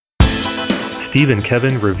Steve and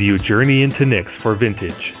Kevin review Journey into Nyx for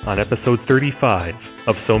Vintage on episode 35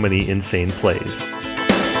 of So Many Insane Plays.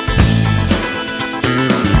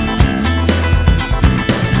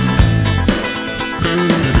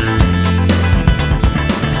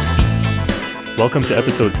 Welcome to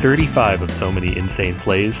episode 35 of So Many Insane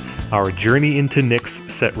Plays, our Journey into Nyx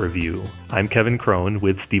set review. I'm Kevin Crone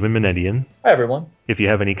with Stephen Menedian. Hi, everyone. If you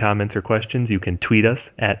have any comments or questions, you can tweet us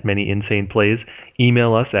at Many Insane Plays,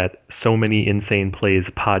 email us at So Many Insane Plays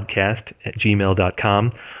podcast at gmail.com,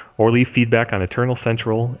 or leave feedback on Eternal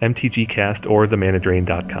Central, MTGcast, or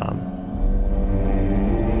themanadrain.com.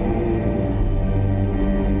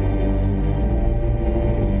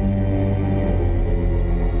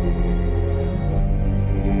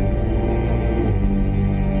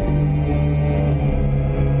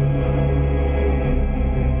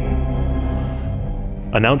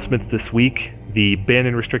 Announcements this week. The Banned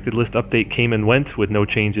and Restricted List update came and went with no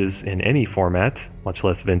changes in any format, much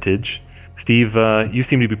less Vintage. Steve, you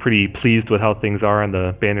seem to be pretty pleased with how things are on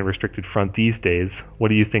the Banned and Restricted front these days. What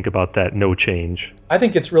do you think about that no change? I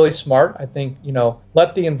think it's really smart. I think,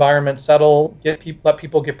 let the environment settle, let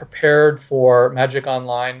people get prepared for Magic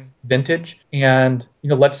Online Vintage, and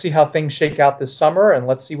let's see how things shake out this summer, and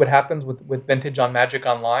let's see what happens with Vintage on Magic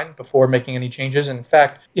Online before making any changes. And in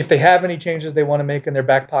fact, if they have any changes they want to make in their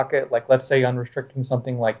back pocket, like let's say unrestricting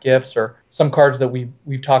something like gifts or some cards that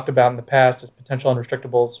we've talked about in the past as potential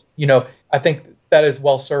unrestrictables, I think that is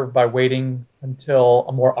well served by waiting until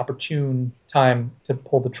a more opportune time to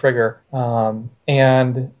pull the trigger,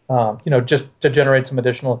 just to generate some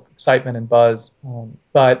additional excitement and buzz.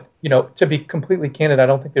 But to be completely candid, I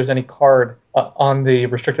don't think there's any card on the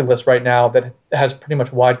restricted list right now that has pretty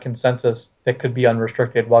much wide consensus that could be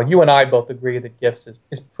unrestricted. While you and I both agree that Gifts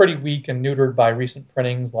is pretty weak and neutered by recent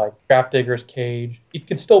printings like Draftdigger's Cage, it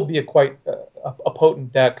can still be a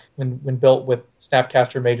potent deck when built with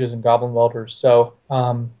Snapcaster Mages and Goblin Welders. So,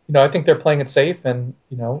 I think they're playing it safe, and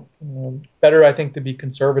better, I think, to be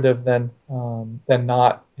conservative than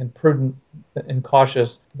not, and prudent and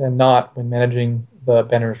cautious than not when managing the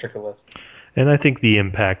Banned and Restricted List. And I think the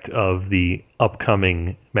impact of the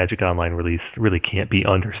upcoming Magic Online release really can't be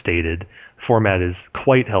understated. Format is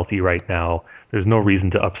quite healthy right now. There's no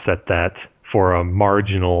reason to upset that for a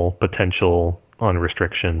marginal potential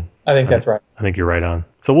unrestriction. I think that's right. I think you're right on.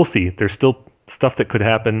 So we'll see. There's still stuff that could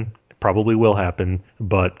happen, probably will happen,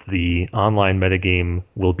 but the online metagame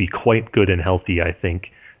will be quite good and healthy, I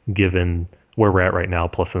think, given where we're at right now,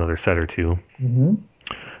 plus another set or two. Mm-hmm.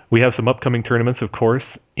 We have some upcoming tournaments, of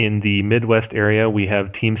course. In the Midwest area, we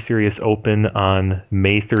have Team Serious Open on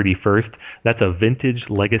May 31st. That's a Vintage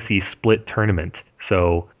Legacy split tournament.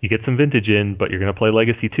 So you get some Vintage in, but you're going to play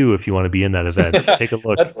Legacy too if you want to be in that event. Take a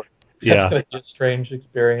look. That's going to be a strange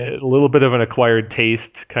experience. A little bit of an acquired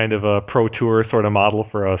taste, kind of a pro tour sort of model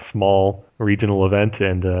for a small regional event,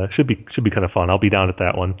 and should be kind of fun. I'll be down at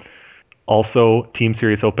that one. Also, Team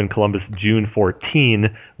Serious Open Columbus June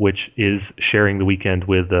 14, which is sharing the weekend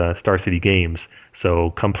with Star City Games.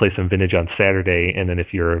 So come play some Vintage on Saturday, and then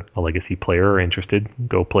if you're a Legacy player or interested,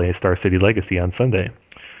 go play Star City Legacy on Sunday.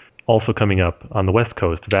 Also coming up on the West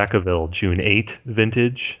Coast, Vacaville, June 8,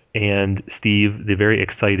 Vintage, and Steve, the very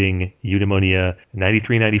exciting Eudaimonia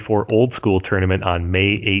 93-94 Old School Tournament on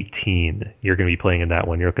May 18. You're going to be playing in that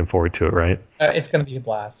one. You're looking forward to it, right? It's going to be a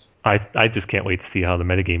blast. I just can't wait to see how the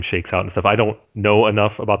metagame shakes out and stuff. I don't know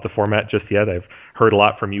enough about the format just yet. I've heard a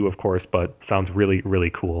lot from you, of course, but sounds really,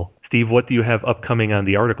 really cool. Steve, what do you have upcoming on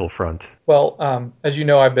the article front? Well, as you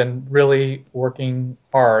know, I've been really working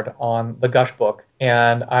hard on the Gush book,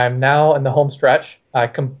 and I'm now in the home stretch.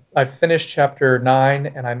 I finished chapter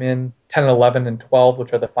 9, and I'm in 10 and 11 and 12,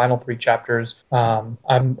 which are the final 3 chapters.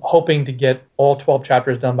 I'm hoping to get all 12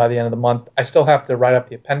 chapters done by the end of the month. I still have to write up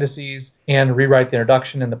the appendices and rewrite the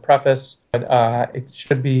introduction and the preface, but it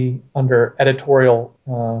should be under editorial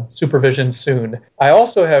supervision soon. I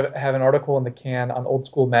also have an article in the can on Old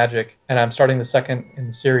School Magic, and I'm starting the second in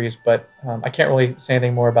the series, but I can't really say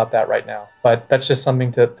anything more about that right now. But that's just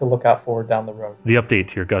something to look out for down the road. The update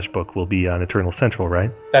to your Gush book will be on Eternal Central,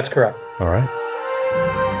 right? That's correct. All right.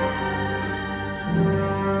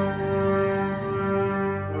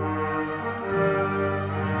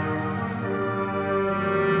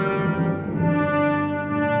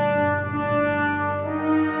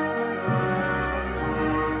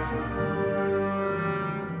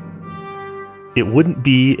 It wouldn't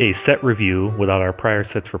be a set review without our prior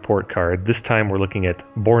sets report card. This time we're looking at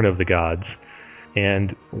Born of the Gods.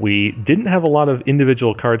 And we didn't have a lot of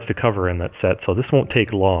individual cards to cover in that set, so this won't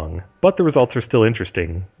take long. But the results are still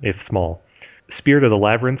interesting, if small. Spirit of the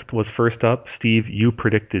Labyrinth was first up. Steve, you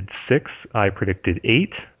predicted 6. I predicted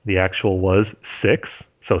 8. The actual was 6,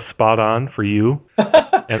 so spot on for you.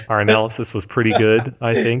 And our analysis was pretty good,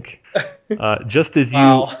 I think. Just as you,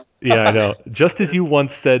 Wow. yeah, I know. Just as you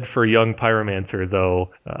once said for Young Pyromancer,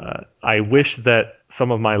 though, I wish that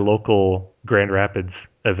some of my local Grand Rapids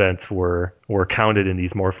events were counted in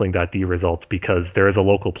these Morphling.d results, because there is a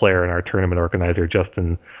local player in our tournament organizer,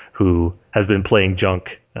 Justin, who has been playing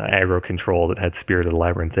junk aggro control that had Spirit of the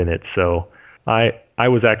Labyrinth in it. So I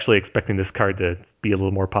was actually expecting this card to be a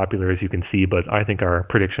little more popular, as you can see, but I think our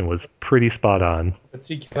prediction was pretty spot on. But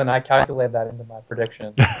see, Kevin, I calculated that into my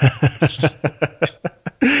prediction.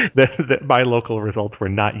 My local results were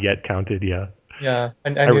not yet counted, yeah. Yeah, I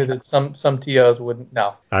knew that some TOs wouldn't.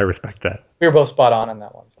 No, I respect that. we were both spot on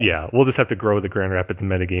that one. So. Yeah, we'll just have to grow the Grand Rapids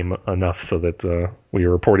metagame enough so that we are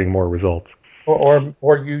reporting more results.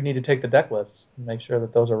 Or you need to take the deck lists and make sure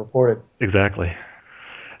that those are reported. Exactly.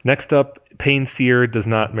 Next up, Pain Seer does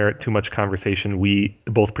not merit too much conversation. We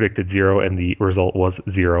both predicted 0, and the result was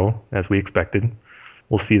 0, as we expected.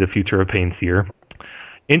 We'll see the future of Pain Seer.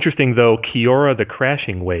 Interesting, though, Kiora the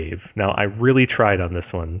Crashing Wave. Now, I really tried on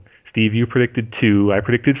this one. Steve, you predicted 2. I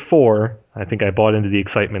predicted 4. I think I bought into the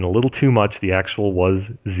excitement a little too much. The actual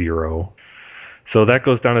was 0. So that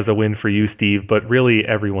goes down as a win for you, Steve, but really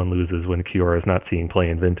everyone loses when Kiora is not seeing play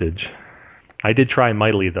in Vintage. I did try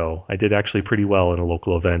mightily, though. I did actually pretty well in a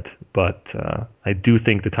local event, but I do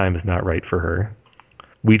think the time is not right for her.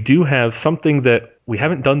 We do have something that we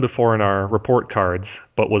haven't done before in our report cards,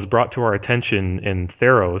 but was brought to our attention in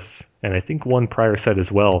Theros, and I think one prior set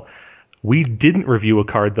as well. We didn't review a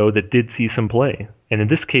card, though, that did see some play. And in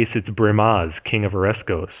this case, it's Brimaz, King of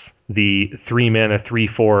Ereskos, the 3-mana,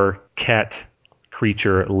 3/4 cat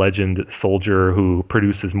creature legend soldier who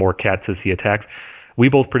produces more cats as he attacks. We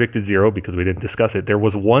both predicted 0 because we didn't discuss it. There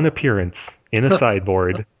was one appearance in a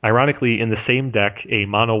sideboard, ironically in the same deck, a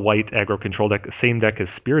mono-white aggro control deck, the same deck as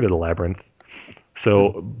Spirit of the Labyrinth.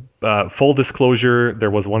 So, full disclosure, there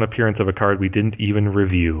was one appearance of a card we didn't even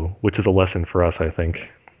review, which is a lesson for us, I think.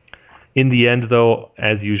 In the end, though,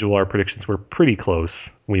 as usual, our predictions were pretty close.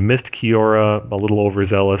 We missed Kiora, a little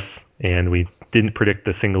overzealous, and we didn't predict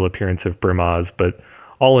the single appearance of Brimaz, but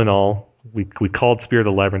all in all, we called Spirit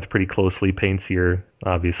of the Labyrinth pretty closely, Pain Seer,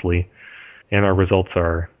 obviously, and our results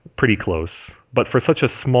are pretty close. But for such a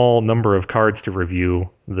small number of cards to review,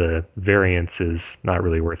 the variance is not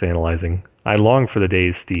really worth analyzing. I long for the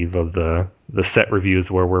days, Steve, of the set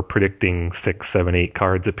reviews where we're predicting 6, 7, 8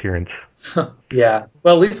 cards appearance. Yeah.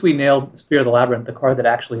 Well, at least we nailed Spirit of the Labyrinth, the card that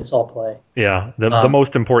actually saw play. Yeah, the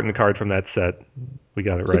most important card from that set. We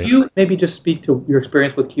got it right. Could you maybe just speak to your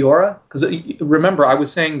experience with Kiora? Because remember, I was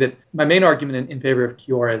saying that my main argument in favor of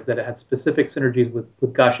Kiora is that it had specific synergies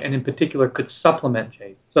with Gush, and in particular could supplement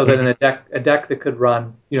Jace. So that in a deck that could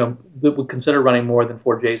run, that would consider running more than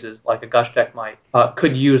 4 Jaces, like a Gush deck might,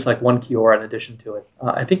 could use like 1 Kiora in addition to it.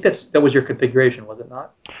 I think that was your configuration, was it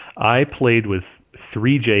not? I played with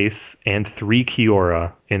 3 Jace and 3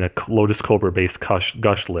 Kiora in a Lotus Cobra-based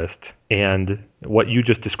Gush list, and what you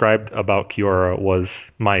just described about Kiora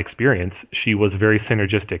was my experience. She was very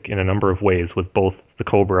synergistic in a number of ways with both the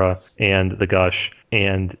Cobra and the Gush,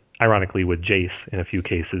 and ironically with Jace in a few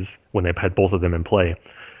cases when they've had both of them in play.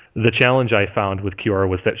 The challenge I found with Kiora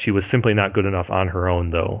was that she was simply not good enough on her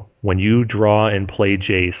own, though. When you draw and play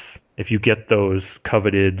Jace, if you get those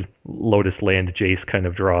coveted Lotus Land Jace kind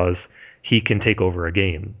of draws, he can take over a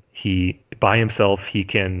game. By himself, he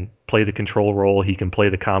can play the control role, he can play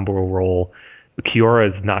the combo role. Kiora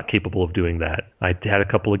is not capable of doing that. I had a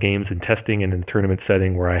couple of games in testing and in the tournament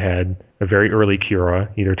setting where I had a very early Kiora,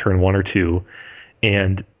 either turn 1 or 2,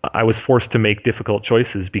 and I was forced to make difficult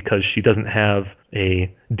choices because she doesn't have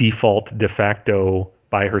a default de facto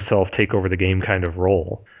by herself take over the game kind of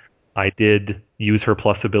role. I did use her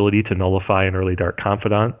plus ability to nullify an early Dark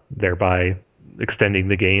Confidant, thereby extending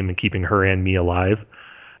the game and keeping her and me alive.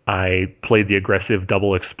 I played the aggressive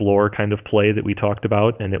double explore kind of play that we talked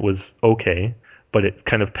about, and it was okay, but it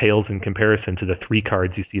kind of pales in comparison to the 3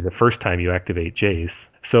 cards you see the first time you activate Jace.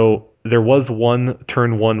 So there was one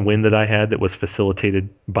turn 1 win that I had that was facilitated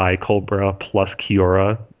by Cobra plus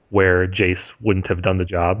Kiora, where Jace wouldn't have done the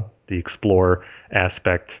job. The explore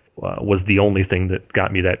aspect was the only thing that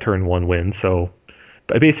got me that turn 1 win. So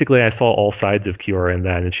basically I saw all sides of Kiora in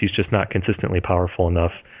that, and she's just not consistently powerful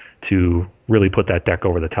enough to really put that deck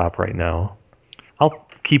over the top right now. I'll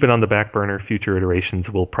keep it on the back burner. Future iterations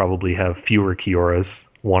will probably have fewer Kioras,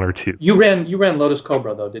 1 or 2. You ran Lotus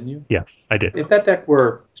Cobra, though, didn't you? Yes, I did. If that deck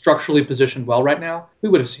were structurally positioned well right now, we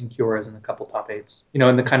would have seen Kioras in a couple top 8s.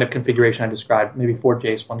 In the kind of configuration I described, maybe 4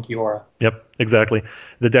 Jace, 1 Kiora. Yep, exactly.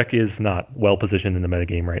 The deck is not well positioned in the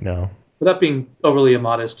metagame right now. without being overly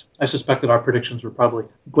immodest, I suspect that our predictions were probably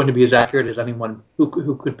going to be as accurate as anyone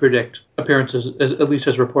who could predict appearances, at least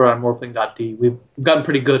as reported on Morphling.d. We've gotten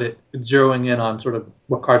pretty good at zeroing in on sort of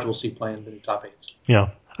what cards we'll see playing in the top 8s.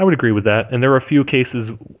 Yeah, I would agree with that. And there are a few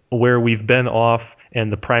cases where we've been off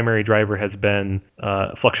and the primary driver has been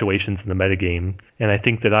fluctuations in the metagame. And I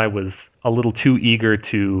think that I was a little too eager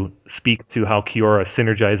to speak to how Kiora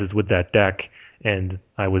synergizes with that deck, and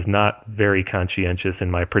I was not very conscientious in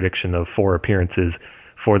my prediction of 4 appearances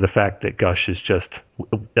for the fact that Gush is just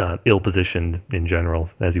ill-positioned in general,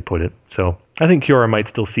 as you put it. So I think Kiora might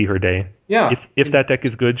still see her day. Yeah. If that deck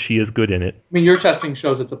is good, she is good in it. I mean, your testing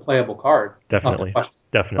shows it's a playable card. Definitely.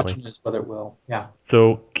 The question is whether it will. Yeah.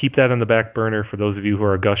 So keep that on the back burner for those of you who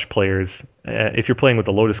are Gush players. If you're playing with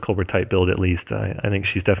the Lotus Cobra type build, at least, I think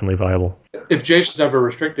she's definitely viable. If Jace is ever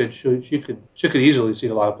restricted, she could easily see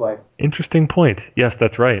a lot of play. Interesting point. Yes,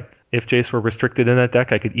 that's right. If Jace were restricted in that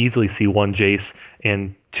deck, I could easily see 1 Jace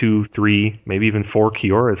and 2, 3, maybe even 4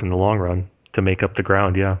 Kioras in the long run to make up the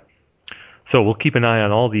ground, yeah. So we'll keep an eye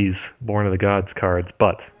on all these Born of the Gods cards,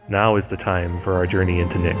 but now is the time for our journey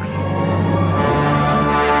into Nyx.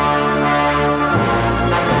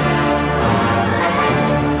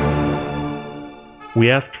 We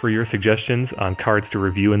asked for your suggestions on cards to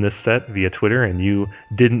review in this set via Twitter, and you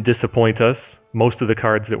didn't disappoint us. Most of the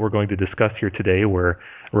cards that we're going to discuss here today were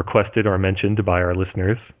requested or mentioned by our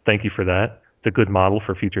listeners. Thank you for that. It's a good model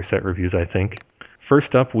for future set reviews, I think.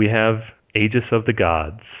 First up, we have Aegis of the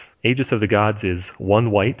Gods. Aegis of the Gods is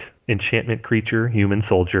 1 white, enchantment creature, human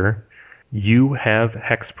soldier. You have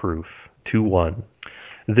hexproof, 2/1.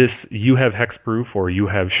 This You have hexproof or You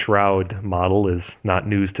have shroud model is not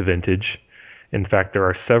news to Vintage. In fact, there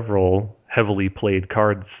are several heavily played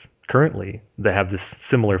cards currently that have this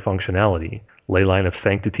similar functionality. Leyline of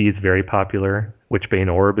Sanctity is very popular. Witchbane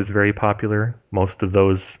Orb is very popular. Most of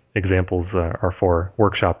those examples are for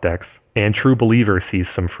workshop decks. And True Believer sees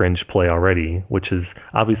some fringe play already, which is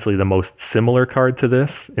obviously the most similar card to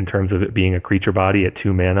this in terms of it being a creature body at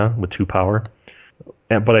 2 mana with 2 power.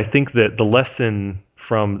 But I think that the lesson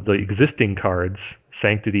from the existing cards,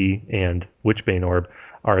 Sanctity and Witchbane Orb,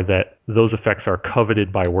 are that those effects are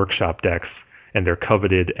coveted by workshop decks, and they're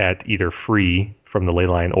coveted at either free from the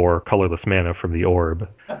Leyline or colorless mana from the Orb.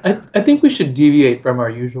 I think we should deviate from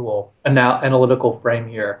our usual analytical frame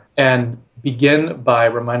here and begin by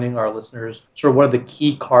reminding our listeners sort of what are the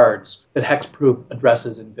key cards that Hexproof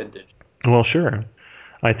addresses in Vintage. Well, sure.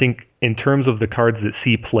 I think in terms of the cards that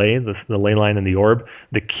see play, the Leyline and the Orb,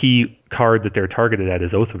 the key card that they're targeted at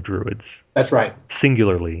is Oath of Druids. That's right.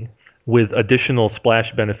 Singularly, with additional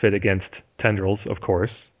splash benefit against tendrils, of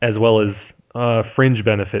course, as well as fringe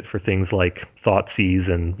benefit for things like Thoughtseize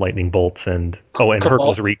and Lightning Bolts and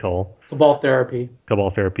Hurkyl's Recall. Cabal Therapy,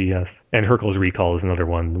 yes. And Hurkyl's Recall is another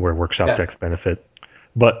one where workshop decks benefit.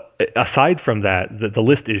 But aside from that, the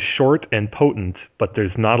list is short and potent, but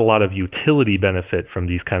there's not a lot of utility benefit from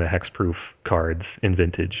these kind of hexproof cards in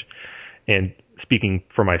Vintage. And speaking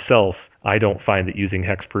for myself, I don't find that using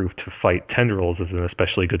hexproof to fight tendrils is an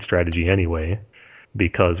especially good strategy anyway,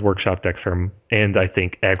 because workshop decks and I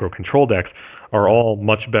think aggro control decks are all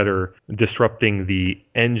much better disrupting the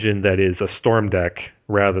engine that is a storm deck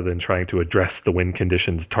rather than trying to address the win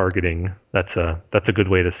conditions targeting. That's a good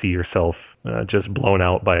way to see yourself just blown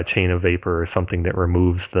out by a chain of vapor or something that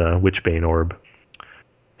removes the Witchbane Orb.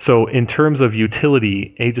 So in terms of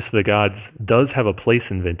utility, Aegis of the Gods does have a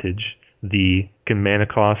place in Vintage. The mana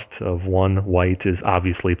cost of 1 white is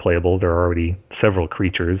obviously playable. There are already several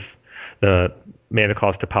creatures. The mana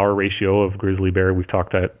cost to power ratio of Grizzly Bear we've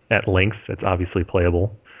talked at length. That's obviously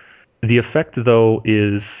playable. The effect, though,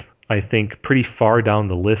 is, I think, pretty far down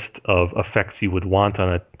the list of effects you would want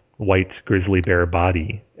on a white Grizzly Bear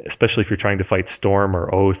body, especially if you're trying to fight Storm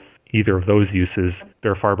or Oath. Either of those uses,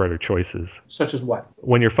 there are far better choices. Such as what?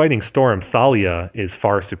 When you're fighting Storm, Thalia is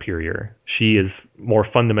far superior. She is more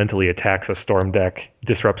fundamentally attacks a Storm deck,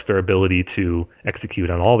 disrupts their ability to execute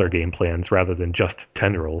on all their game plans rather than just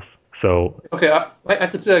tendrils. So, okay, I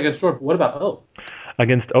could say that against Storm, but what about Oath?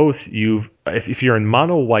 Against Oath, if you're in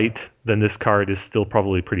mono white, then this card is still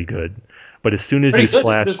probably pretty good. But as soon as you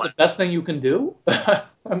splash... Is this the best thing you can do?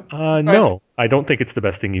 No, I don't think it's the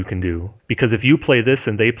best thing you can do. Because if you play this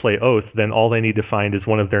and they play Oath, then all they need to find is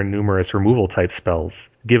one of their numerous removal type spells.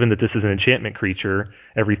 Given that this is an enchantment creature,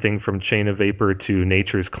 everything from Chain of Vapor to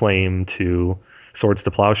Nature's Claim to Swords to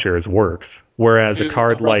Plowshares works. Whereas a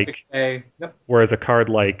card like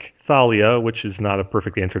Thalia, which is not a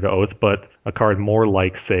perfect answer to Oath, but a card more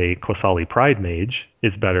like, say, Qasali Pride Mage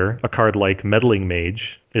is better. A card like Meddling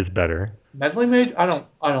Mage is better. Meddling Mage? I don't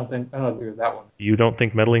agree with that one. You don't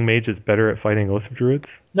think Meddling Mage is better at fighting Oath of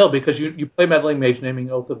Druids? No, because you play Meddling Mage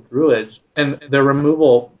naming Oath of Druids, and their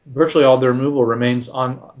removal, virtually all their removal remains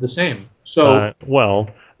on the same. So well,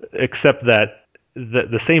 except that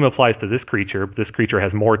the same applies to this creature. This creature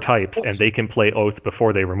has more types, and they can play Oath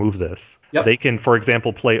before they remove this. Yep. They can, for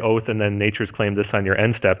example, play Oath and then Nature's Claim this on your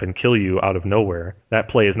end step and kill you out of nowhere. That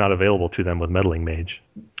play is not available to them with Meddling Mage.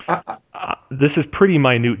 This is pretty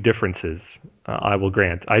minute differences, I will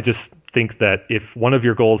grant. I just think that if one of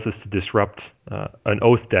your goals is to disrupt an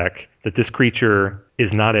Oath deck, that this creature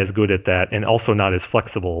is not as good at that and also not as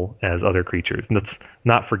flexible as other creatures. And let's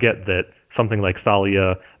not forget that something like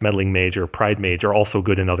Thalia, Meddling Mage, or Pride Mage are also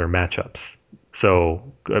good in other matchups. So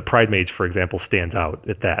Pride Mage, for example, stands out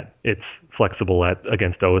at that. It's flexible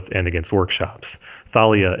against Oath and against workshops.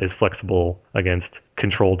 Thalia is flexible against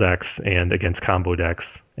control decks and against combo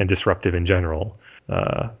decks and disruptive in general.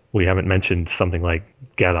 We haven't mentioned something like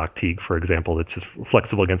Gadok Teague, for example, that's just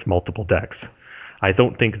flexible against multiple decks. I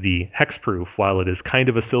don't think the Hexproof, while it is kind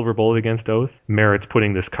of a silver bullet against Oath, merits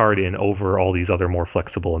putting this card in over all these other more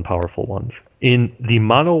flexible and powerful ones. In the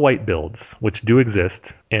mono-white builds, which do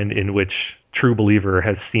exist, and in which True Believer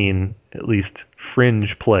has seen at least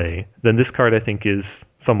fringe play, then this card I think is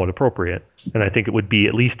somewhat appropriate. And I think it would be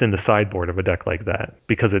at least in the sideboard of a deck like that,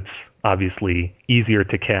 because it's obviously easier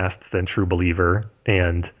to cast than True Believer,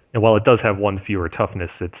 and while it does have one fewer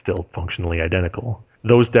toughness, it's still functionally identical.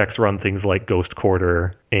 Those decks run things like Ghost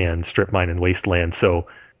Quarter and Strip Mine and Wasteland, so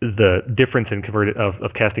the difference in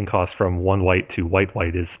of casting costs from one white to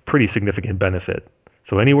white is pretty significant benefit.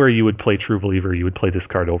 So anywhere you would play True Believer, you would play this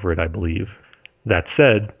card over it, I believe. That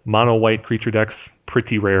said, mono white creature decks,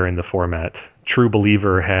 pretty rare in the format. True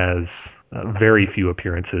Believer has very few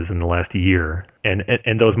appearances in the last year,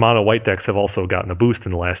 and those mono white decks have also gotten a boost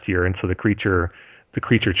in the last year, and so the creature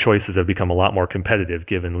choices have become a lot more competitive,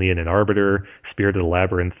 given Leonin Arbiter, Spirit of the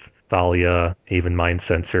Labyrinth, Thalia, Haven Mind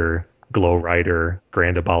Sensor, Glow Rider,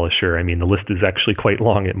 Grand Abolisher. I mean, the list is actually quite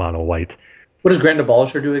long at mono white. What does Grand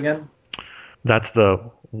Abolisher do again? That's the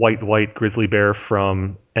white Grizzly Bear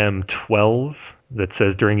from M12 that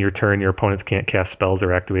says during your turn, your opponents can't cast spells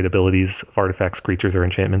or activate abilities of artifacts, creatures, or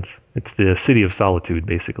enchantments. It's the City of Solitude,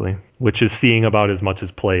 basically, which is seeing about as much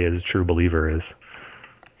as play as True Believer is.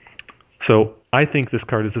 So I think this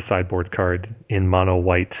card is a sideboard card in mono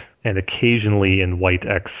white and occasionally in white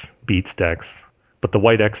X beats decks. But the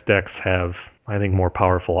white X decks have, I think, more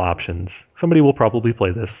powerful options. Somebody will probably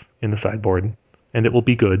play this in the sideboard, and it will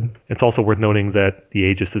be good. It's also worth noting that the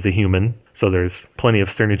Aegis is a human, so there's plenty of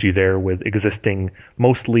synergy there with existing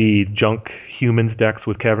mostly junk humans decks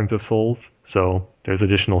with Caverns of Souls. So there's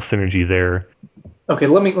additional synergy there. Okay,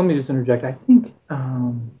 let me just interject. I think,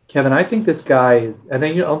 Kevin, I think this guy is. I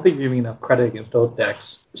don't think you're giving enough credit against Oath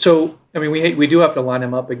decks. So, I mean, we do have to line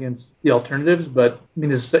him up against the alternatives, but I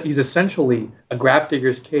mean, he's essentially a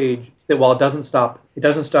Grafdigger's Cage that, while it doesn't stop say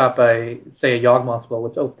a Yawgmoth's Will,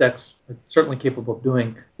 which Oath decks are certainly capable of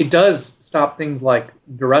doing. It does stop things like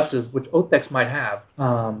Duresses, which Oath decks might have,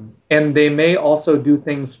 and they may also do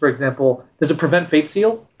things. For example, does it prevent Fate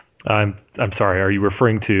Seal? I'm sorry, are you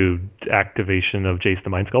referring to activation of Jace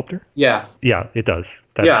the Mind Sculptor? Yeah. Yeah, it does.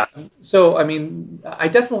 Yeah. So, I mean, I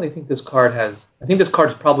definitely think this card is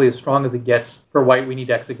probably as strong as it gets for white weenie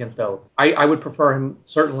decks against Oath. I would prefer him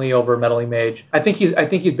certainly over Meddling Mage. I think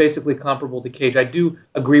he's basically comparable to Cage. I do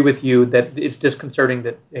agree with you that it's disconcerting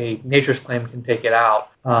that a Nature's Claim can take it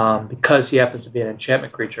out because he happens to be an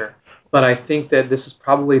enchantment creature. But I think that this is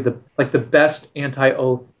probably the best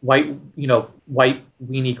anti-Oath white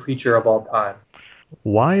weenie creature of all time.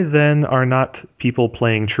 Why then are not people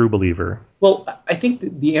playing True Believer? Well, I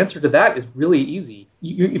think the answer to that is really easy.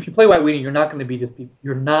 If you play white weenie, you're not going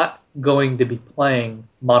to be playing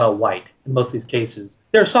mono white in most of these cases.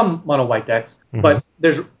 There are some mono white decks, but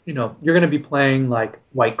you're going to be playing like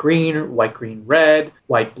white green red,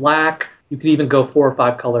 white black. You could even go 4 or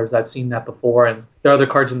 5 colors. I've seen that before, and there are other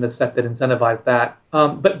cards in this set that incentivize that.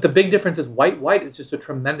 But the big difference is white is just a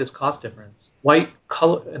tremendous cost difference. White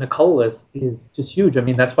color in a colorless is just huge. I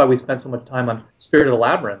mean, that's why we spent so much time on Spirit of the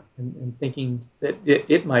Labyrinth and thinking that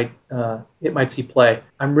it might see play.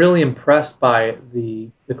 I'm really impressed by the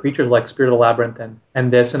creatures like Spirit of the Labyrinth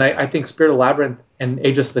and this, and I think Spirit of the Labyrinth and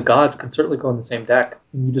Aegis of the Gods can certainly go in the same deck.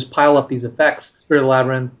 And you just pile up these effects: Spirit of the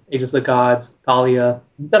Labyrinth, Aegis of the Gods, Thalia.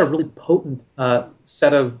 You've got a really potent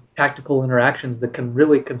set of tactical interactions that can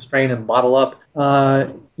really constrain and bottle up,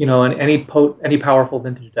 any powerful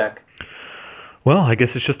vintage deck. Well, I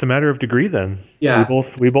guess it's just a matter of degree then. Yeah.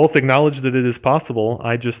 We both acknowledge that it is possible.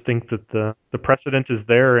 I just think that the precedent is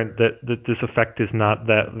there and that this effect is not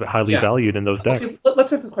that highly Yeah. valued in those decks. Okay,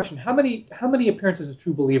 let's ask this question. How many appearances has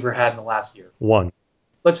True Believer had in the last year? One.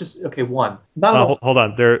 One. Not enough. Hold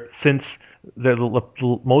on. Since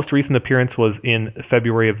the most recent appearance was in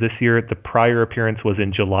February of this year, the prior appearance was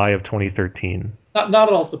in July of 2013. Not at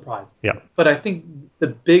all surprised. Yeah. But I think the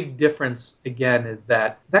big difference again is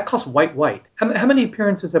that costs white. How many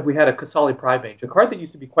appearances have we had of Kasali Pride-Mage, a card that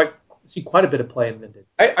used to be see quite a bit of play in Vintage?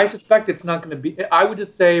 I suspect it's not going to be. I would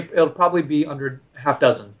just say it'll probably be under half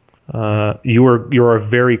dozen. You are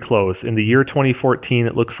very close. In the year 2014,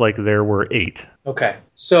 it looks like there were 8. Okay,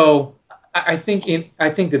 so I think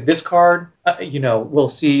that this card, we'll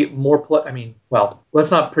see more play. I mean, well, let's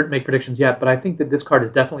not make predictions yet, but I think that this card is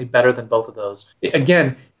definitely better than both of those.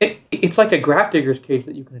 Again, it's like a Grafdigger's Cage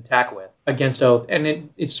that you can attack with against Oath, and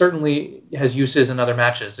it certainly has uses in other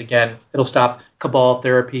matches. Again, it'll stop Cabal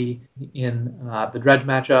Therapy in the Dredge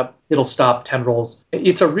matchup. It'll stop Tendrils.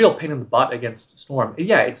 It's a real pain in the butt against Storm.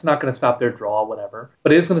 Yeah, it's not going to stop their draw, whatever,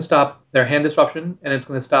 but it is going to stop their hand disruption, and it's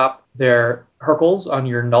going to stop their Hercules on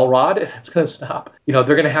your Null Rod, and it's going to stop. They're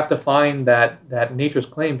going to have to find that Nature's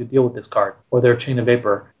Claim to deal with this card, or their Chain of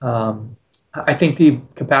Vapor. I think the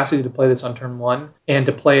capacity to play this on turn 1 and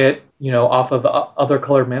to play it, off of other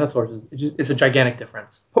colored mana sources is a gigantic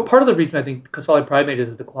difference. But part of the reason I think Kasali Pride-Mage has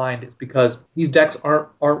declined is because these decks aren't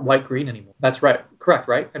white-green anymore. That's right. Correct,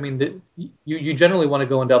 right? I mean, you generally want to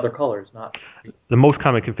go into other colors, not... The most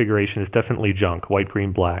common configuration is definitely junk, white,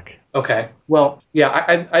 green, black. Okay. Well, yeah,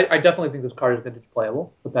 I definitely think this card is vintage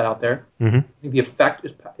playable. Put that out there. Mm-hmm. I think the effect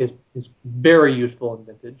is very useful in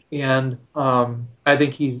vintage, and I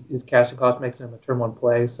think his casting cost makes him a turn 1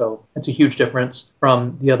 play, so that's a huge difference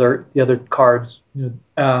from the other cards.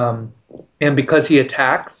 And because he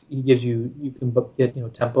attacks, he gives you can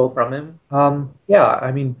get tempo from him. Yeah,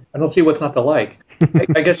 I mean, I don't see what's not to like.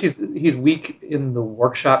 I guess he's weak in the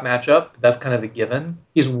workshop matchup. But that's kind of a given.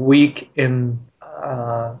 He's weak in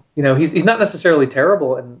he's not necessarily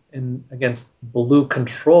terrible in against blue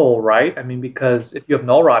control, right? I mean, because if you have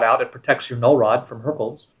Null Rod out, it protects your Null Rod from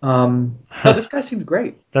Hercules. No, this guy seems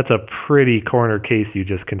great. That's a pretty corner case you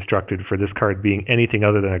just constructed for this card being anything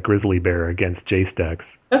other than a Grizzly Bear against Jace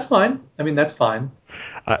decks. That's fine. I mean, that's fine.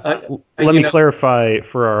 Let me clarify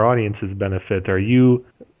for our audience's benefit. Are you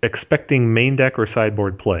expecting main deck or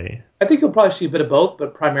sideboard play? I think you'll probably see a bit of both,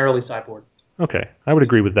 but primarily sideboard. Okay, I would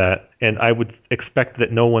agree with that, and I would expect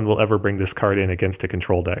that no one will ever bring this card in against a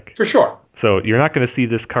control deck. For sure. So you're not going to see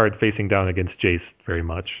this card facing down against Jace very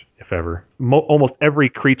much, if ever. Almost every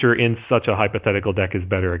creature in such a hypothetical deck is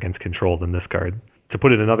better against control than this card. To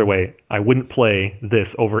put it another way, I wouldn't play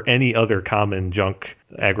this over any other common junk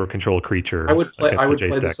aggro control creature. I would play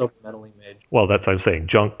deck. this over Meddling Mage. Well, that's what I'm saying.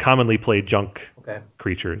 Commonly played junk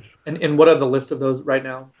creatures. And what are the list of those right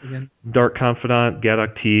now again? Dark Confidant,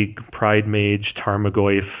 Gaddock Teeg, Pride Mage,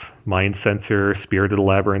 Tarmogoyf, Mind Sensor, Spirit of the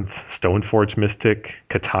Labyrinth, Stoneforge Mystic,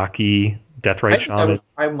 Kataki, Deathrite Shaman.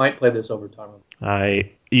 I might play this over Tarmogoyf.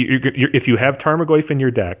 If you have Tarmogoyf in your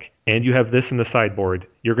deck and you have this in the sideboard,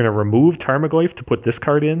 you're going to remove Tarmogoyf to put this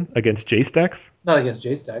card in against Jace decks? Not against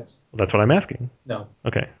Jace decks. Well, that's what I'm asking. No.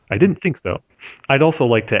 Okay. I didn't think so. I'd also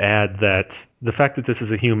like to add that the fact that this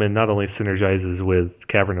is a human not only synergizes with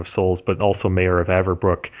Cavern of Souls, but also Mayor of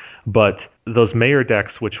Averbrook. But those Mayor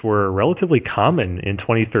decks, which were relatively common in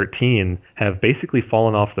 2013, have basically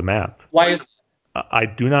fallen off the map. Why is I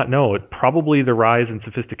do not know. Probably the rise and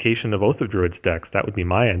sophistication of Oath of Druids decks. That would be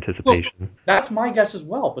my anticipation. Well, that's my guess as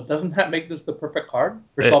well, but doesn't that make this the perfect card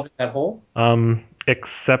for solving that hole?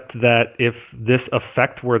 Except that if this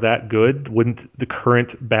effect were that good, wouldn't the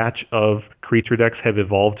current batch of creature decks have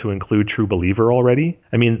evolved to include True Believer already?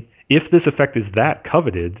 I mean, if this effect is that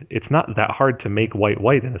coveted, it's not that hard to make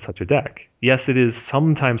white-white in such a deck. Yes, it is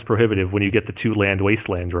sometimes prohibitive when you get the 2-land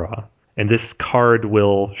wasteland draw. And this card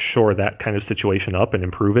will shore that kind of situation up and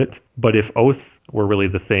improve it. But if Oath were really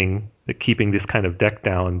the thing, that keeping this kind of deck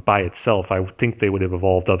down by itself, I would think they would have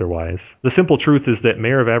evolved otherwise. The simple truth is that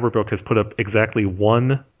Mayor of Averbrook has put up exactly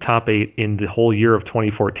one top 8 in the whole year of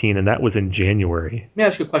 2014, and that was in January. Let me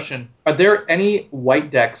ask you a question. Are there any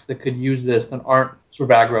white decks that could use this that aren't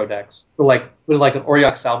sort of aggro decks? Would an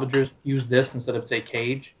Auriok Salvagers use this instead of, say,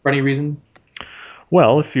 Cage for any reason?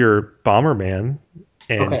 Well, if you're Bomberman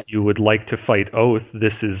and you would like to fight Oath,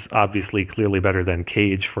 this is obviously clearly better than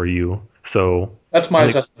Cage for you. So that's my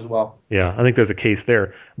assessment as well. Yeah, I think there's a case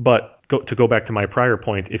there. But to go back to my prior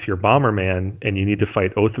point, if you're Bomberman and you need to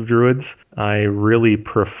fight Oath of Druids, I really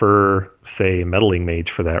prefer, say, Meddling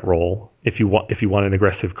Mage for that role. If you want an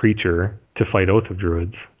aggressive creature to fight Oath of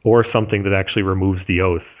Druids, or something that actually removes the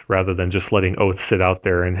Oath rather than just letting Oath sit out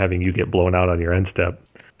there and having you get blown out on your end step.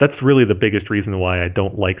 That's really the biggest reason why I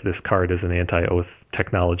don't like this card as an anti-Oath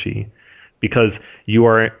technology, because you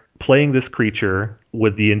are playing this creature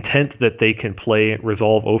with the intent that they can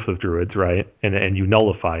resolve Oath of Druids, right? And you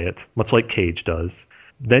nullify it, much like Cage does.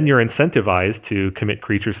 Then you're incentivized to commit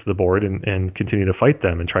creatures to the board and continue to fight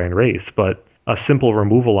them and try and race. But a simple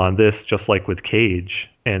removal on this, just like with Cage,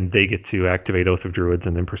 and they get to activate Oath of Druids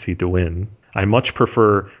and then proceed to win. I much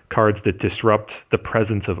prefer cards that disrupt the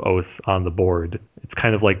presence of Oath on the board. It's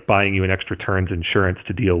kind of like buying you an extra turn's insurance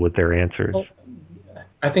to deal with their answers. Well,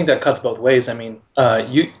 I think that cuts both ways. I mean,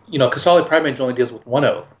 Qasali Pridemage only deals with one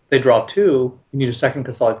Oath. They draw two, you need a second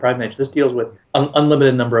Qasali Pridemage. This deals with an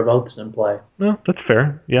unlimited number of Oaths in play. No, that's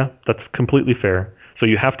fair. Yeah, that's completely fair. So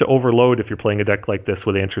you have to overload if you're playing a deck like this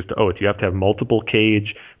with answers to Oath. You have to have multiple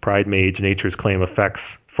Cage, Pridemage, Nature's Claim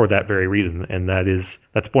effects for that very reason, and that's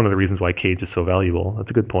one of the reasons why Cage is so valuable.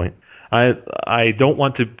 That's a good point. I don't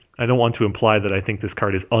want to imply that I think this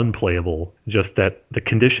card is unplayable, just that the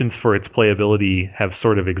conditions for its playability have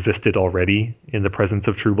sort of existed already in the presence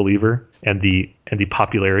of True Believer and the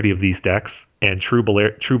popularity of these decks. And True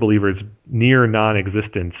Believer's near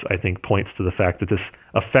non-existence, I think, points to the fact that this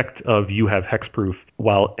effect of you have hexproof,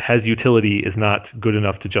 while it has utility, is not good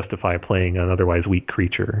enough to justify playing an otherwise weak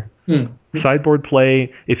creature. Sideboard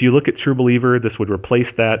play, if you look at True Believer, this would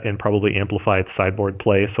replace that and probably amplify its sideboard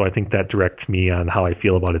play. So I think that directs me on how I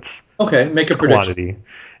feel about its make a quantity. prediction.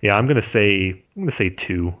 Yeah, I'm gonna say 2.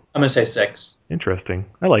 I'm going to say 6. Interesting.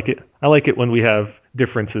 I like it. I like it when we have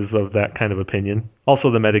differences of that kind of opinion. Also,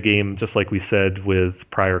 the metagame, just like we said with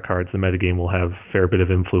prior cards, the metagame will have a fair bit of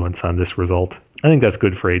influence on this result. I think that's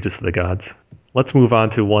good for Aegis of the Gods. Let's move on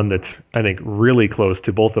to one that's, I think, really close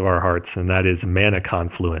to both of our hearts, and that is Mana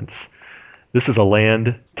Confluence. This is a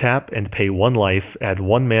land, tap and pay 1 life, add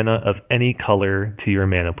 1 mana of any color to your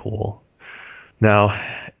mana pool. Now,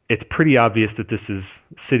 it's pretty obvious that this is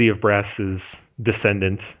City of Brass's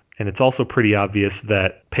descendant, and it's also pretty obvious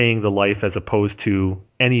that paying the life as opposed to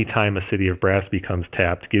any time a City of Brass becomes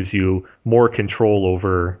tapped gives you more control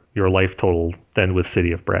over your life total than with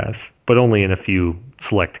City of Brass, but only in a few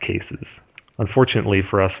select cases. Unfortunately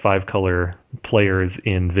for us 5-color players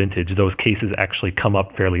in Vintage, those cases actually come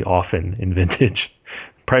up fairly often in Vintage,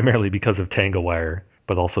 primarily because of Tanglewire,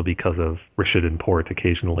 but also because of Rishadan Port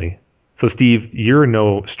occasionally. So Steve, you're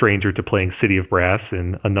no stranger to playing City of Brass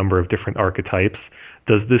in a number of different archetypes.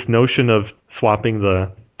 Does this notion of swapping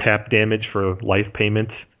the tap damage for life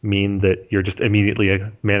payment mean that you're just immediately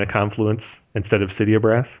a Mana Confluence instead of City of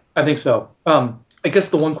Brass? I think so. I guess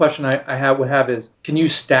the one question I would have is, can you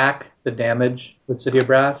stack the damage with City of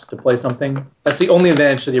Brass to play something? That's the only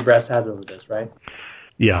advantage City of Brass has over this, right?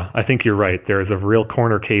 Yeah, I think you're right. There is a real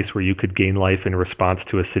corner case where you could gain life in response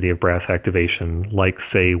to a City of Brass activation, like,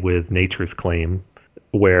 say, with Nature's Claim,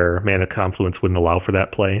 where Mana Confluence wouldn't allow for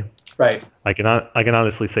that play. Right. I can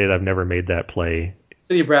honestly say that I've never made that play.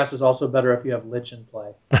 City of Brass is also better if you have Lich in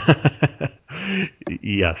play.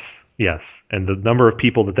 Yes. And the number of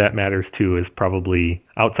people that matters to is probably,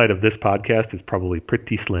 outside of this podcast, is probably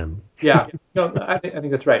pretty slim. Yeah. No, I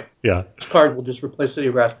think that's right. Yeah. This card will just replace City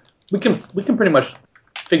of Brass. We can pretty much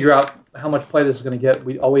figure out how much play this is going to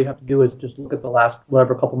get. All we have to do is just look at the last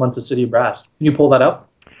couple months of City of Brass. Can you pull that up?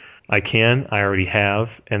 I can. I already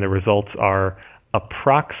have, and the results are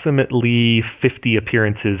approximately 50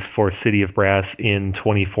 appearances for City of Brass in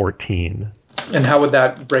 2014. And how would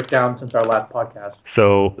that break down since our last podcast?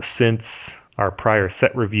 So since our prior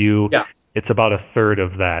set review, yeah, it's about a third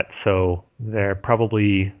of that. So they're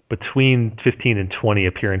probably between 15 and 20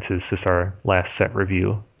 appearances since our last set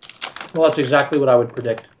review. Well, that's exactly what I would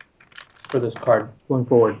predict for this card going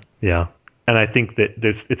forward. Yeah. And I think that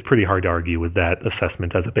it's pretty hard to argue with that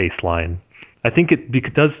assessment as a baseline. I think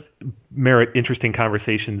it does merit interesting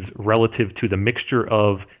conversations relative to the mixture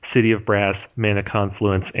of City of Brass, Mana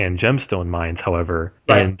Confluence, and Gemstone Mines, however,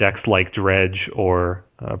 right, in decks like Dredge or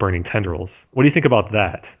Burning Tendrils. What do you think about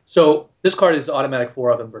that? So this card is automatic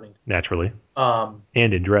 4 of in Burning. Naturally. And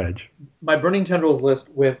in Dredge. My Burning Tendrils list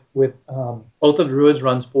with Oath of Druids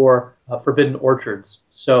runs for Forbidden Orchards.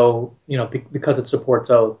 So, because it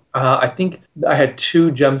supports Oath. I think I had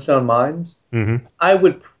 2 Gemstone Mines. Mm-hmm. I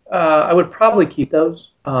would probably keep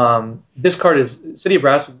those. This card City of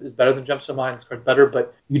Brass is better than Gemstone Mine. This card's better,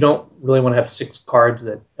 but you don't really want to have 6 cards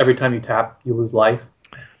that every time you tap, you lose life.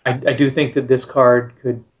 I do think that this card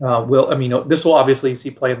could this will obviously see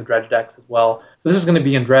play in the dredge decks as well. So this is going to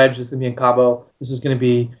be in dredge. This is going to be in Cabo. This is going to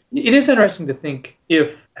be. It is interesting to think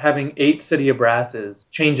if having 8 City of Brasses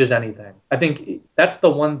changes anything. I think that's the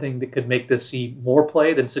one thing that could make this see more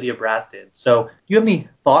play than City of Brass did. So do you have any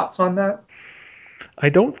thoughts on that? I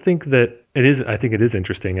don't think that it is. I think it is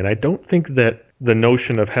interesting, and I don't think that the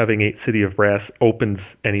notion of having 8 City of Brass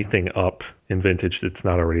opens anything up in Vintage that's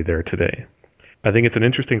not already there today. I think it's an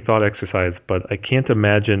interesting thought exercise, but I can't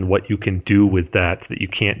imagine what you can do with that you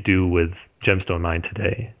can't do with Gemstone Mine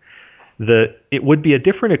today. It would be a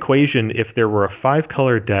different equation if there were a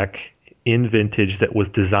 5-color deck in Vintage that was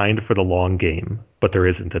designed for the long game, but there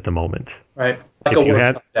isn't at the moment. Right. Like if a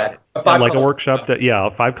workshop deck. Like a workshop deck, yeah, a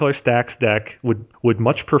 5-color stacks deck would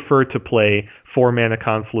much prefer to play 4 Mana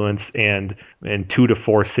Confluence and 2 to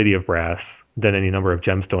 4 City of Brass than any number of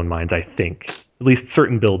Gemstone Mines, I think. At least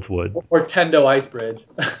certain builds would. Or Tendo Ice Bridge.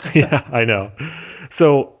 Yeah, I know.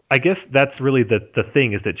 So I guess that's really the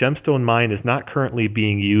thing, is that Gemstone Mine is not currently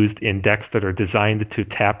being used in decks that are designed to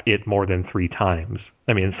tap it more than 3 times.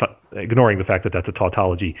 I mean, ignoring the fact that that's a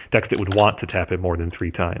tautology, decks that would want to tap it more than 3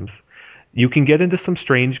 times. You can get into some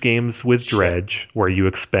strange games with Dredge where you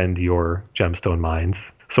expend your Gemstone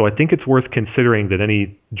Mines. So I think it's worth considering that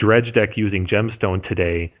any Dredge deck using Gemstone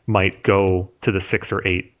today might go to the 6 or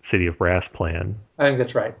 8 City of Brass plan. I think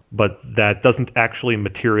that's right. But that doesn't actually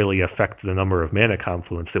materially affect the number of Mana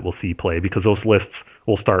Confluence that we'll see play, because those lists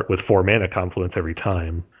will start with 4 Mana Confluence every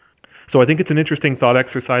time. So I think it's an interesting thought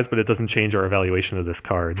exercise, but it doesn't change our evaluation of this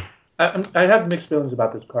card. I have mixed feelings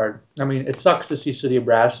about this card. I mean, it sucks to see City of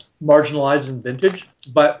Brass marginalized in Vintage,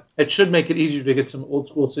 but it should make it easier to get some old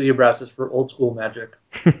school City of Brasses for old school Magic.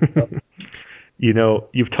 You know,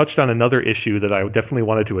 you've touched on another issue that I definitely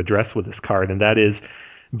wanted to address with this card, and that is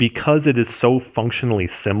because it is so functionally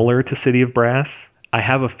similar to City of Brass, I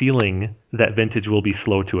have a feeling that Vintage will be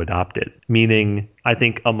slow to adopt it. Meaning, I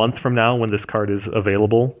think a month from now when this card is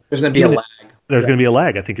available, there's going to be a lag. There's going to be a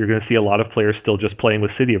lag. I think you're going to see a lot of players still just playing with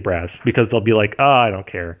City of Brass because they'll be like, I don't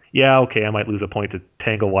care. Yeah, okay, I might lose a point to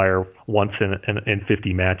Tangle Wire once in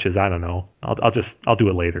 50 matches. I don't know. I'll do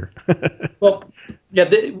it later. Well, yeah,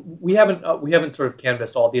 we haven't sort of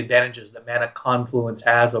canvassed all the advantages that Mana Confluence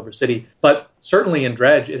has over City, but certainly in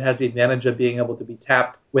Dredge it has the advantage of being able to be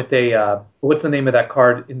tapped with a what's the name of that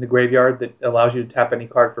card in the graveyard that allows you to tap any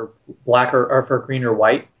card for black or for green or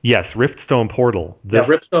white? Yes, Riftstone Portal.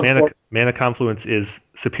 Mana Confluence is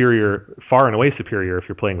superior, far and away superior if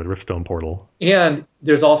you're playing with Riftstone Portal. And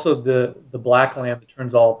there's also the black land that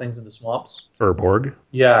turns all things into swamps. Urborg.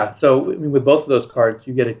 Yeah, so I mean, with both of those cards,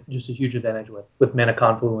 you get just a huge advantage with Mana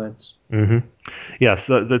Confluence. Mm-hmm. Yes,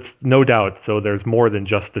 that's no doubt. So there's more than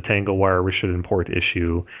just the Tangle Wire Rishadan Port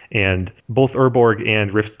issue, and both Urborg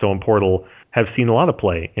and Riftstone Portal have seen a lot of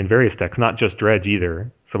play in various decks, not just Dredge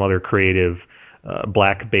either. Some other creative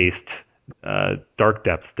black-based Dark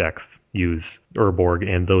Depths decks use Urborg,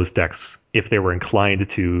 and those decks, if they were inclined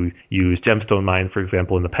to use Gemstone Mine, for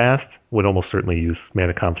example, in the past, would almost certainly use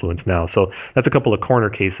Mana Confluence now. So that's a couple of corner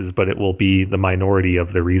cases, but it will be the minority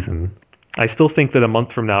of the reason. I still think that a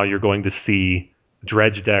month from now you're going to see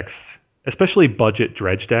Dredge decks, especially budget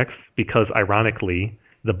Dredge decks, because ironically,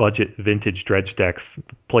 the budget Vintage Dredge decks,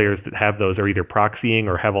 players that have those are either proxying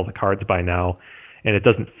or have all the cards by now, and it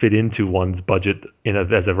doesn't fit into one's budget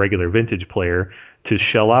as a regular Vintage player to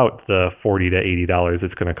shell out the $40 to $80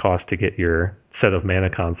 it's going to cost to get your set of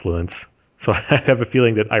Mana Confluence. So I have a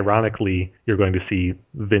feeling that ironically you're going to see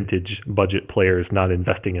Vintage budget players not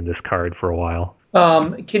investing in this card for a while.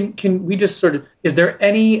 Can we just sort of, is there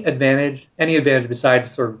any advantage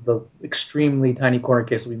besides sort of the extremely tiny corner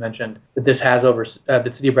case that we mentioned that this has over,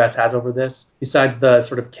 that City of Brass has over this, besides the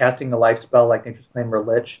sort of casting a life spell like Nature's Claim or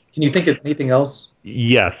Lich? Can you think of anything else?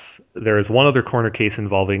 Yes, there is one other corner case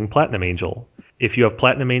involving Platinum Angel. If you have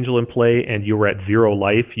Platinum Angel in play and you are at 0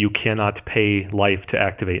 life, you cannot pay life to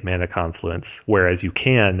activate Mana Confluence, whereas you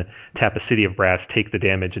can tap a City of Brass, take the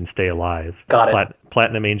damage, and stay alive. Got it.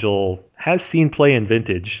 Platinum Angel has seen play in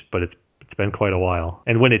Vintage, but it's been quite a while.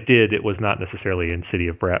 And when it did, it was not necessarily in City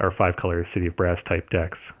of Brass or 5-color City of Brass type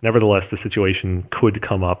decks. Nevertheless, the situation could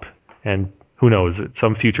come up, and who knows, at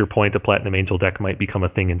some future point, a Platinum Angel deck might become a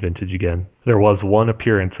thing in Vintage again. There was one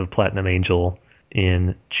appearance of Platinum Angel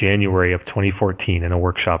in January of 2014 in a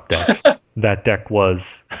workshop deck. That deck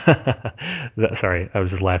was... Sorry, I was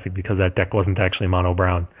just laughing because that deck wasn't actually mono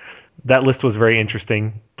brown. That list was very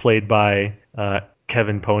interesting, played by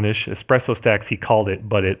Kevin Ponish. Espresso Stacks, he called it,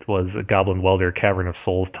 but it was a Goblin Welder Cavern of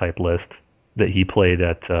Souls type list that he played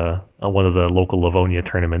at one of the local Livonia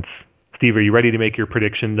tournaments. Steve, are you ready to make your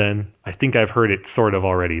prediction then? I think I've heard it sort of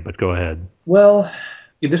already, but go ahead. Well,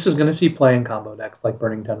 this is going to see play in combo decks like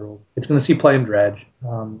Burning Tendrils. It's going to see play in Dredge.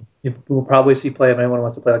 We'll probably see play if anyone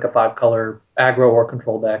wants to play like a 5-color aggro or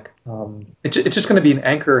control deck. It's just going to be an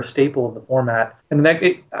anchor staple of the format. And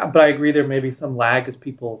but I agree there may be some lag as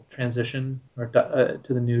people transition to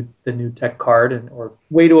the new tech card or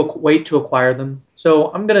wait to acquire them.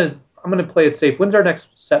 So I'm gonna play it safe. When's our next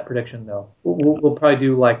set prediction though? We'll probably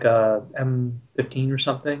do like a M15 or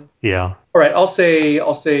something. Yeah. All right. I'll say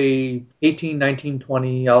 18, 19,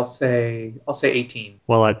 20. I'll say 18.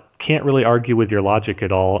 Well, I can't really argue with your logic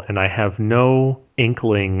at all, and I have no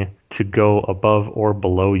inkling to go above or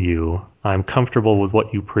below you. I'm comfortable with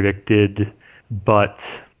what you predicted,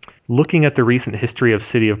 but looking at the recent history of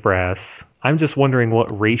City of Brass, I'm just wondering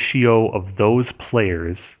what ratio of those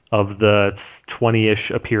players, of the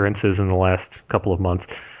 20-ish appearances in the last couple of months,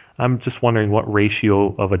 I'm just wondering what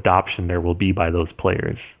ratio of adoption there will be by those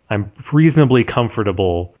players. I'm reasonably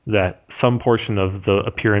comfortable that some portion of the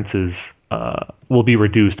appearances will be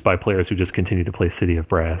reduced by players who just continue to play City of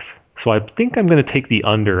Brass. So I think I'm going to take the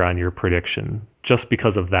under on your prediction just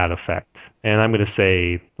because of that effect. And I'm going to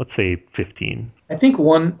say, let's say 15. I think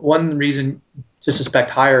one reason to suspect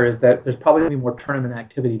higher is that there's probably going to be more tournament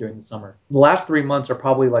activity during the summer. The last 3 months are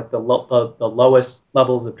probably like the lowest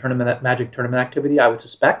levels of Magic tournament activity, I would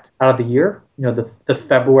suspect, out of the year. The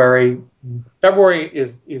February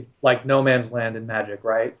is like no man's land in Magic,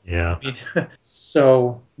 right? Yeah.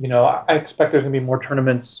 So, I expect there's going to be more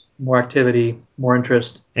tournaments, more activity, more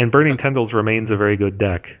interest. And Burning Tendrils remains a very good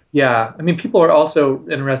deck. Yeah. People are also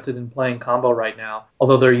interested in playing combo right now,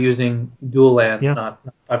 although they're using dual lands, not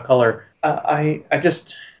 5-color. I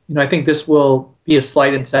think this will be a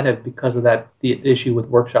slight incentive because of the issue with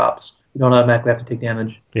workshops. You don't automatically have to take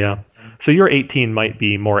damage. Yeah. So your 18 might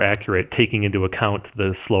be more accurate, taking into account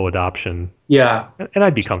the slow adoption. Yeah. And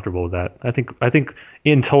I'd be comfortable with that. I think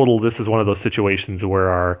in total, this is one of those situations where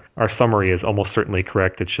our summary is almost certainly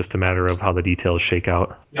correct. It's just a matter of how the details shake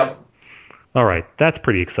out. Yep. All right. That's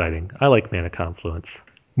pretty exciting. I like Mana Confluence.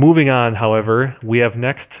 Moving on, however, we have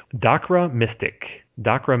next Dakra Mystic.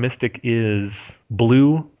 Dakra Mystic is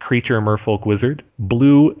blue creature merfolk wizard.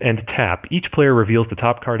 Blue and tap. Each player reveals the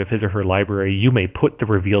top card of his or her library. You may put the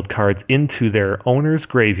revealed cards into their owner's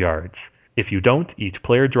graveyards. If you don't, each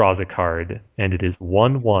player draws a card, and it is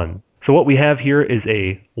 1/1. So what we have here is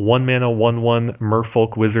a 1-mana 1/1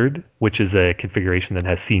 merfolk wizard, which is a configuration that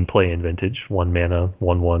has seen play in Vintage. 1-mana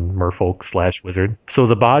 1/1 merfolk / wizard. So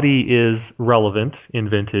the body is relevant in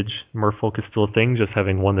Vintage. Merfolk is still a thing, just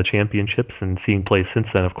having won the championships and seen play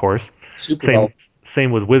since then, of course.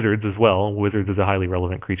 Same with wizards as well. Wizards is a highly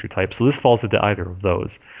relevant creature type, so this falls into either of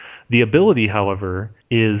those. The ability, however,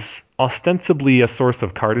 is ostensibly a source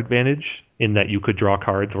of card advantage in that you could draw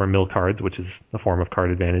cards or mill cards, which is a form of card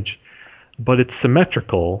advantage. But it's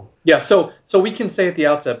symmetrical. Yeah, so we can say at the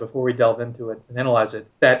outset, before we delve into it and analyze it,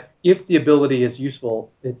 that if the ability is useful,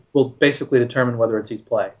 it will basically determine whether it sees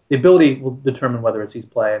play. The ability will determine whether it sees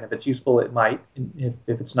play, and if it's useful, it might. If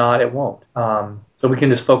it's not, it won't. So we can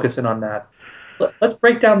just focus in on that. Let's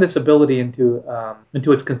break down this ability into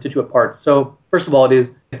its constituent parts. So first of all, it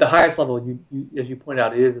is at the highest level. You as you pointed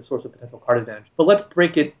out, it is a source of potential card advantage. But let's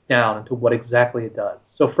break it down into what exactly it does.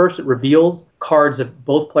 So first, it reveals cards of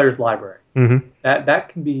both players' library. Mm-hmm. That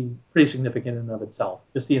can be pretty significant in and of itself,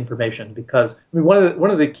 just the information. Because one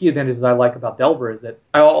of the key advantages I like about Delver is that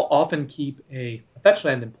I'll often keep a fetch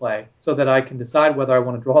land in play so that I can decide whether I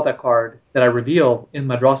want to draw that card that I reveal in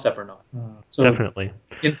my draw step or not. So definitely.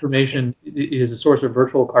 Information is a source of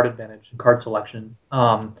virtual card advantage and card selection.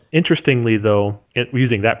 Interestingly, though,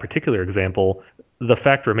 using that particular example, the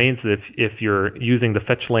fact remains that if you're using the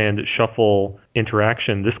fetch land shuffle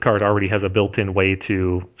interaction, this card already has a built-in way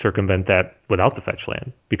to circumvent that without the fetch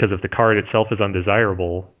land. Because if the card itself is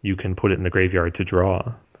undesirable, you can put it in the graveyard to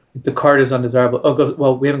draw. If the card is undesirable.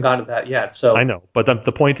 Well, we haven't gotten to that yet. So I know, but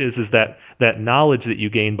the point is that knowledge that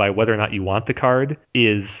you gain by whether or not you want the card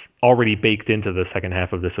is already baked into the second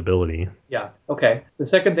half of this ability. Yeah. Okay. The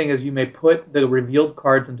second thing is you may put the revealed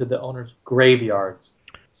cards into the owner's graveyards.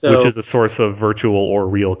 Which is a source of virtual or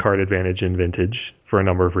real card advantage in Vintage for a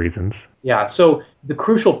number of reasons. Yeah, so the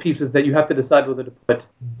crucial piece is that you have to decide whether to put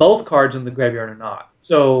both cards in the graveyard or not.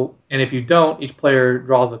 So, and if you don't, each player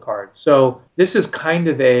draws a card. So this is kind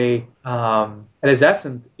of at its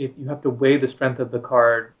essence, if you have to weigh the strength of the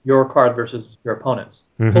card, your card versus your opponent's.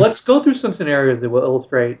 Mm-hmm. So let's go through some scenarios that will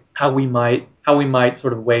illustrate how we might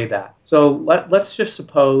sort of weigh that. So let's just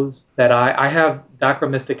suppose that I have Dakra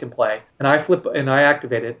Mystic in play, and I flip and I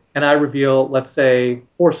activate it, and I reveal, let's say,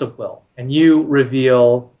 Force of Will, and you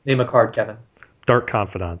reveal, name a card, Kevin. Dark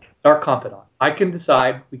Confidant. Dark Confidant. I can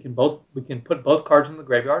decide. We can put both cards in the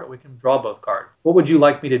graveyard, or we can draw both cards. What would you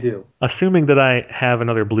like me to do? Assuming that I have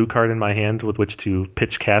another blue card in my hand with which to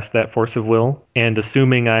pitch cast that Force of Will, and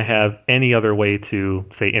assuming I have any other way to,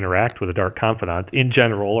 say, interact with a Dark Confidant in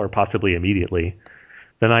general or possibly immediately,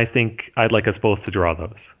 then I think I'd like us both to draw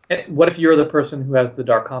those. And what if you're the person who has the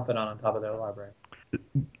Dark Confidant on top of their library?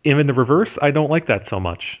 In the reverse, I don't like that so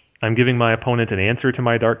much. I'm giving my opponent an answer to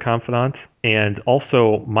my Dark Confidant, and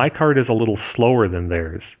also my card is a little slower than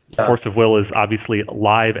theirs. Yeah. Force of Will is obviously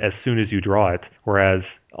live as soon as you draw it,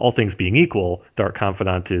 whereas all things being equal, Dark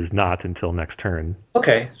Confidant is not until next turn.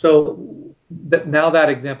 Okay, so now that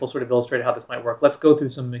example sort of illustrated how this might work. Let's go through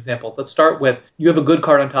some examples. Let's start with you have a good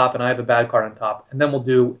card on top and I have a bad card on top, and then we'll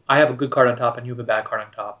do I have a good card on top and you have a bad card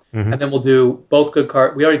on top, and then we'll do both good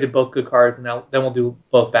cards. We already did both good cards, and then we'll do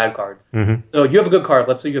both bad cards. So you have a good card.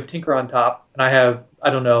 Let's say you have Tinker on top, and I have, I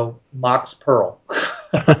don't know, Mox Pearl.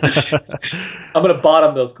 I'm going to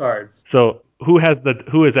bottom those cards. So who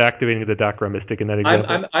is activating the Dakra Mystic in that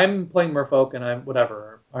example? I'm playing Merfolk, and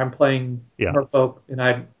I'm playing Merfolk,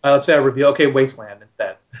 and let's say I reveal, okay, Wasteland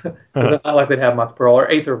instead. It's not like they'd have Mox Pearl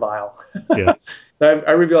or Aether Vial. Yeah.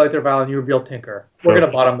 I reveal Aether Vial, and you reveal Tinker. We're going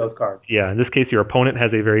to bottom those cards. Yeah, in this case, your opponent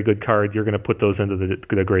has a very good card. You're going to put those into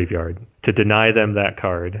the graveyard to deny them that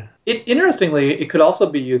card. Interestingly, it could also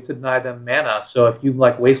be used to deny them mana. So if you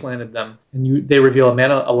Wastelanded them and they reveal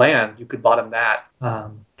a land, you could bottom that.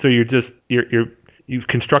 So you've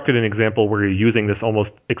constructed an example where you're using this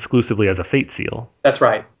almost exclusively as a fate seal. That's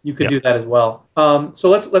right. You could do that as well. So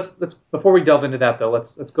let's before we delve into that though,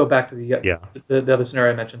 let's go back to the other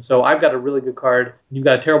scenario I mentioned. So I've got a really good card, you've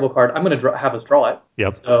got a terrible card. I'm going to have us draw it.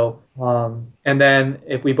 Yep. So and then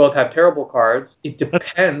if we both have terrible cards, it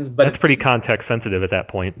depends. But that's pretty context sensitive at that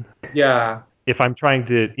point. Yeah. If I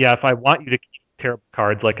want you to keep terrible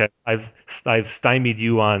cards, like I've stymied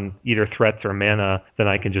you on either threats or mana, then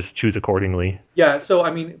I can just choose accordingly. Yeah, so I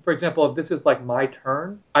mean, for example, if this is like my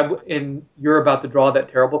turn, and you're about to draw that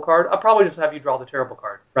terrible card, I'll probably just have you draw the terrible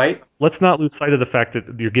card, right? Let's not lose sight of the fact that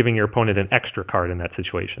you're giving your opponent an extra card in that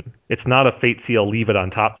situation. It's not a fate seal, leave it on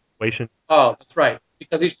top situation. Oh, that's right.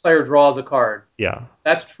 Because each player draws a card. Yeah.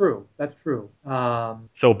 That's true.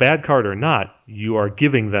 So bad card or not, you are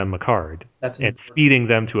giving them a card and speeding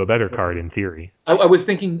them to a better card in theory. I was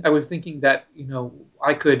thinking that,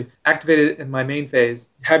 I could activate it in my main phase,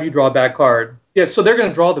 have you draw a bad card. Yeah, so they're going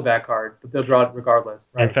to draw the bad card, but they'll draw it regardless.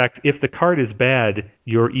 Right? In fact, if the card is bad,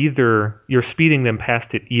 you're speeding them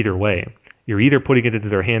past it either way. You're either putting it into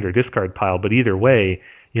their hand or discard pile, but either way,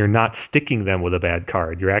 you're not sticking them with a bad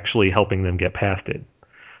card. You're actually helping them get past it.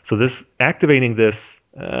 So activating this,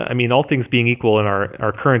 all things being equal in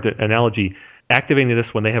our current analogy, activating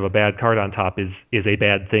this when they have a bad card on top is a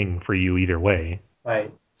bad thing for you either way.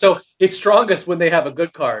 Right. So it's strongest when they have a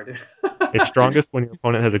good card. It's strongest when your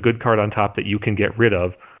opponent has a good card on top that you can get rid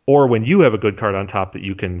of, or when you have a good card on top that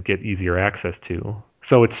you can get easier access to.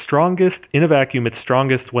 So it's strongest, in a vacuum, it's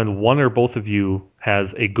strongest when one or both of you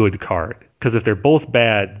has a good card. Because if they're both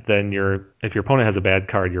bad, then if your opponent has a bad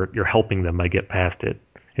card, you're helping them by get past it.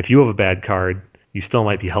 If you have a bad card, you still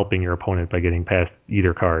might be helping your opponent by getting past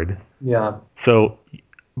either card. Yeah. So,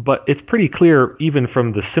 but it's pretty clear, even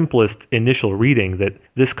from the simplest initial reading, that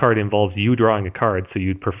this card involves you drawing a card, so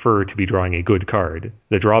you'd prefer to be drawing a good card.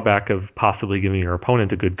 The drawback of possibly giving your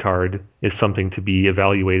opponent a good card is something to be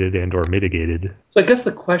evaluated and or mitigated. So I guess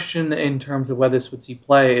the question in terms of whether this would see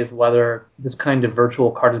play is whether this kind of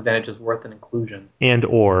virtual card advantage is worth an inclusion. And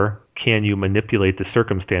or can you manipulate the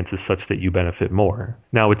circumstances such that you benefit more?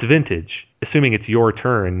 Now, it's vintage. Assuming it's your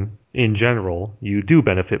turn, in general, you do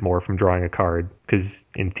benefit more from drawing a card, because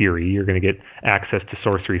in theory, you're going to get access to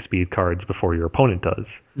sorcery speed cards before your opponent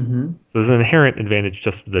does. Mm-hmm. So there's an inherent advantage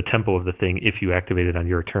just with the tempo of the thing if you activate it on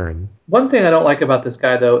your turn. One thing I don't like about this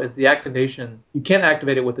guy, though, is the activation. You can't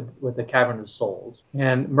activate it with the Cavern of Souls.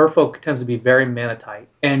 And Merfolk tends to be very mana tight.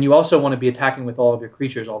 And you also want to be attacking with all of your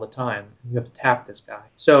creatures all the time. You have to tap this guy.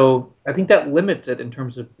 So I think that limits it in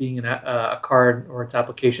terms of being a card or its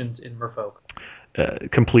applications in Merfolk.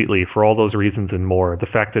 Completely, for all those reasons and more. The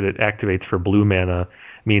fact that it activates for blue mana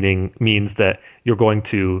means that you're going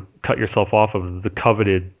to cut yourself off of the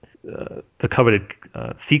coveted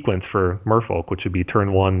sequence for Merfolk, which would be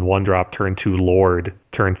turn 1, 1-drop, turn 2, Lord,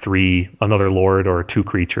 turn 3, another Lord or 2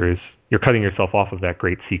 creatures. You're cutting yourself off of that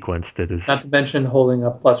great sequence that is... Not to mention holding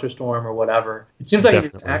up Flusterstorm or whatever. It seems like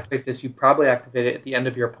if you activate this, you probably activate it at the end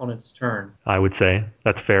of your opponent's turn. I would say.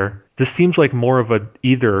 That's fair. This seems like more of a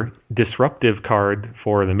either disruptive card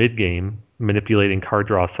for the mid-game, manipulating card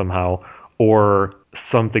draw somehow, or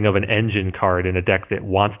something of an engine card in a deck that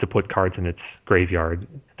wants to put cards in its graveyard,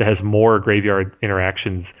 that has more graveyard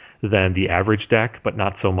interactions than the average deck, but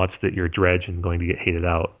not so much that you're dredge and going to get hated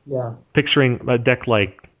out. Yeah. Picturing a deck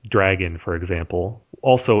like Dragon, for example.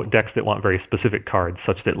 Also, decks that want very specific cards,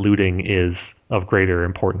 such that looting is of greater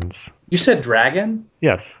importance. You said dragon?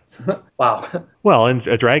 Yes. Wow. Well, in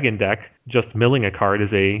a Dragon deck, just milling a card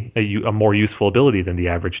is a more useful ability than the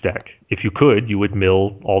average deck. If you could, you would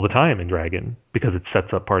mill all the time in Dragon, because it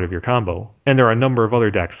sets up part of your combo. And there are a number of other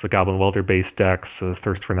decks, the Goblin Welder-based decks,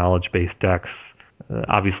 Thirst for Knowledge-based decks,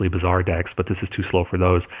 obviously Bazaar decks, but this is too slow for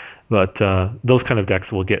those. But those kind of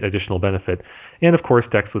decks will get additional benefit. And of course,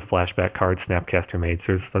 decks with flashback cards, Snapcaster Mates,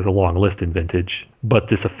 there's a long list in Vintage. But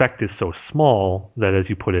this effect is so small that, as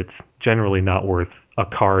you put it, it's generally not worth a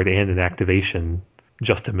card and an activation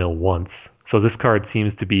just to mill once. So this card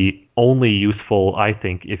seems to be only useful, I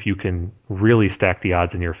think, if you can really stack the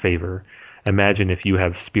odds in your favor. Imagine if you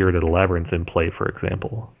have Spirit of the Labyrinth in play, for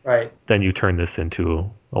example. Right. Then you turn this into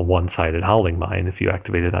a one-sided Howling Mine if you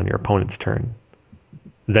activate it on your opponent's turn.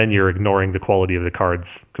 Then you're ignoring the quality of the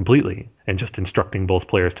cards completely and just instructing both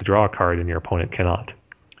players to draw a card and your opponent cannot.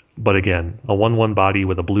 But again, a 1/1 body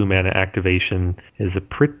with a blue mana activation is a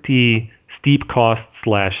pretty steep cost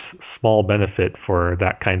 / small benefit for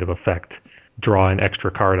that kind of effect. Draw an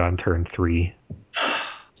extra card on turn 3.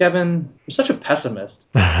 Kevin, you're such a pessimist.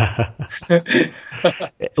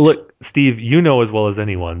 Look, Steve, you know as well as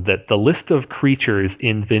anyone that the list of creatures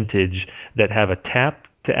in Vintage that have a tap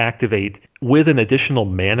to activate with an additional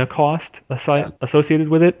mana cost associated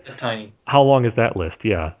with it. It's tiny. How long is that list?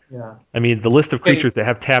 Yeah. Yeah. I mean, the list of creatures that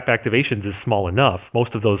have tap activations is small enough.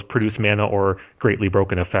 Most of those produce mana or greatly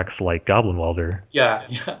broken effects like Goblin Welder. Yeah.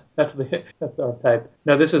 That's our type.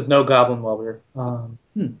 No, this is no Goblin Welder.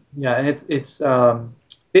 Yeah, and it's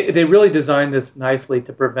they really designed this nicely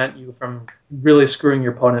to prevent you from really screwing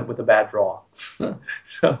your opponent with a bad draw.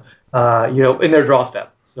 So, in their draw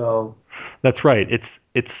step. So that's right.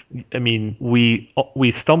 I mean,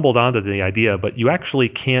 we stumbled onto the idea, but you actually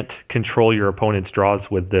can't control your opponent's draws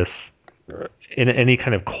with this in any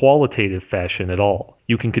kind of qualitative fashion at all.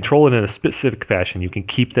 You can control it in a specific fashion. You can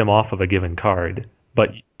keep them off of a given card.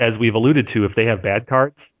 But as we've alluded to, if they have bad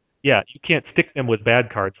cards, yeah, you can't stick them with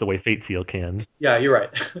bad cards the way Fate Seal can. Yeah, you're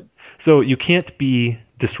right. So you can't be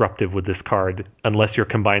disruptive with this card unless you're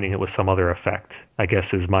combining it with some other effect, I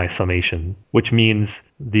guess is my summation. Which means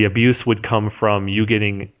the abuse would come from you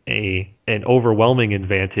getting an overwhelming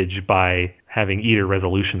advantage by having either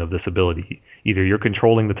resolution of this ability. Either you're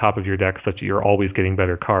controlling the top of your deck such that you're always getting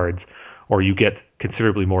better cards, or you get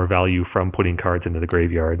considerably more value from putting cards into the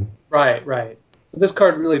graveyard. Right. So this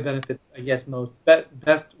card really benefits, I guess,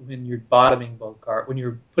 best when you're bottoming both cards, when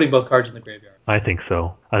you're putting both cards in the graveyard. I think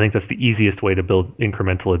so. I think that's the easiest way to build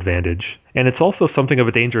incremental advantage. And it's also something of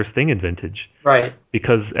a dangerous thing in Vintage. Right.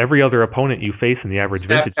 Because every other opponent you face in the average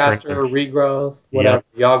Vintage tournament, Regrowth, whatever,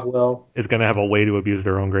 Yogg-Will, is going to have a way to abuse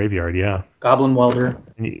their own graveyard, yeah. Goblin Welder.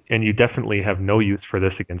 And you definitely have no use for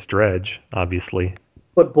this against Dredge, obviously.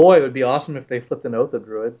 But boy, it would be awesome if they flipped an Oath of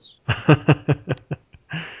Druids.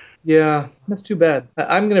 Yeah, that's too bad.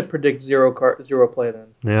 I'm going to predict zero play then.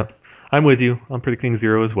 Yeah, I'm with you. I'm predicting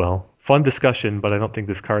 0 as well. Fun discussion, but I don't think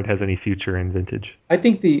this card has any future in Vintage. I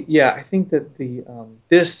think that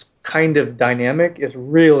this kind of dynamic is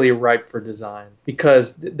really ripe for design,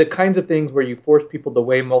 because the kinds of things where you force people to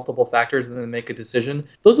weigh multiple factors and then make a decision,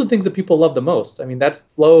 those are the things that people love the most. I mean, that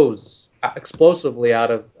flows explosively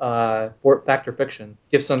out of fact or fiction,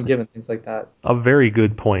 gifts ungiven, things like that. A very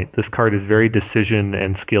good point. This card is very decision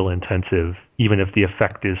and skill intensive, even if the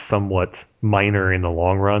effect is somewhat minor in the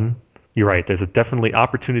long run. You're right. There's definitely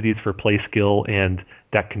opportunities for play skill and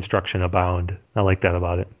deck construction abound. I like that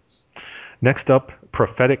about it. Next up,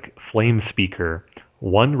 Prophetic Flamespeaker.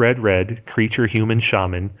 1 red, creature, human,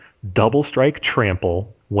 shaman, double strike,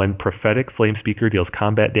 trample. When Prophetic Flamespeaker deals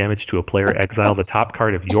combat damage to a player, exile the top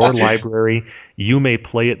card of your library. You may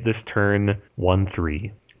play it this turn.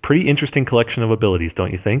 1/3. Pretty interesting collection of abilities,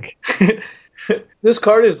 don't you think? This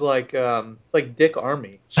card is like it's like Dick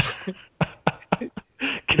Army.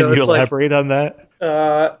 Can you elaborate on that?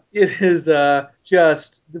 It is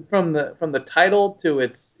just from the title to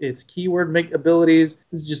its keyword abilities.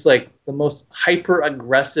 It's just like the most hyper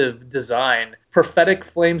aggressive design. Prophetic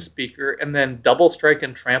Flamespeaker and then double strike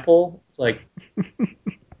and trample. It's like,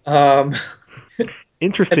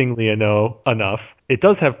 Interestingly enough, it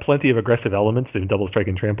does have plenty of aggressive elements in double strike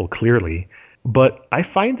and trample. Clearly, But I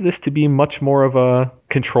find this to be much more of a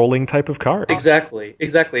controlling type of card. Exactly.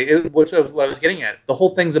 Which is what I was getting at. The whole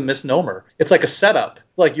thing's a misnomer. It's like a setup.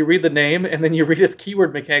 It's like you read the name and then you read its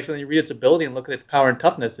keyword mechanics and then you read its ability and look at its power and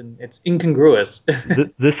toughness, and it's incongruous.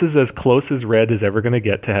 This is as close as Red is ever going to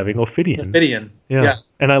get to having Ophidian. Ophidian. Yeah.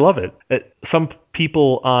 And I love it. Some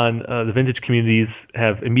people on the vintage communities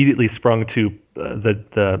have immediately sprung to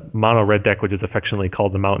the mono red deck, which is affectionately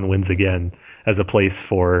called the Mountain Winds Again, as a place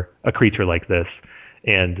for a creature like this.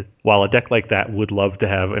 And while a deck like that would love to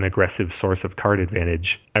have an aggressive source of card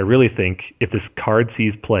advantage, I really think if this card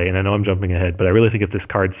sees play, and I know I'm jumping ahead, but I really think if this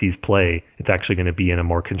card sees play, it's actually going to be in a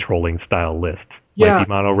more controlling style list. Yeah. Might be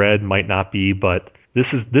mono red, might not be, but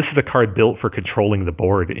this is a card built for controlling the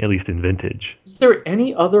board, at least in vintage. Is there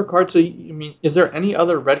any other card? Is there any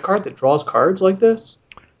other red card that draws cards like this?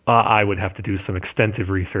 I would have to do some extensive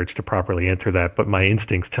research to properly answer that, but my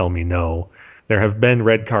instincts tell me no. There have been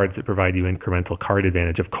red cards that provide you incremental card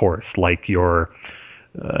advantage, of course, like your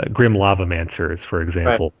Grim Lavamancers, for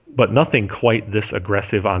example. Right. But nothing quite this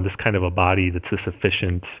aggressive on this kind of a body that's this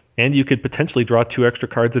efficient. And you could potentially draw 2 extra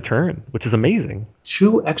cards a turn, which is amazing.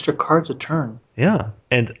 2 extra cards a turn? Yeah.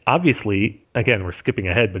 And obviously, again, we're skipping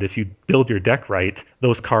ahead, but if you build your deck right,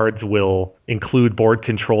 those cards will include board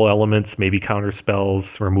control elements, maybe counter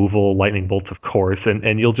spells, removal, lightning bolts, of course,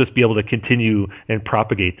 and you'll just be able to continue and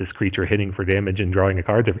propagate this creature hitting for damage and drawing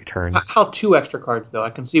cards every turn. How 2 extra cards, though? I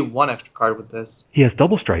can see 1 extra card with this. He has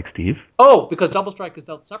double strike, Steve. Oh, because double strike is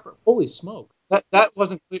dealt separate. Holy smoke. That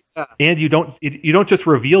wasn't clear. Yeah. And you don't just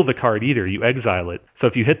reveal the card either. You exile it. So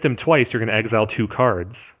if you hit them twice, you're going to exile 2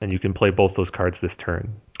 cards, and you can play both those cards this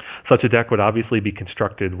turn. Such a deck would obviously be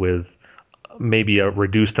constructed with maybe a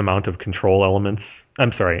reduced amount of control elements.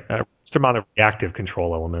 I'm sorry, a reduced amount of reactive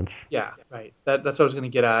control elements. Yeah, right. That's what I was going to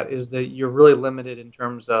get at, is that you're really limited in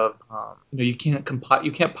terms of, you can't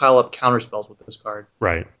pile up counter spells with this card.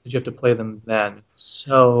 Right. Because you have to play them then.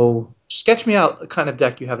 So sketch me out the kind of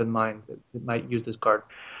deck you have in mind that might use this card.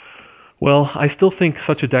 Well, I still think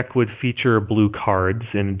such a deck would feature blue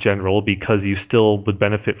cards in general because you still would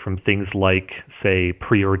benefit from things like, say,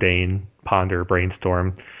 Preordain, Ponder,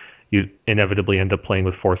 Brainstorm. You inevitably end up playing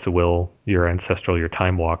with Force of Will, your Ancestral, your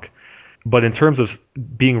Time Walk. But in terms of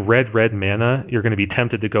being red mana, you're going to be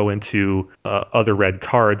tempted to go into other red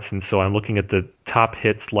cards. And so I'm looking at the top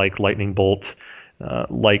hits like Lightning Bolt,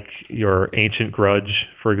 like your Ancient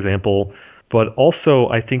Grudge, for example. But also,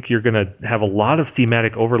 I think you're going to have a lot of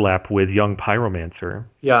thematic overlap with Young Pyromancer.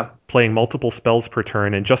 Yeah. Playing multiple spells per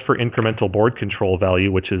turn, and just for incremental board control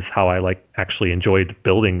value, which is how I actually enjoyed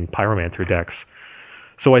building Pyromancer decks.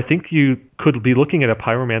 So I think you could be looking at a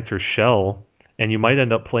Pyromancer shell, and you might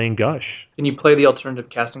end up playing Gush. Can you play the alternative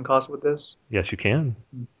casting cost with this? Yes, you can.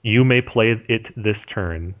 You may play it this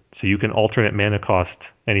turn, so you can alternate mana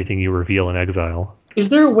cost anything you reveal in exile. Is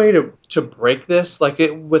there a way to break this,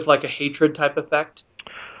 with a hatred type effect?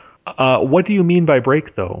 What do you mean by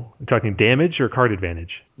break, though? Are you talking damage or card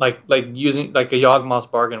advantage? Like using a Yawgmoth's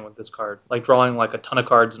Bargain with this card, like drawing a ton of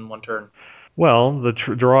cards in one turn. Well, the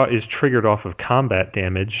draw is triggered off of combat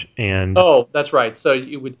damage, and oh, that's right. So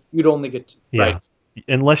you'd only get right.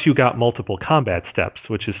 Unless you got multiple combat steps,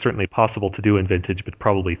 which is certainly possible to do in Vintage, but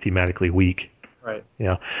probably thematically weak. Right.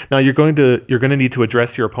 Yeah. Now you're going to need to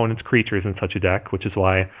address your opponent's creatures in such a deck, which is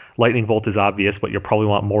why Lightning Bolt is obvious, but you'll probably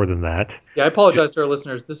want more than that. Yeah, I apologize to our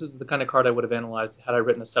listeners. This is the kind of card I would have analyzed had I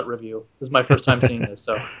written a set review. This is my first time seeing this,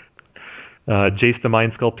 so. Jace the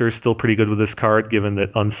Mind Sculptor is still pretty good with this card, given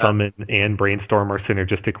that Unsummon and Brainstorm are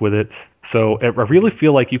synergistic with it. So I really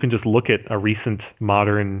feel like you can just look at a recent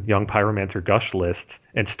modern Young Pyromancer Gush list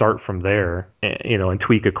and start from there, and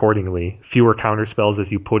tweak accordingly. Fewer counter spells,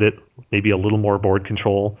 as you put it, maybe a little more board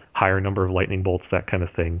control, higher number of lightning bolts, that kind of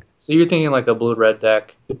thing. So you're thinking like a blue-red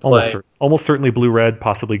deck to play. Almost certainly blue-red,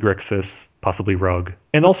 possibly Grixis, possibly Rug.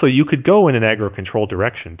 And also, you could go in an aggro control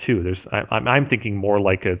direction, too. I'm thinking more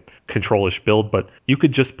like a control-ish build, but you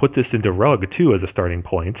could just put this into Rug, too, as a starting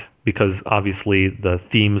point, because obviously the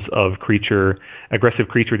themes of aggressive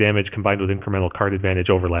creature damage combined with incremental card advantage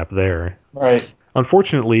overlap there. Right.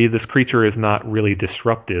 Unfortunately, this creature is not really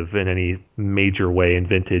disruptive in any major way in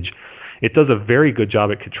Vintage. It does a very good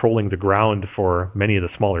job at controlling the ground for many of the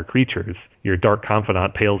smaller creatures. Your Dark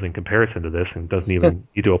Confidant pales in comparison to this and doesn't even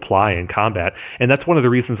need to apply in combat. And that's one of the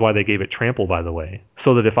reasons why they gave it Trample, by the way.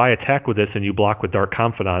 So that if I attack with this and you block with Dark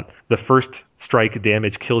Confidant, the first strike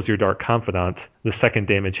damage kills your Dark Confidant, the second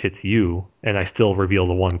damage hits you, and I still reveal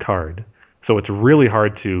the one card. So it's really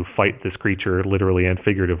hard to fight this creature, literally and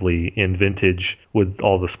figuratively, in Vintage with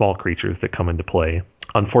all the small creatures that come into play.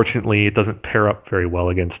 Unfortunately, it doesn't pair up very well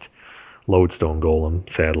against Lodestone Golem,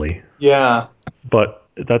 sadly. Yeah. But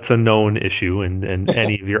that's a known issue, and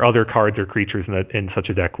any of your other cards or creatures in such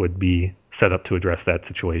a deck would be set up to address that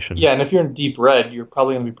situation. Yeah, and if you're in deep red, you're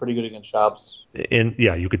probably going to be pretty good against shops. And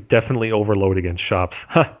yeah, you could definitely overload against shops,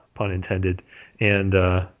 pun intended, and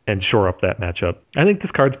shore up that matchup. I think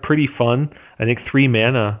this card's pretty fun. I think 3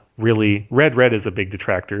 mana really red is a big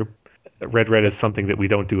detractor. Red is something that we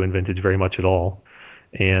don't do in Vintage very much at all.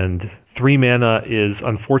 And 3 mana is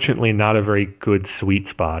unfortunately not a very good sweet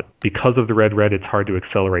spot. Because of the red, it's hard to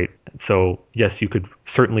accelerate. So yes, you could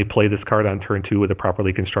certainly play this card on turn 2 with a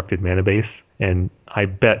properly constructed mana base. And I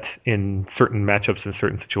bet in certain matchups and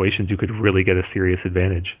certain situations you could really get a serious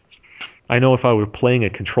advantage. I know if I were playing a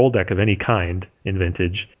control deck of any kind in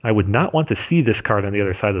Vintage, I would not want to see this card on the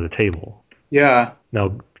other side of the table. Yeah.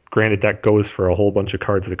 Now, granted, that goes for a whole bunch of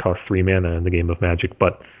cards that cost 3 mana in the game of Magic,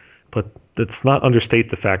 but let's not understate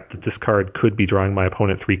the fact that this card could be drawing my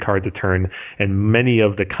opponent 3 cards a turn, and many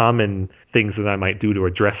of the common things that I might do to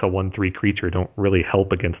address a 1/3 creature don't really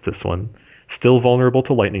help against this one. Still vulnerable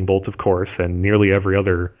to Lightning Bolt, of course, and nearly every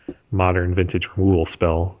other modern Vintage removal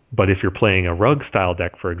spell. But if you're playing a Rug style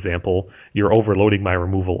deck, for example, you're overloading my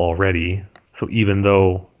removal already. So even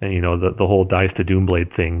though, the whole Dies to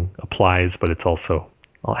Doomblade thing applies, but it's also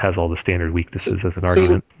has all the standard weaknesses as an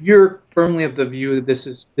argument. So you're firmly of the view that this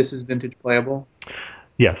is Vintage playable?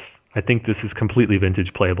 Yes, I think this is completely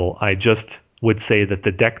Vintage playable. I just would say that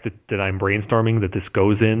the deck that I'm brainstorming that this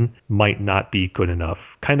goes in might not be good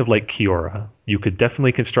enough. Kind of like Kiora. You could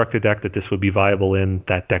definitely construct a deck that this would be viable in.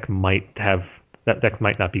 That deck might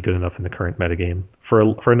not be good enough in the current metagame for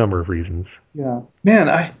a number of reasons. Yeah. Man,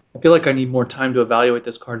 I feel like I need more time to evaluate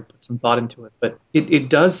this card and put some thought into it. But it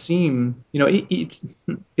does seem,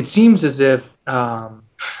 it seems as if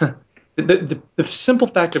the simple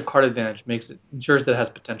fact of card advantage ensures that it has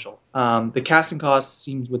potential. The casting cost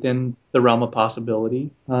seems within the realm of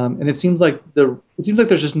possibility, and it seems like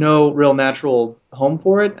there's just no real natural home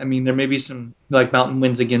for it. I mean, there may be some like Mountain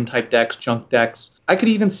Winds Again type decks, junk decks. I could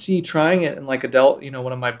even see trying it in like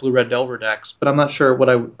one of my blue-red Delver decks, but I'm not sure what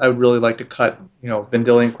I would really like to cut,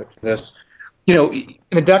 Vendilion Clique for this. In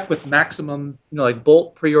a deck with maximum, like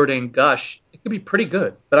Bolt, Preordained, Gush, it could be pretty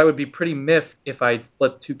good. But I would be pretty miffed if I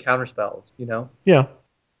flipped 2 counterspells, Yeah.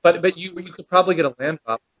 But you could probably get a land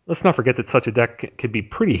drop. Let's not forget that such a deck could be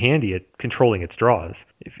pretty handy at controlling its draws.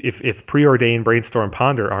 If Preordained, Brainstorm,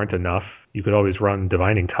 Ponder aren't enough, you could always run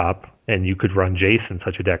Divining Top, and you could run Jace in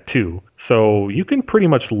such a deck too. So you can pretty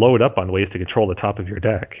much load up on ways to control the top of your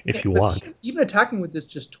deck if you want. Even attacking with this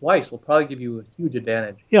just twice will probably give you a huge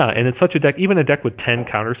advantage. Yeah, and in such a deck, even a deck with 10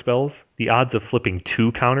 counter spells, the odds of flipping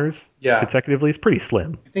 2 counters consecutively is pretty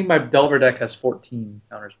slim. I think my Delver deck has 14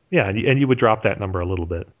 counters. Yeah, and you would drop that number a little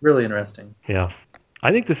bit. Really interesting. Yeah.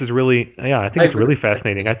 I think this is really, it's really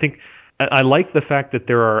fascinating. I like the fact that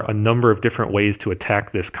there are a number of different ways to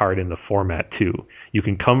attack this card in the format, too. You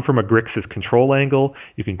can come from a Grixis control angle.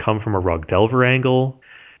 You can come from a Rug Delver angle.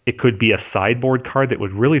 It could be a sideboard card that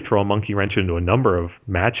would really throw a monkey wrench into a number of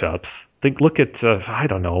matchups. Look at,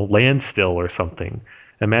 Landstill or something.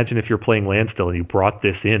 Imagine if you're playing Landstill and you brought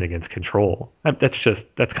this in against control.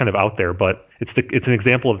 That's kind of out there, but it's an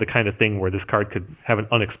example of the kind of thing where this card could have an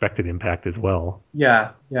unexpected impact as well.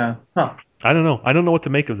 Yeah. Huh. I don't know what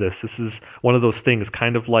to make of this. This is one of those things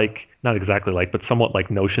kind of like, not exactly like, but somewhat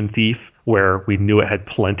like Notion Thief, where we knew it had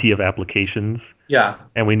plenty of applications. Yeah.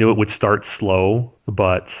 And we knew it would start slow,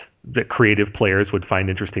 but that creative players would find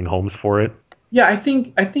interesting homes for it. Yeah, I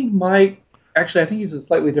think he's a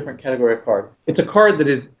slightly different category of card. It's a card that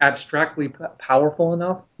is abstractly powerful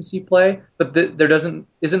enough to see play, but there isn't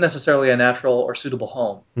necessarily a natural or suitable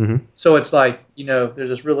home. Mm-hmm. So it's like, there's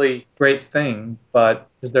this really great thing, but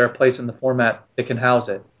is there a place in the format that can house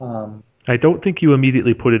it? I don't think you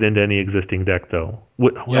immediately put it into any existing deck, though.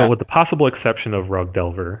 With the possible exception of Rug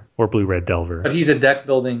Delver or Blue-Red Delver. But he's a deck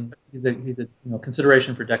building. He's a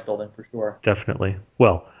consideration for deck building for sure. Definitely.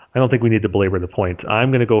 Well, I don't think we need to belabor the point.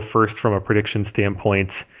 I'm going to go first from a prediction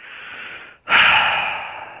standpoint.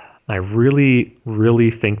 I really,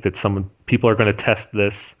 really think that some people are going to test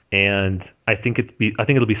this, and I think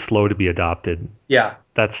it'll be slow to be adopted. Yeah,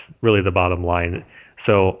 that's really the bottom line.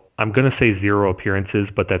 So I'm going to say 0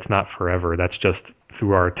 appearances, but that's not forever. That's just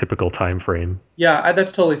through our typical time frame. Yeah,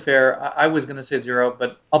 that's totally fair. I was going to say 0,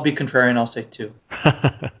 but I'll be contrarian. I'll say 2.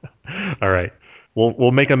 All right.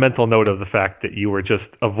 We'll make a mental note of the fact that you were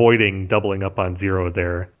just avoiding doubling up on 0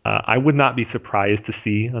 there. I would not be surprised to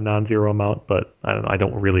see a non-zero amount, but I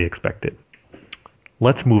don't really expect it.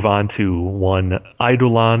 Let's move on to one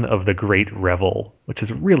Eidolon of the Great Revel, which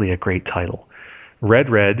is really a great title.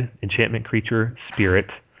 Red, enchantment creature,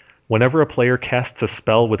 spirit, Whenever a player casts a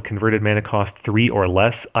spell with converted mana cost 3 or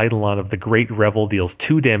less, Eidolon of the Great Revel deals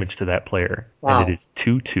 2 damage to that player, Wow. and it is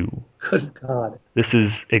 2/2. Good God. This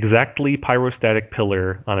is exactly Pyrostatic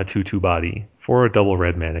Pillar on a 2/2 body for a double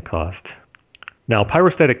red mana cost. Now,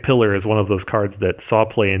 Pyrostatic Pillar is one of those cards that saw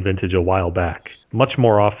play in Vintage a while back, much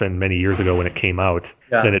more often many years ago when it came out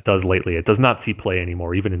than it does lately. It does not see play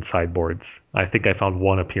anymore, even in sideboards. I think I found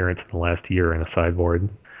one appearance in the last year in a sideboard.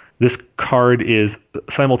 This card is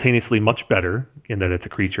simultaneously much better in that it's a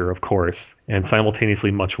creature, of course, and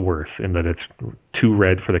simultaneously much worse in that it's 2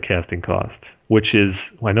 red for the casting cost, which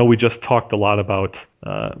is, I know we just talked a lot about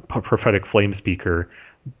Prophetic Flamespeaker,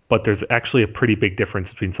 but there's actually a pretty big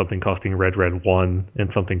difference between something costing red 1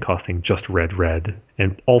 and something costing just red.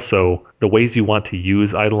 And also, the ways you want to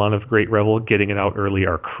use Eidolon of Great Revel, getting it out early,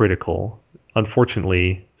 are critical.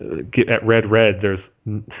 Unfortunately, at red, there's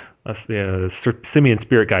Simian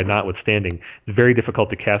Spirit Guide notwithstanding, it's very difficult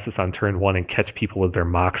to cast this on turn 1 and catch people with their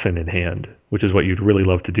Moxen in hand, which is what you'd really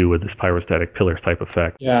love to do with this Pyrostatic Pillar type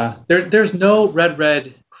effect. Yeah, there's no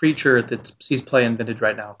red creature that sees play in Vintage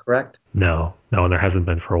right now, correct? No, and there hasn't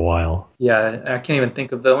been for a while. Yeah, I can't even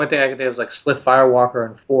think of, the only thing I can think of is like Slith Firewalker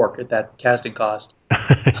and Fork at that casting cost.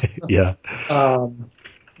 Yeah.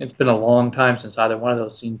 It's been a long time since either one of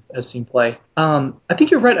those has seen play. I think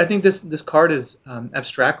you're right. I think this card is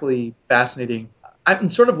abstractly fascinating. I'm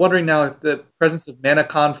sort of wondering now if the presence of Mana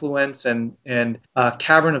Confluence and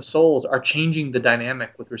Cavern of Souls are changing the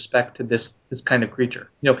dynamic with respect to this kind of creature.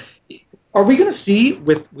 Are we going to see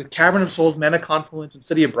with Cavern of Souls, Mana Confluence, and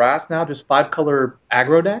City of Brass now just 5-color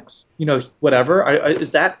aggro decks? Whatever. Is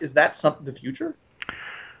that something the future?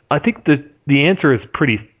 I think the answer is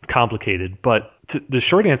pretty complicated, but the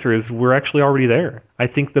short answer is we're actually already there. I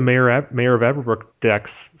think the Mayor of Aberbrook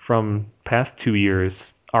decks from past 2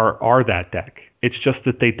 years are that deck. It's just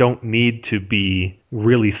that they don't need to be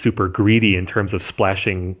really super greedy in terms of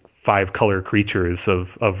splashing 5-color creatures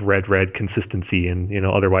of red consistency and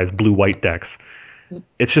otherwise blue-white decks.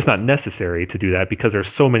 It's just not necessary to do that because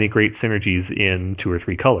there's so many great synergies in 2 or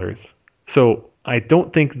 3 colors. So I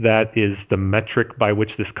don't think that is the metric by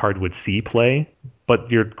which this card would see play, but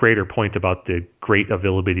your greater point about the great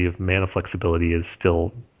availability of mana flexibility is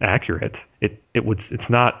still accurate. It's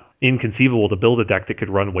not inconceivable to build a deck that could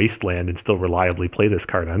run Wasteland and still reliably play this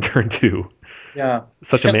card on turn 2. Yeah.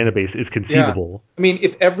 Such a mana base is conceivable. Yeah. I mean,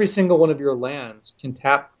 if every single one of your lands can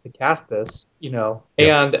tap to cast this,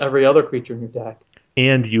 and every other creature in your deck.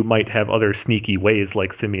 And you might have other sneaky ways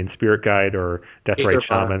like Simian Spirit Guide or Deathrite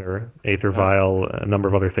Shaman or Aether Vial, a number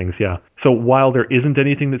of other things, yeah. So while there isn't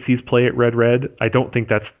anything that sees play at red, I don't think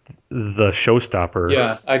that's the showstopper.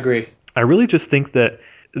 Yeah, I agree. I really just think that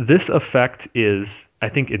this effect is, I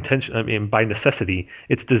think, by necessity,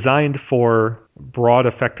 it's designed for broad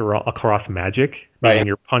effect across Magic, meaning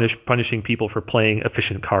you're punishing people for playing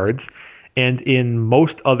efficient cards. And in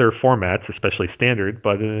most other formats, especially Standard,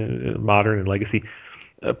 but Modern and Legacy,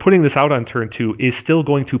 putting this out on turn 2 is still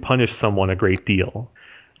going to punish someone a great deal.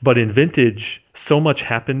 But in Vintage, so much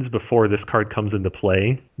happens before this card comes into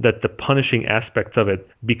play that the punishing aspects of it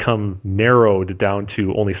become narrowed down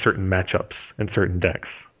to only certain matchups and certain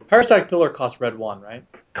decks. Pyrostatic Pillar costs red 1, right?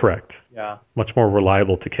 Correct. Yeah. Much more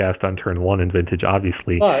reliable to cast on turn 1 in Vintage,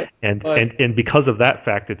 obviously. And because of that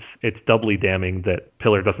fact, it's doubly damning that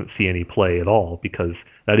Pillar doesn't see any play at all, because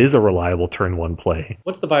that is a reliable turn 1 play.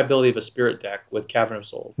 What's the viability of a Spirit deck with Cavern of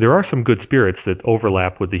Souls? There are some good spirits that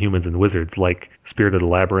overlap with the Humans and Wizards, like Spirit of the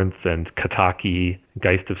Labyrinth and Kataki,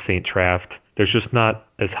 Geist of St. Traft. There's just not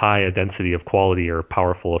as high a density of quality or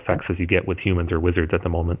powerful effects as you get with Humans or Wizards at the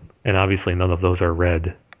moment. And obviously none of those are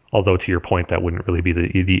red. Although, to your point, that wouldn't really be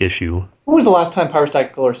the issue. When was the last time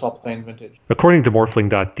Pyrostatic Pillar saw play in Vintage? According to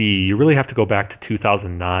Morphling.d, you really have to go back to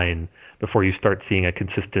 2009 before you start seeing a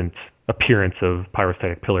consistent appearance of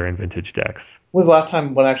Pyrostatic Pillar in Vintage decks. When was the last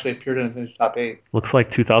time one actually appeared in a Vintage top 8? Looks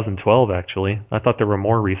like 2012, actually. I thought there were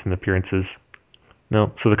more recent appearances.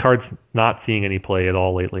 No, so the card's not seeing any play at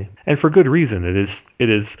all lately. And for good reason.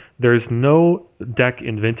 There's no deck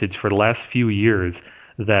in Vintage for the last few years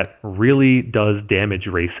that really does damage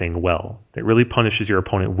racing well. It really punishes your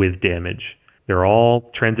opponent with damage. They're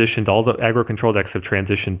all transitioned, all the aggro control decks have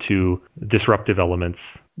transitioned to disruptive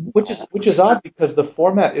elements. Which is odd because the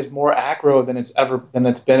format is more aggro than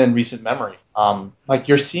it's been in recent memory. Like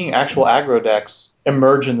you're seeing actual aggro decks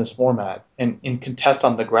emerge in this format and in contest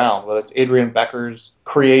on the ground, whether it's Adrian Becker's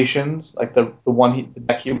creations, like the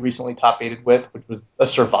deck he recently top 8'd with, which was a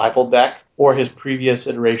survival deck, or his previous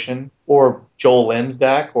iteration, or Joel Lynn's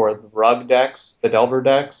deck, or the Rug decks, the Delver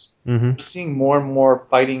decks. Mm-hmm. We're seeing more and more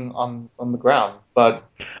fighting on the ground. But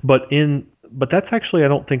in But that's actually, I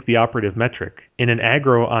don't think, the operative metric. In an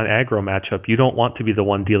aggro on aggro matchup, you don't want to be the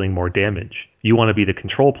one dealing more damage. You want to be the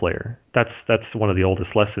control player. That's one of the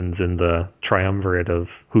oldest lessons in the triumvirate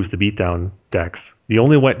of who's the beatdown decks. The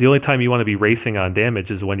only time you want to be racing on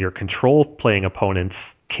damage is when your control playing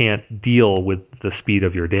opponents can't deal with the speed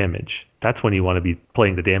of your damage. That's when you want to be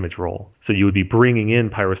playing the damage role. So you would be bringing in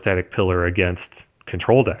Pyrostatic Pillar against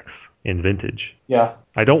control decks in Vintage. Yeah.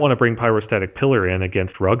 I don't want to bring Pyrostatic Pillar in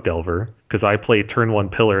against Rug Delver because I play turn 1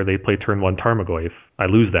 Pillar, they play turn 1 Tarmogoyf. I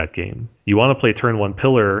lose that game. You want to play turn 1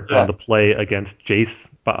 Pillar on the play against Jace,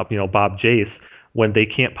 Bob Jace, when they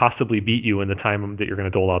can't possibly beat you in the time that you're going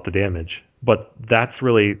to dole out the damage. But I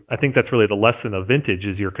think that's really the lesson of Vintage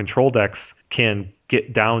is your control decks can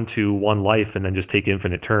get down to 1 life and then just take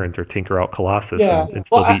infinite turns or tinker out Colossus and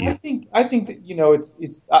still beat you. I think that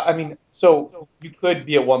it's I mean, so you could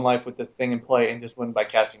be at 1 life with this thing in play and just win by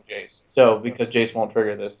casting Jace. So because Jace won't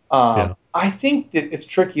trigger this. I think that it's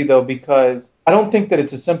tricky though because I don't think that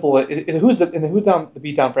it's as simple. In the Who's Down the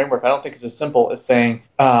Beatdown framework, I don't think it's as simple as saying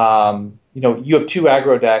you have 2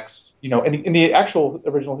 aggro decks. In the actual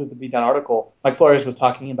original Who's the Beatdown article, Mike Flores was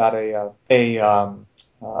talking about a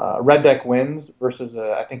red deck wins versus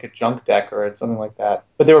I think a junk deck or something like that.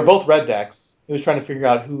 But they were both red decks. He was trying to figure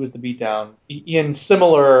out who was the beatdown. In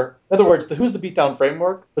other words, the Who's the Beatdown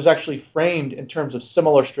framework was actually framed in terms of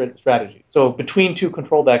similar strategy. So between 2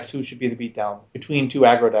 control decks, who should be the beatdown? Between 2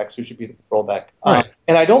 aggro decks, who should be the control deck? Right.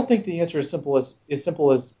 And I don't think the answer is simple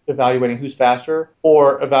as evaluating who's faster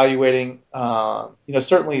or evaluating.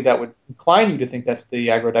 Certainly that would incline you to think that's the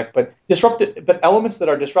aggro deck, but elements that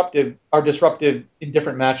are disruptive in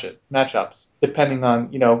different matchups depending on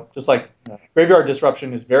just like Graveyard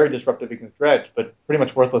Disruption is very disruptive against Dredge, but pretty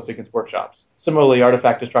much worthless against Workshops. Similarly,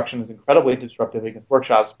 Artifact Destruction is incredibly disruptive against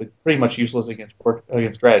Workshops, but pretty much useless against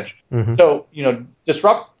Dredge. Mm-hmm. So,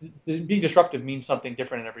 being disruptive means something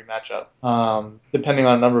different in every matchup, depending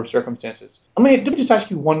on a number of circumstances. Let me just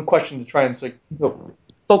ask you one question to try and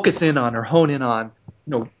focus in on or hone in on,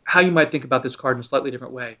 how you might think about this card in a slightly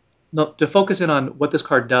different way. No, to focus in on what this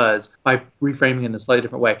card does by reframing it in a slightly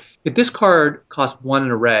different way. If this card cost 1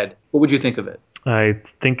 and a red, what would you think of it? I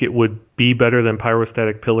think it would be better than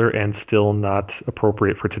Pyrostatic Pillar and still not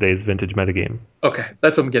appropriate for today's Vintage metagame. Okay,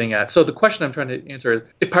 that's what I'm getting at. So the question I'm trying to answer is,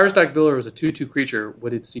 if Pyrostatic Pillar was a 2/2 creature,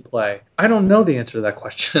 would it see play? I don't know the answer to that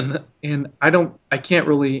question, and I can't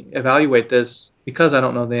really evaluate this because I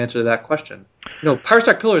don't know the answer to that question.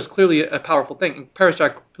 Pyrostatic Pillar is clearly a powerful thing, and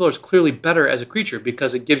Pyrostatic Pillar is clearly better as a creature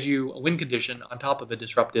because it gives you a win condition on top of a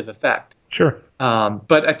disruptive effect. Sure.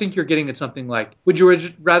 But I think you're getting at something like, would you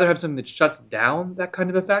rather have something that shuts down that kind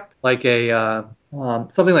of effect? Like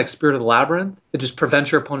something like Spirit of the Labyrinth that just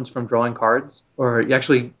prevents your opponents from drawing cards? Or you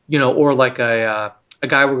actually, or like a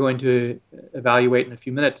guy we're going to evaluate in a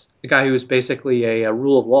few minutes, a guy who is basically a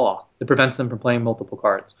rule of law that prevents them from playing multiple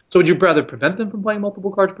cards. So would you rather prevent them from playing multiple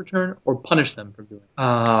cards per turn or punish them from doing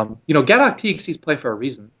it? Gaddock Teague sees play for a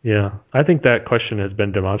reason. Yeah, I think that question has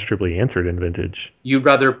been demonstrably answered in Vintage. You'd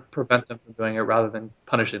rather prevent them from doing it rather than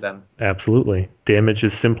punishing them. Absolutely. Damage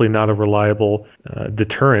is simply not a reliable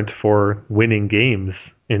deterrent for winning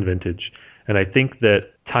games in Vintage. And I think that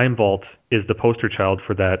Time Vault is the poster child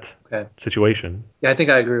for that situation. Yeah, I think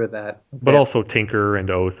I agree with that. But also Tinker and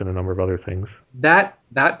Oath and a number of other things. That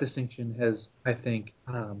distinction has, I think,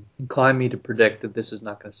 inclined me to predict that this is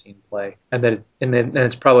not going to see in play, and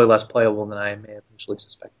it's probably less playable than I may have initially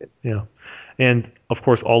suspected. Yeah, and of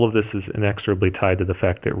course, all of this is inexorably tied to the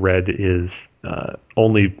fact that Red is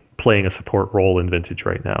only playing a support role in Vintage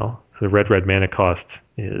right now. So the red mana cost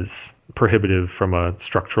is prohibitive from a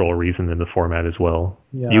structural reason in the format as well.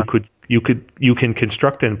 Yeah. You can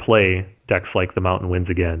construct and play decks like the Mountain Winds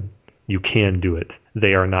again. You can do it.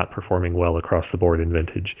 They are not performing well across the board in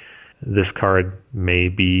Vintage. This card may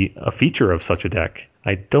be a feature of such a deck.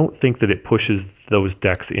 I don't think that it pushes those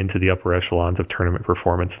decks into the upper echelons of tournament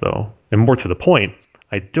performance, though. And more to the point,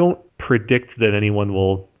 I don't predict that anyone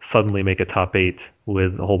will suddenly make a top 8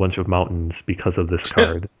 with a whole bunch of mountains because of this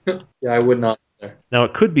card. Yeah, I would not. Now,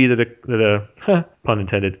 it could be that a pun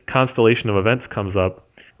intended, constellation of events comes up,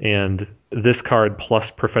 and this card plus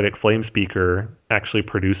Prophetic Flamespeaker actually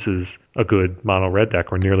produces a good mono red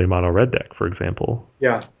deck or nearly mono red deck, for example.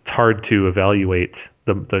 Yeah. It's hard to evaluate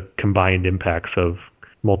the combined impacts of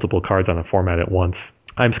multiple cards on a format at once.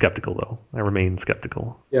 I'm skeptical, though. I remain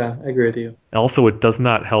skeptical. Yeah, I agree with you. Also, it does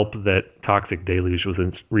not help that Toxic Deluge was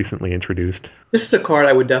recently introduced. This is a card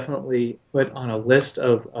I would definitely put on a list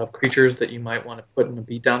of creatures that you might want to put in a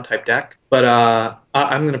beatdown type deck. But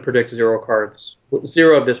I'm going to predict 0 cards.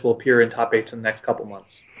 0 of this will appear in top 8s in the next couple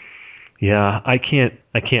months. Yeah, I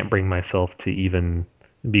can't bring myself to even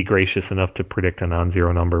be gracious enough to predict a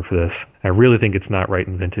non-zero number for this. I really think it's not right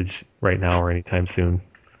in Vintage right now or anytime soon.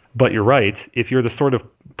 But you're right. If you're the sort of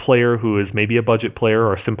player who is maybe a budget player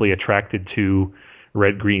or simply attracted to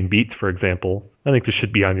red-green beats, for example, I think this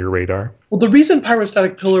should be on your radar. Well, the reason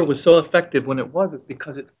Pyrostatic Pillar was so effective when it was is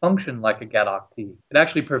because it functioned like a Gadok T. It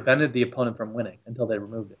actually prevented the opponent from winning until they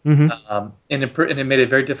removed it. Mm-hmm. And it made it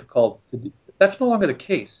very difficult to do. That's no longer the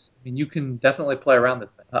case. I mean, you can definitely play around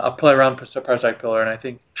this thing. Play around Pyrostatic Pillar, and I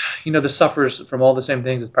think, this suffers from all the same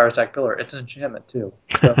things as Pyrostatic Pillar. It's an enchantment, too.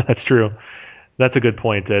 So. That's true. That's a good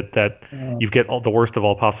point, that you get all the worst of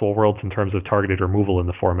all possible worlds in terms of targeted removal in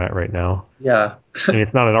the format right now. Yeah. I mean,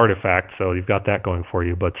 it's not an artifact, so you've got that going for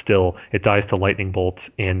you, but still, it dies to Lightning Bolt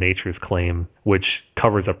and Nature's Claim, which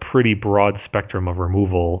covers a pretty broad spectrum of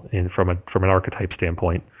removal from an archetype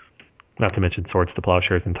standpoint. Not to mention Swords to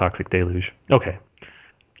Plowshares and Toxic Deluge. Okay.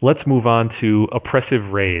 Let's move on to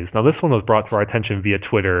Oppressive Rays. Now, this one was brought to our attention via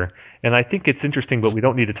Twitter, and I think it's interesting, but we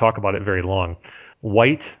don't need to talk about it very long.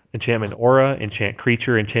 White, enchantment aura, enchant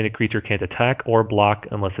creature. Enchanted creature can't attack or block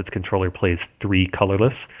unless its controller plays 3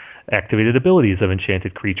 colorless. Activated abilities of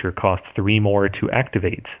enchanted creature cost 3 more to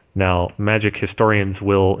activate. Now, Magic historians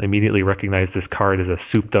will immediately recognize this card as a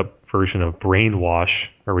souped-up version of Brainwash,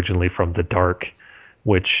 originally from the Dark,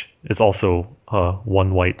 which is also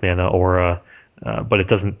 1 white mana aura, but it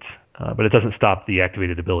doesn't stop the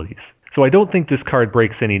activated abilities. So I don't think this card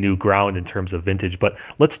breaks any new ground in terms of Vintage, but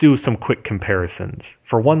let's do some quick comparisons.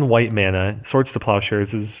 For 1 white mana, Swords to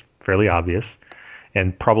Plowshares is fairly obvious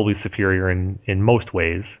and probably superior in most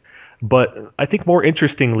ways. But I think more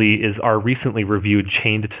interestingly is our recently reviewed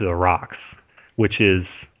Chained to the Rocks, which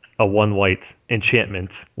is a 1 white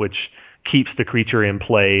enchantment, which keeps the creature in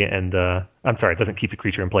play and it doesn't keep the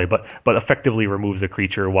creature in play, but effectively removes a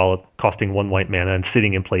creature while costing 1 white mana and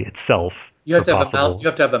sitting in play itself. You have to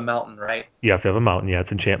have a mountain, right? You have to have a mountain, yeah.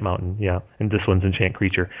 It's Enchant Mountain, yeah. And this one's Enchant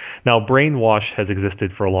Creature. Now, Brainwash has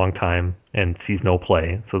existed for a long time and sees no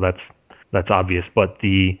play, so that's obvious. But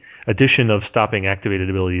the addition of stopping activated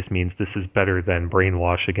abilities means this is better than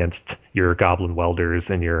Brainwash against your Goblin Welders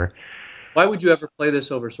and your... Why would you ever play this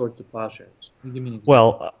over Swords to Plowshares? Give me an example.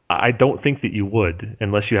 Well, I don't think that you would,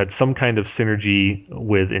 unless you had some kind of synergy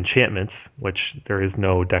with enchantments, which there is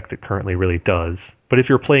no deck that currently really does. But if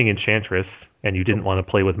you're playing Enchantress and you didn't want to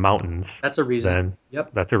play with mountains, that's a reason. Then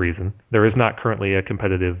yep. That's a reason. There is not currently a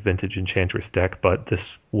competitive Vintage Enchantress deck, but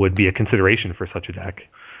this would be a consideration for such a deck.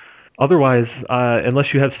 Otherwise,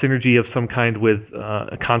 unless you have synergy of some kind with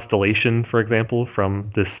a Constellation, for example, from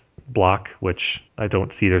this block, which I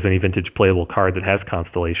don't see there's any Vintage playable card that has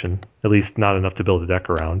Constellation, at least not enough to build a deck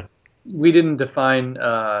around. We didn't define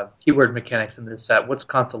keyword mechanics in this set. What's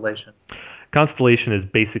Constellation? Constellation is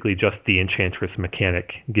basically just the Enchantress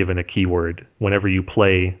mechanic given a keyword. Whenever you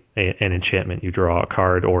play an enchantment, you draw a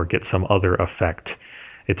card or get some other effect.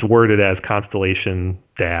 It's worded as Constellation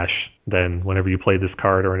dash, then whenever you play this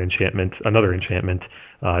card or another enchantment,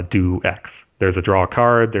 do X. There's a draw a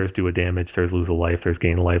card, there's do a damage, there's lose a life, there's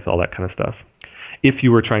gain a life, all that kind of stuff. If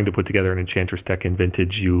you were trying to put together an Enchantress deck in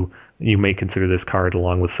Vintage, you may consider this card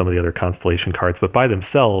along with some of the other Constellation cards, but by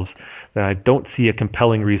themselves, I don't see a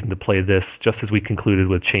compelling reason to play this, just as we concluded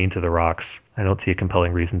with Chained to the Rocks. I don't see a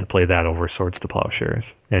compelling reason to play that over Swords to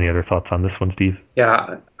Plowshares. Any other thoughts on this one, Steve?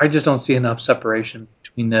 Yeah, I just don't see enough separation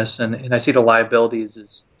between this, and I see the liabilities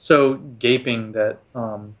is so gaping that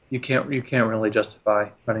you can't really justify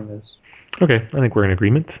running this. Okay, I think we're in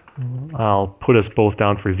agreement. I'll put us both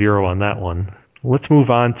down for 0 on that one. Let's move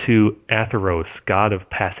on to Atheros, God of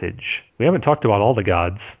Passage. We haven't talked about all the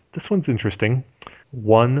gods. This one's interesting.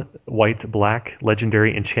 1 white-black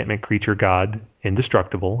legendary enchantment creature god,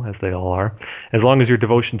 indestructible, as they all are. As long as your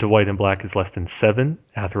devotion to white and black is less than 7,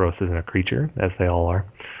 Atheros isn't a creature, as they all are.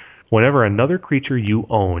 Whenever another creature you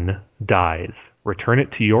own dies, return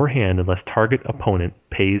it to your hand unless target opponent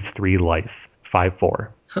pays 3 life. 5/4.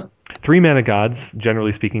 3 mana gods,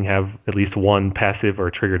 generally speaking, have at least 1 passive or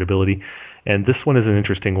triggered ability. And this one is an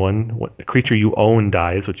interesting one. A creature you own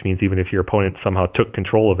dies, which means even if your opponent somehow took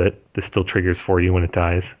control of it, this still triggers for you when it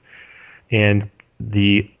dies. And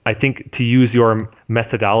I think to use your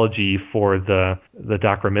methodology for the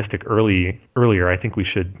Dakra Mystic earlier, I think we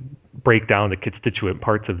should break down the constituent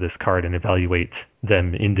parts of this card and evaluate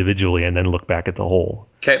them individually and then look back at the whole.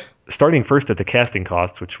 Okay. Starting first at the casting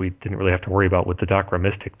cost, which we didn't really have to worry about with the Dakra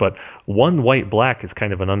Mystic, but 1 white-black is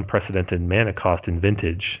kind of an unprecedented mana cost in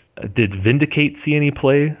Vintage. Did Vindicate see any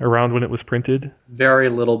play around when it was printed? Very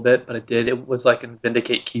little bit, but it did. It was like a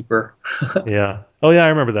Vindicate Keeper. Yeah. Oh, yeah, I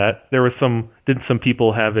remember that. There was did some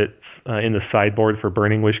people have it in the sideboard for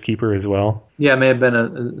Burning Wish Keeper as well? Yeah, it may have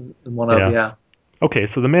been one of, yeah. Okay,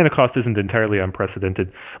 so the mana cost isn't entirely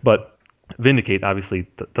unprecedented, but Vindicate obviously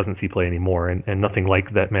doesn't see play anymore, and nothing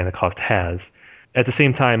like that mana cost has. At the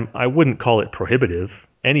same time, I wouldn't call it prohibitive.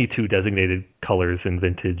 Any 2 designated colors in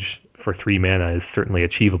Vintage for 3 mana is certainly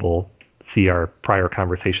achievable. See our prior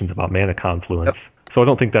conversations about mana confluence. Yep. So I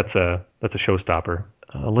don't think that's a showstopper.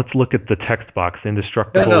 Let's look at the text box.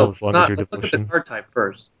 Indestructible no, as long as your Let's devotion. look at the card type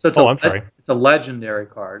first. So I'm sorry. It's a legendary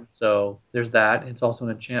card, so there's that. It's also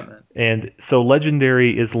an enchantment. And so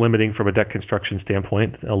legendary is limiting from a deck construction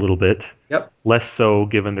standpoint a little bit. Yep. Less so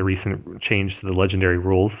given the recent change to the legendary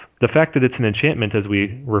rules. The fact that it's an enchantment, as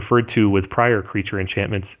we referred to with prior creature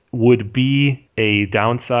enchantments, would be a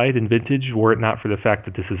downside in Vintage were it not for the fact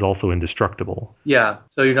that this is also indestructible. Yeah,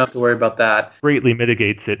 so you don't have to worry about that. Greatly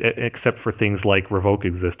mitigates it, except for things like Revoke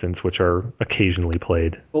Existence, which are occasionally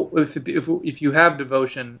played. Well, if you have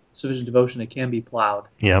devotion, sufficient devotion, it can be plowed.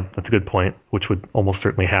 Yeah, that's a good point, which would almost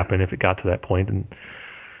certainly happen if it got to that point. And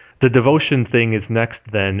the devotion thing is next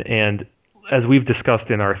then, and as we've discussed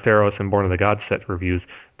in our Theros and Born of the Gods set reviews,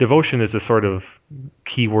 devotion is a sort of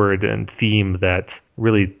keyword and theme that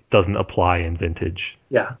really doesn't apply in Vintage.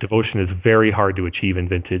 Yeah. Devotion is very hard to achieve in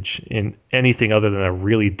Vintage in anything other than a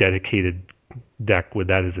really dedicated deck with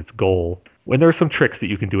that as its goal. When there are some tricks that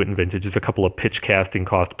you can do it in Vintage, there's a couple of pitch casting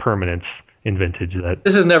cost permanents in Vintage that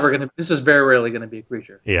this is very rarely gonna be a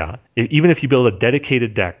creature. Yeah. Even if you build a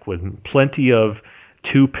dedicated deck with plenty of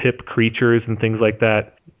 2-pip creatures and things like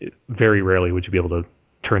that, very rarely would you be able to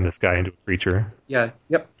turn this guy into a creature. Yeah,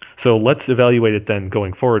 yep. So let's evaluate it then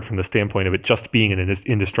going forward from the standpoint of it just being an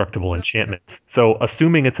indestructible enchantment. So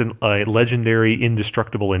assuming it's a legendary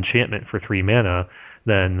indestructible enchantment for 3 mana,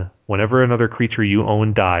 then whenever another creature you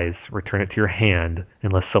own dies, return it to your hand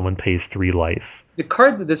unless someone pays 3 life. The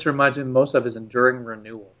card that this reminds me most of is Enduring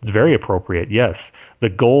Renewal. It's very appropriate, yes. The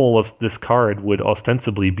goal of this card would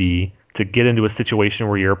ostensibly be to get into a situation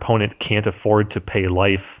where your opponent can't afford to pay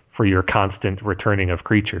life for your constant returning of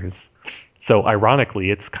creatures. So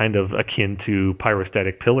ironically, it's kind of akin to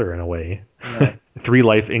Pyrostatic Pillar in a way. Yeah. 3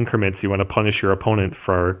 life increments, you want to punish your opponent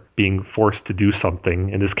for being forced to do something,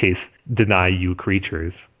 in this case, deny you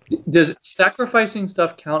creatures. Does sacrificing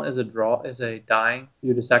stuff count as a dying for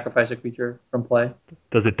you to sacrifice a creature from play?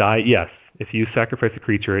 Does it die? Yes. If you sacrifice a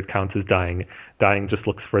creature, it counts as dying. Dying just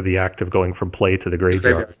looks for the act of going from play to the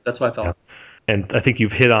graveyard. That's what I thought. Yeah. And I think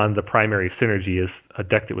you've hit on the primary synergy is a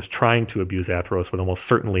deck that was trying to abuse Athros would almost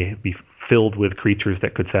certainly be filled with creatures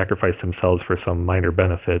that could sacrifice themselves for some minor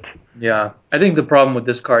benefit. Yeah. I think the problem with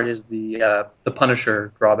this card is the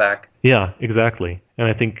Punisher drawback. Yeah, exactly. And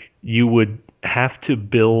I think you would have to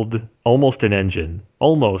build almost an engine,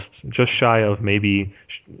 almost just shy of maybe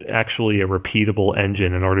actually a repeatable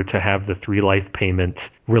engine in order to have the 3 life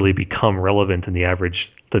payment really become relevant in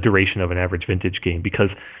the duration of an average Vintage game.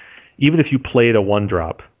 Because even if you played a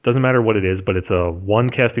 1-drop, doesn't matter what it is, but it's a 1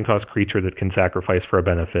 casting cost creature that can sacrifice for a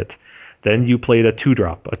benefit. Then you played a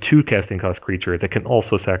 2-drop, a 2 casting cost creature that can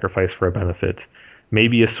also sacrifice for a benefit.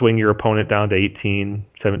 Maybe you swing your opponent down to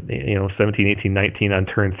 17, 18, 19 on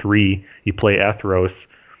turn 3. You play Athros,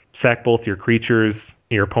 sack both your creatures.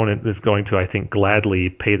 Your opponent is going to, I think, gladly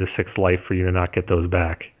pay the 6 life for you to not get those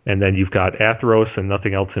back. And then you've got Athros and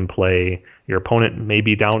nothing else in play. Your opponent may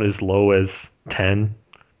be down as low as 10.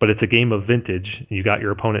 But it's a game of Vintage. You got your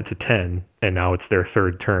opponent to 10, and now it's their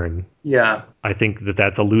 3rd turn. Yeah. I think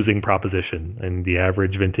that's a losing proposition in the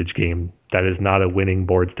average Vintage game. That is not a winning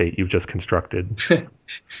board state you've just constructed.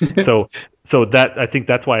 So that I think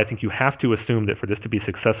that's why I think you have to assume that for this to be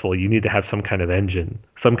successful, you need to have some kind of engine,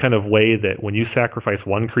 some kind of way that when you sacrifice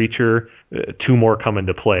 1 creature, 2 more come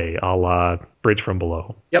into play, a la Bridge from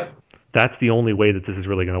Below. Yep. That's the only way that this is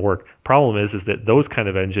really going to work. Problem is that those kind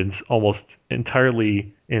of engines almost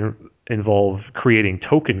entirely involve creating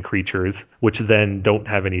token creatures, which then don't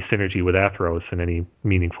have any synergy with Athros in any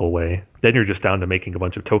meaningful way. Then you're just down to making a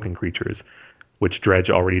bunch of token creatures, which Dredge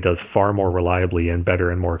already does far more reliably and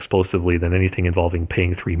better and more explosively than anything involving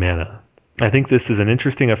paying 3 mana. I think this is an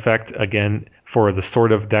interesting effect, again, for the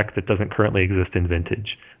sort of deck that doesn't currently exist in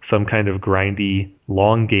Vintage. Some kind of grindy,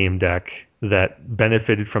 long game deck that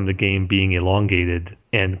benefited from the game being elongated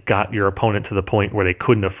and got your opponent to the point where they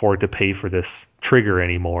couldn't afford to pay for this trigger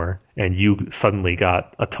anymore, and you suddenly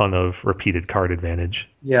got a ton of repeated card advantage.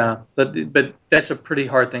 Yeah, but that's a pretty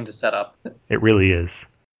hard thing to set up. It really is.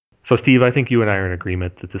 So, Steve, I think you and I are in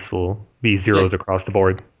agreement that this will be zeros across the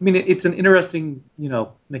board. I mean, it's an interesting,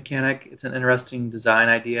 mechanic. It's an interesting design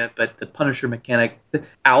idea, but the Punisher mechanic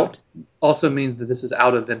out also means that this is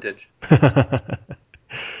out of Vintage.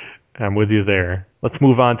 I'm with you there. Let's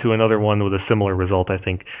move on to another one with a similar result, I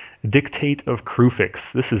think. Dictate of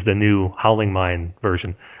Kruphix. This is the new Howling Mine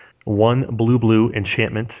version. 1 blue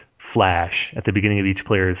enchantment flash at the beginning of each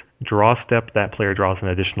player's draw step. That player draws an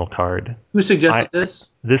additional card. Who suggested this?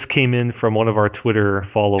 This came in from one of our Twitter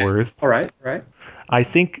followers. All right. I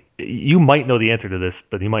think you might know the answer to this,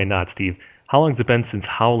 but you might not, Steve. How long has it been since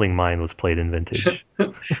Howling Mine was played in Vintage?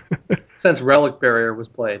 Since Relic Barrier was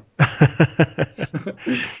played.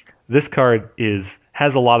 This card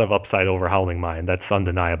has a lot of upside over Howling Mine. That's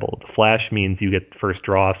undeniable. The flash means you get the first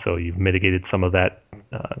draw, so you've mitigated some of that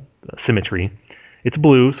symmetry. It's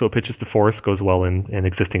blue, so it pitches to force, goes well in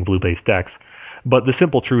existing blue-based decks. But the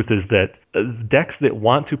simple truth is that decks that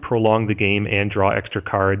want to prolong the game and draw extra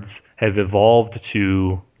cards have evolved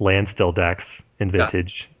to landstill decks in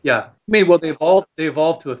Vintage. Yeah. I mean, well, they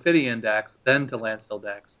evolved to Ophidian decks, then to landstill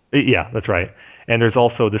decks. Yeah, that's right. And there's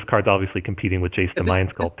also, this card's obviously competing with Jace the Mind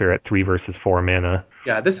Sculptor at 3 versus 4 mana.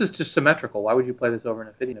 Yeah, this is just symmetrical. Why would you play this over an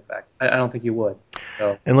Ophidian effect? I don't think you would.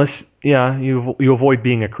 So. Unless, you avoid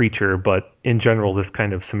being a creature, but in general, this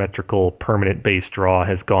kind of symmetrical permanent base draw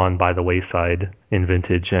has gone by the wayside in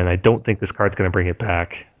Vintage, and I don't think this card's going to bring it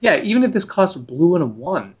back. Yeah, even if this costs blue and a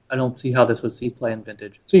 1, I don't see how this would see play in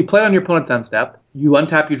Vintage. So you play on your opponent's end step, you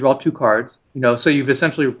untap, you draw 2 cards, so you've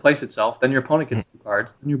essentially replaced itself, then your opponent gets 2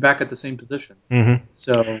 cards, and you're back at the same position. Mm-hmm.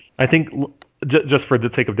 So I think, just for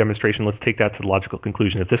the sake of demonstration, let's take that to the logical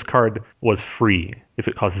conclusion. If this card was free, if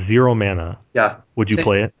it costs 0 mana, would you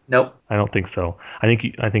play it? Nope. I don't think so. I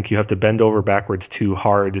think you have to bend over backwards too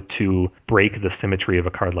hard to break the symmetry of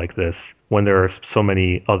a card like this when there are so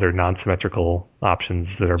many other non-symmetrical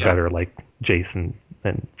options that are better, like Jace and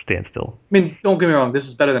Standstill. I mean, don't get me wrong, this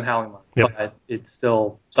is better than Howling Mine, yep. But it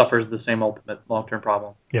still suffers the same ultimate long-term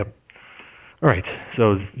problem. Yep. All right,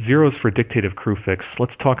 so 0s for Dictative Kruphix.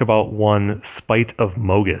 Let's talk about one, Spite of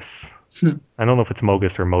Mogus. I don't know if it's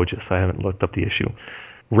Mogus or Mogus. I haven't looked up the issue.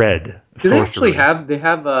 Red. Do they actually have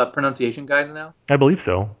pronunciation guides now? I believe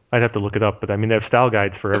so. I'd have to look it up, but I mean they have style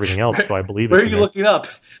guides for everything else, so I believe it. Where are you looking up?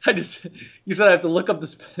 You said I have to look up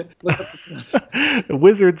the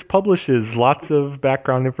Wizards publishes lots of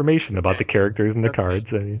background information about the characters and the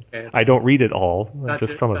cards. I don't read it all,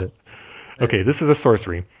 just some of it. Okay, this is a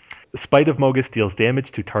sorcery. Spite of Mogus deals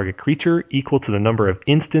damage to target creature equal to the number of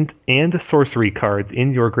instant and sorcery cards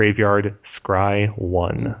in your graveyard. Scry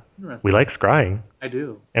 1. We like scrying. I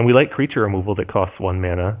do. And we like creature removal that costs 1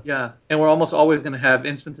 mana. Yeah, and we're almost always going to have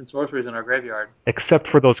instants and sorceries in our graveyard. Except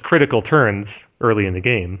for those critical turns early in the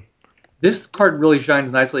game. This card really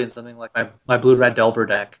shines nicely in something like my Blue-Red Delver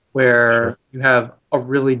deck, where you have a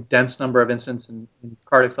really dense number of instants and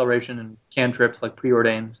card acceleration and cantrips like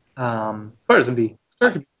Preordains.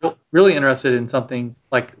 Card could be really interested in something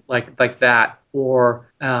like that, or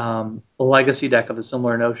a legacy deck of a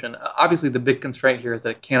similar notion. Obviously, the big constraint here is that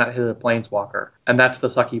it cannot hit a Planeswalker, and that's the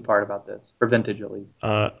sucky part about this, for Vintage at least.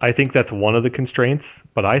 I think that's one of the constraints,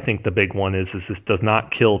 but I think the big one is this does not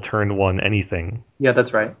kill turn 1 anything. Yeah,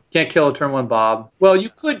 that's right. Can't kill a turn 1 Bob. Well, you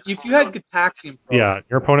could, if you had Gitaxian Probe. Yeah,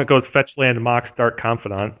 your opponent goes fetch land, Mox, Dark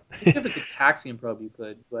Confidant. If you have a Gitaxian Probe, you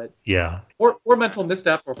could, but... Yeah. Or Mental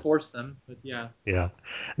Misstep, or force them, but yeah. Yeah.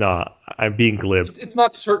 No, I'm being glib. It's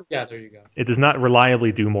not certain. Yeah, there you go. It does not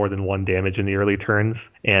reliably do more than 1 damage in the early turns,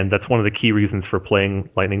 and that's one of the key reasons for playing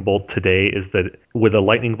Lightning Bolt today is that with a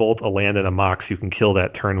Lightning Bolt, a land, and a Mox, you can kill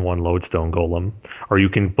that turn 1 Lodestone Golem, or you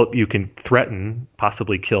can threaten,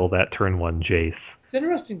 possibly kill that turn 1 Jace. It's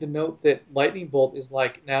interesting to note that Lightning Bolt is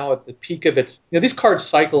like now at the peak of its... these cards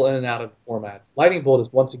cycle in and out of formats. Lightning Bolt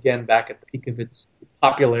is once again back at the peak of its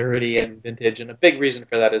popularity in Vintage, and a big reason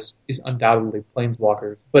for that is undoubtedly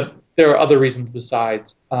Planeswalkers. But there are other reasons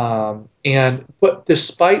besides. But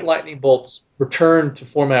despite Lightning Bolt's return to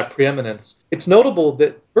format preeminence, it's notable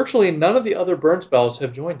that virtually none of the other burn spells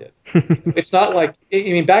have joined it. It's not like,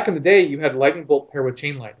 back in the day, you had Lightning Bolt paired with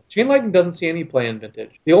Chain Lightning. Chain Lightning doesn't see any play in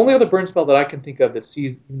Vintage. The only other burn spell that I can think of that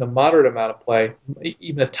sees even a moderate amount of play,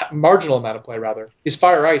 even a marginal amount of play rather, is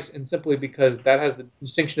Fire Ice, and simply because that has the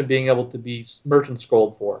distinction of being able to be merchant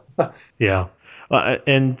scrolled for. Yeah.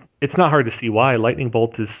 And it's not hard to see why. Lightning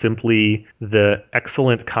Bolt is simply the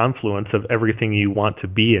excellent confluence of everything you want to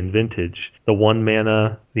be in Vintage. The 1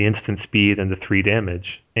 mana, the instant speed, and the 3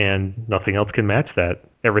 damage. And nothing else can match that.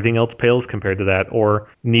 Everything else pales compared to that, or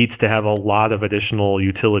needs to have a lot of additional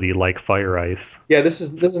utility like Fire Ice. Yeah, this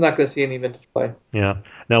is not going to see any Vintage play. Yeah.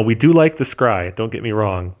 Now, we do like the Scry, don't get me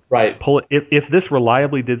wrong. Right. If this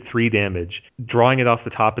reliably did 3 damage, drawing it off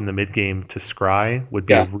the top in the mid-game to Scry would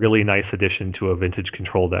be a really nice addition to a Vintage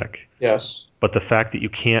control deck. Yes. But the fact that you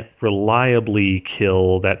can't reliably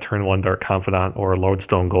kill that turn 1 Dark Confidant or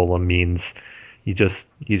Lodestone Golem means you just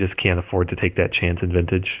can't afford to take that chance in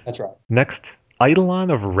Vintage. That's right. Next, Eidolon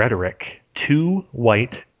of Rhetoric. 2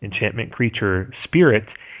 white enchantment creature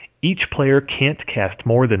spirit. Each player can't cast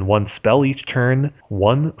more than one spell each turn.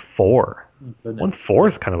 1/4. Goodness. 1/4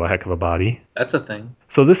 is kind of a heck of a body. That's a thing.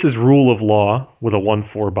 So this is Rule of Law with a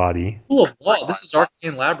 1/4 body. Rule of Law. This is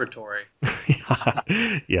Arcane Laboratory.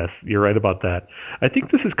 Yes, you're right about that. I think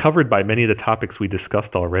this is covered by many of the topics we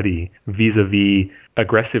discussed already, vis-a-vis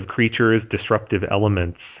aggressive creatures, disruptive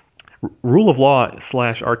elements. Rule of Law /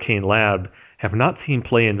 Arcane Lab have not seen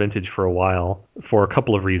play in Vintage for a while for a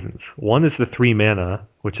couple of reasons. One is the 3 mana,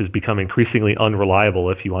 which has become increasingly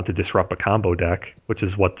unreliable if you want to disrupt a combo deck, which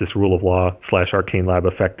is what this Rule of Law / Arcane Lab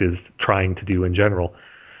effect is trying to do in general.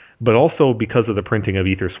 But also because of the printing of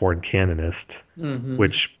Aethersworn Canonist,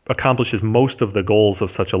 which accomplishes most of the goals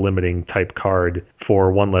of such a limiting type card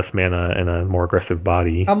for 1 less mana and a more aggressive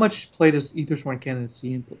body. How much play does Aethersworn Canonist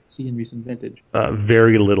see in recent Vintage?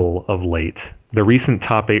 Very little of late. The recent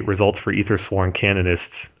top 8 results for Aethersworn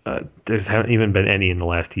Canonists, there haven't even been any in the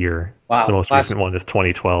last year. Wow. The most recent one is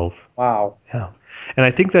 2012. Wow. Yeah. And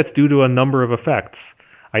I think that's due to a number of effects.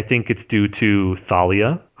 I think it's due to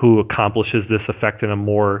Thalia, who accomplishes this effect in a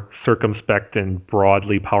more circumspect and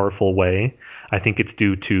broadly powerful way. I think it's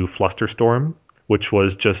due to Flusterstorm, which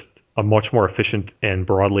was just a much more efficient and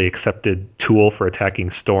broadly accepted tool for attacking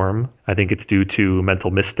Storm. I think it's due to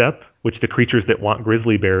Mental Misstep, which the creatures that want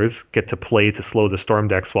Grizzly Bears get to play to slow the Storm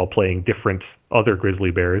decks while playing different other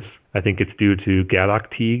Grizzly Bears. I think it's due to Gadok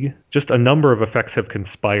Teague. Just a number of effects have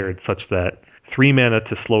conspired such that 3 mana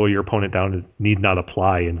to slow your opponent down need not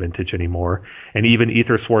apply in Vintage anymore. And even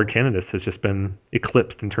Aethersworn Canonist has just been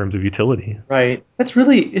eclipsed in terms of utility. Right. It's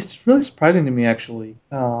really surprising to me, actually,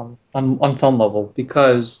 on some level,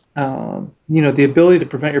 because the ability to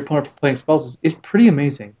prevent your opponent from playing spells is pretty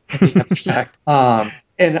amazing.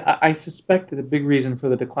 And I suspect that a big reason for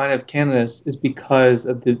the decline of Canonist is because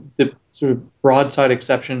of the sort of broadside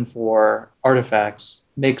exception for artifacts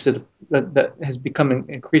makes it that has become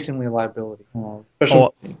increasingly a liability.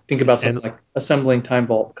 Especially think about something like Assembling Time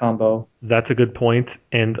Vault combo. That's a good point.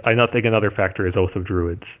 And I think another factor is Oath of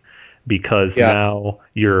Druids. Because now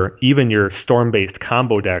your Storm-based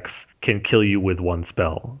combo decks can kill you with 1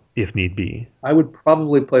 spell, if need be. I would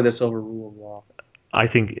probably play this over Rule of Law. I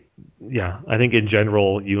think in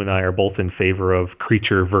general, you and I are both in favor of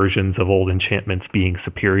creature versions of old enchantments being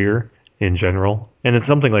superior in general. And in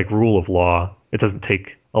something like Rule of Law, it doesn't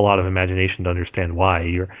take a lot of imagination to understand why.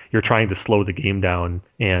 You're trying to slow the game down,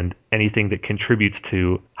 and anything that contributes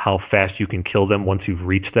to how fast you can kill them once you've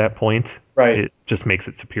reached that point, it just makes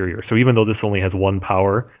it superior. So even though this only has 1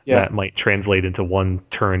 power, that might translate into 1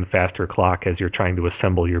 turn faster clock as you're trying to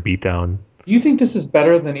assemble your beatdown. Do you think this is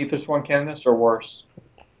better than Aethersworn Canonist or worse?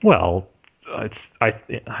 Well, I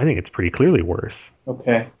think it's pretty clearly worse.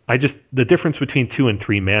 Okay. The difference between 2 and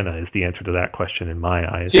 3 mana is the answer to that question in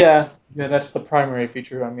my eyes. Yeah, that's the primary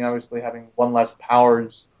feature. I mean, obviously having 1 less power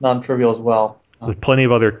is non-trivial as well. With plenty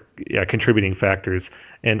of other contributing factors,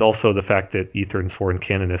 and also the fact that Aethersworn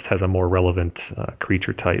Canonist has a more relevant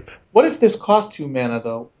creature type. What if this cost 2 mana,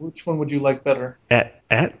 though? Which one would you like better?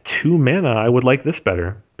 At 2 mana, I would like this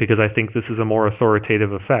better, because I think this is a more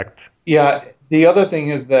authoritative effect. Yeah, the other thing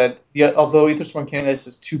is that although Aethersworn Canonist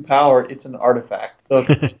is 2 power, it's an artifact. So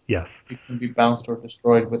yes. It can be bounced or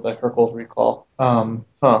destroyed with a Hurkyl's Recall.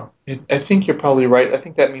 I think you're probably right. I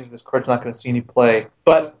think that means this card's not going to see any play.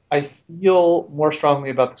 But I feel more strongly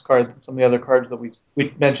about this card than some of the other cards that we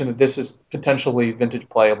mentioned, that this is potentially Vintage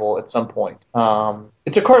playable at some point.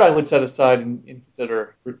 It's a card I would set aside and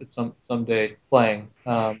consider someday playing.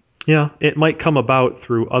 Yeah, it might come about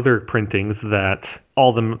through other printings that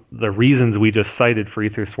all the reasons we just cited for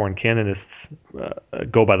Aethersworn Canonists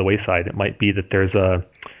go by the wayside. It might be that there's a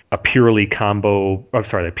purely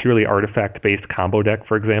artifact-based combo deck,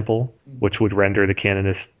 for example, which would render the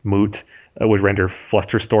Canonist moot, would render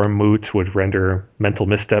Flusterstorm moot, would render Mental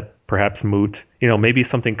Misstep perhaps moot. Maybe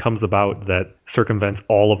something comes about that circumvents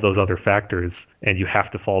all of those other factors, and you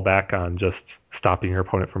have to fall back on just stopping your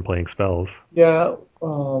opponent from playing spells. Yeah,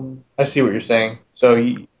 I see what you're saying. So,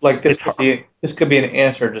 this could be an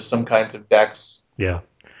answer to some kinds of decks. Yeah.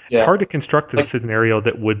 It's hard to construct a scenario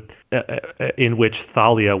that would, in which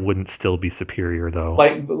Thalia wouldn't still be superior, though.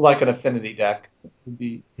 Like an Affinity deck would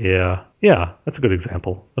be. Yeah, that's a good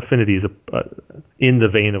example. Affinity is in the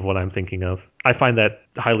vein of what I'm thinking of. I find that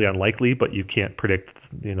highly unlikely, but you can't predict,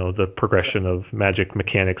 the progression of Magic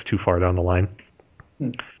mechanics too far down the line.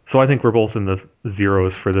 So I think we're both in the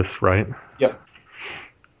zeros for this, right? Yep.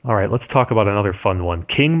 All right, let's talk about another fun one.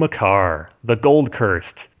 King Makar, the Gold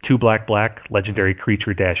Cursed, 2 black, legendary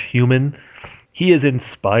creature -- human. He is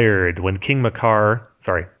inspired.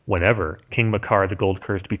 Whenever King Makar the Gold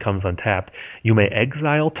Cursed becomes untapped, you may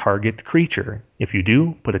exile target creature. If you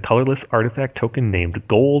do, put a colorless artifact token named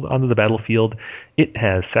Gold onto the battlefield. It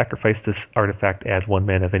has sacrificed this artifact, add 1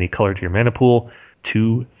 mana of any color to your mana pool.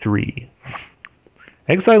 2/3.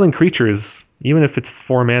 Exiling creatures, even if it's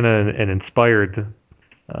 4 mana and inspired,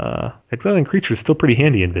 exiling creatures is still pretty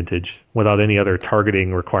handy in Vintage without any other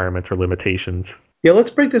targeting requirements or limitations. Yeah,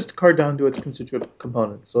 let's break this card down to its constituent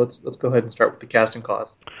components. So let's go ahead and start with the casting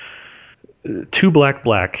cost. 2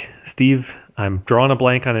 black. Steve, I'm drawing a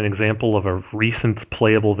blank on an example of a recent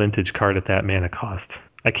playable Vintage card at that mana cost.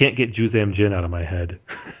 I can't get Juzam Jin out of my head.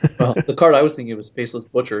 Well, the card I was thinking was Faceless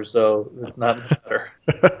Butcher, so it's not much better.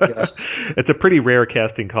 Yeah. It's a pretty rare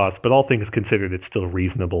casting cost, but all things considered, it's still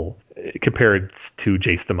reasonable compared to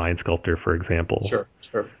Jace the Mind Sculptor, for example. Sure.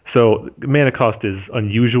 So mana cost is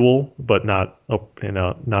unusual, but not a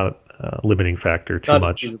limiting factor too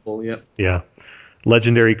much. Feasible, yeah. Yeah.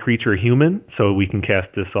 Legendary creature human, so we can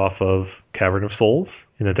cast this off of Cavern of Souls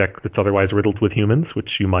in a deck that's otherwise riddled with humans,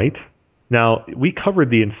 which you might. Now, we covered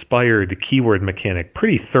the inspired keyword mechanic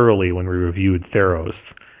pretty thoroughly when we reviewed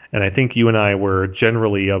Theros, and I think you and I were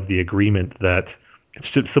generally of the agreement that it's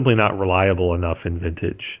just simply not reliable enough in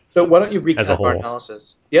Vintage. So why don't you As a recap whole. our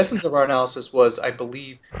analysis? The essence of our analysis was, I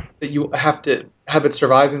believe, that you have to have it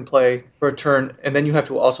survive in play for a turn, and then you have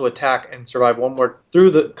to also attack and survive one more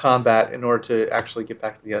through the combat in order to actually get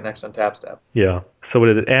back to the next untap step. Yeah, so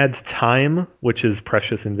it adds time, which is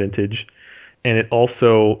precious in Vintage, and it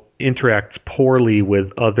also interacts poorly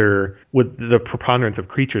with the preponderance of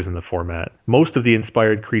creatures in the format. Most of the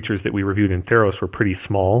inspired creatures that we reviewed in Theros were pretty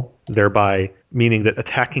small, thereby meaning that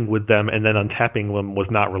attacking with them and then untapping them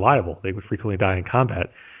was not reliable. They would frequently die in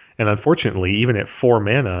combat. And unfortunately, even at 4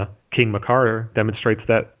 mana, King Makar demonstrates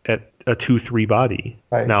that at a 2/3 body.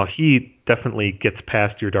 Right. Now, he definitely gets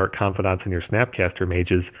past your Dark Confidants and your Snapcaster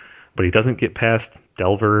mages, but he doesn't get past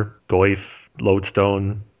Delver, Goyf,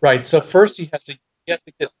 Lodestone. Right. So first he has to get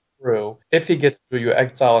through. If he gets through, you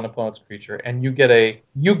exile an opponent's creature, and you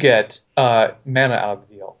get mana out of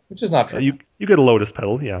the deal, which is not true. You get a Lotus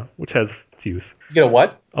Petal, yeah, which has its use. You get a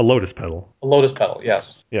what? A Lotus Petal. A Lotus Petal.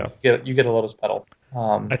 Yes. Yeah. You get a Lotus Petal.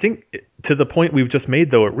 I think to the point we've just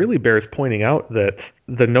made, though, it really bears pointing out that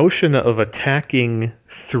the notion of attacking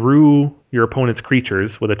through your opponent's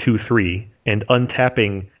creatures with a 2/3 and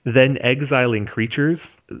untapping, then exiling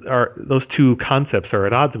creatures, those two concepts are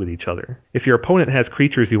at odds with each other. If your opponent has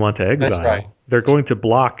creatures you want to exile, That's right. they're going to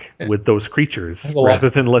block with those creatures There's a lot. rather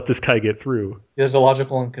than let this guy get through. There's a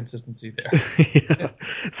logical inconsistency there. Yeah.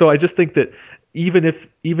 So I just think that even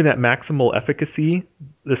at maximal efficacy,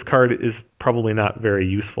 this card is probably not very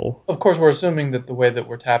useful. Of course, we're assuming that the way that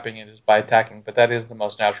we're tapping it is by attacking, but that is the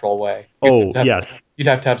most natural way. Yes. You'd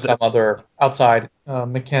have to have some other outside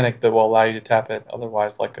mechanic that will allow you to tap it.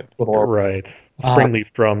 Otherwise, like a Twiddle Orb. Right.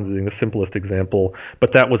 Springleaf Drum being the simplest example,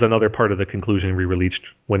 but that was another part of the conclusion we released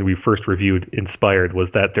when we first reviewed Inspired,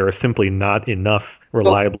 was that there are simply not enough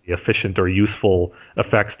reliably efficient or useful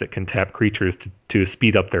effects that can tap creatures to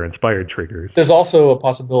speed up their Inspired triggers. There's also a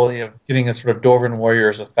possibility of getting a sort of Dwarven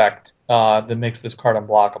Warriors effect that makes this card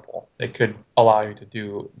unblockable. It could allow you to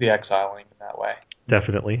do the exiling in that way.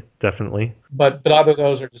 Definitely. But either of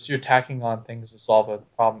those are just you attacking on things to solve a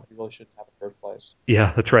problem you really shouldn't have in the first place.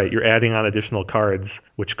 Yeah, that's right. You're adding on additional cards,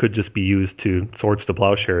 which could just be used to Swords to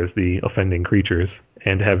Plowshare as the offending creatures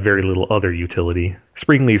and have very little other utility.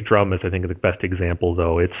 Springleaf Drum is, I think, the best example,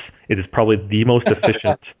 though. It is probably the most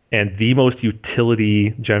efficient and the most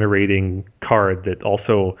utility-generating card that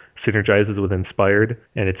also synergizes with Inspired,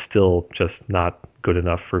 and it's still just not good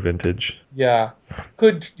enough for Vintage. Yeah,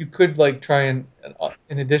 you could like try and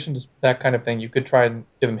in addition to that kind of thing, you could try and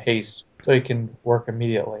give him haste so he can work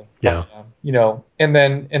immediately. Yeah. And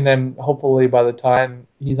then hopefully by the time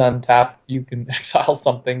he's untapped, you can exile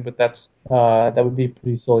something. But that would be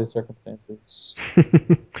pretty silly circumstances.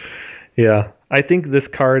 Yeah, I think this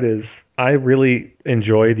card I really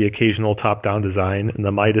enjoy the occasional top-down design, and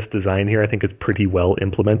the Midas design here I think is pretty well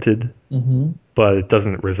implemented, but it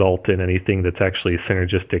doesn't result in anything that's actually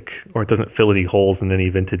synergistic, or it doesn't fill any holes in any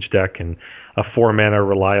Vintage deck, and a 4-mana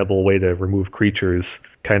reliable way to remove creatures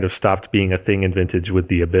kind of stopped being a thing in Vintage with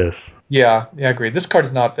the Abyss. Yeah, I agree. This card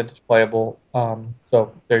is not Vintage playable,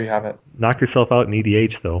 so there you have it. Knock yourself out in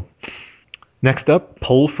EDH, though. Next up,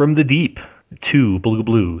 Pull from the Deep. 2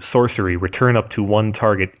 blue, sorcery, return up to 1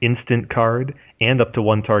 target instant card and up to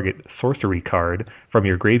 1 target sorcery card from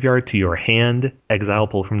your graveyard to your hand, exile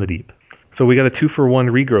Pull from the Deep. So we got a 2-for-1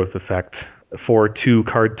 regrowth effect for 2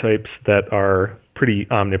 card types that are pretty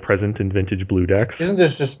omnipresent in Vintage blue decks. Isn't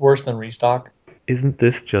this just worse than Restock? isn't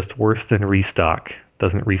this just worse than restock?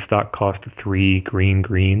 Doesn't restock cost 3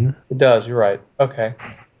 green? It does. You're right. Okay.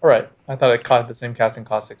 All right. I thought it had the same casting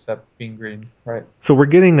cost except being green. Right. So we're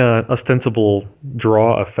getting a ostensible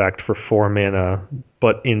draw effect for 4 mana,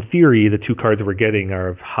 but in theory, the 2 cards we're getting are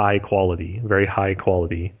of high quality, very high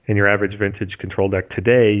quality. In your average vintage control deck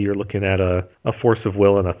today, you're looking at a Force of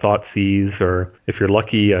Will and a Thoughtseize, or if you're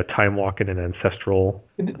lucky, a Time Walk and an Ancestral.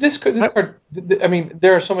 This card, I mean,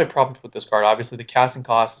 there are so many problems with this card. Obviously, the casting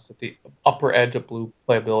cost is at the upper edge of blue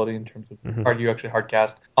playability in terms of card you actually hard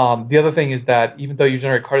cast. The other thing is that even though you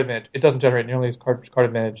generate card advantage, it doesn't generate nearly as card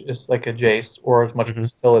advantage as like a Jace or as much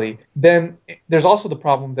versatility. Then there's also the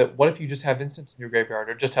problem that what if you just have instants in your graveyard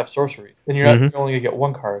or just have sorceries? Then you're only going to get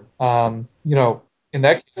 1 card. In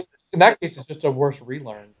that case, it's just a worse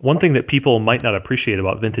relearn. One thing that people might not appreciate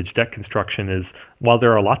about vintage deck construction is while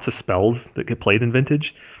there are lots of spells that get played in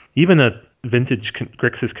vintage, even a vintage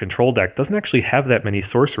Grixis control deck doesn't actually have that many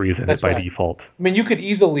sorceries in it by default. I mean, you could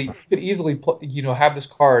easily have this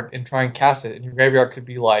card and try and cast it, and your graveyard could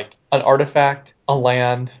be like an artifact, a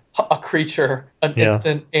land, a creature, an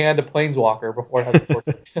instant, and a planeswalker before it has a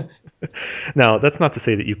sorcery. Now, that's not to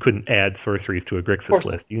say that you couldn't add sorceries to a Grixis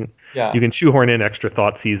list. You can shoehorn in extra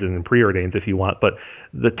Thoughtseize and Preordains if you want, but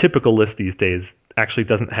the typical list these days actually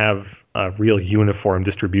doesn't have a real uniform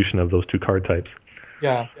distribution of those 2 card types.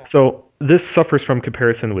 Yeah. So this suffers from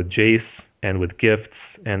comparison with Jace and with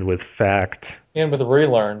Gifts and with Fact. And with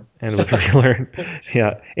Relearn. And with Relearn.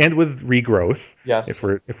 Yeah. And with Regrowth. Yes. If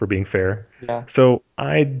we're being fair. Yeah. So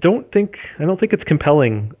I don't think it's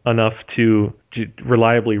compelling enough to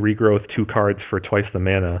reliably regrowth 2 cards for twice the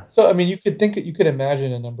mana. So I mean you could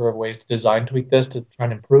imagine a number of ways to design tweak this to try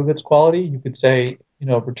and improve its quality. You could say,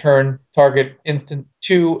 return target instant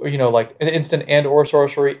 2, like an instant and or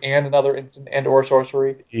sorcery and another instant and or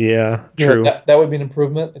sorcery. Yeah, true. That would be an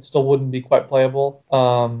improvement. It still wouldn't be quite playable.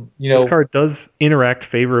 This card does interact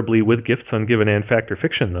favorably with Gifts Ungiven and Fact or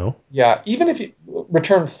Fiction, though. Yeah, even if you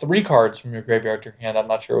return 3 cards from your graveyard to your hand, I'm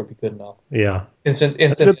not sure it would be good enough. Yeah. Instant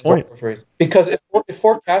point. Sorceries. Because if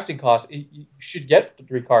 4 casting costs, you should get the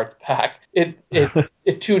 3 cards back.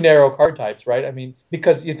 It 2 narrow card types, right? I mean,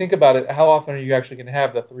 because you think about it, how often are you actually going to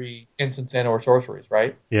have the 3 instants and or sorceries,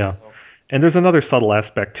 right? Yeah. And there's another subtle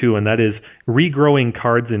aspect too, and that is regrowing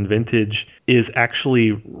cards in Vintage is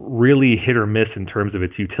actually really hit or miss in terms of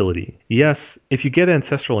its utility. Yes, if you get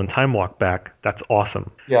Ancestral and Time Walk back, that's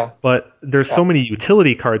awesome. Yeah. But there's so many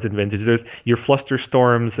utility cards in Vintage. There's your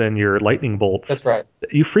Flusterstorms and your Lightning Bolts. That's right.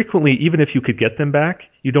 You frequently, even if you could get them back,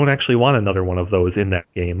 you don't actually want another one of those in that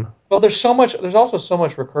game. Well, there's also so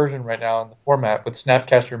much recursion right now in the format with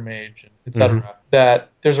Snapcaster Mage and etc. That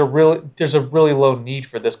there's a really low need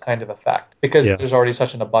for this kind of effect because there's already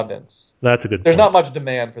such an abundance. That's a good point. There's not much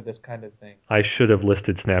demand for this kind of thing. I should have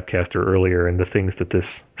listed Snapcaster earlier and the things that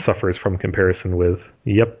this suffers from comparison with.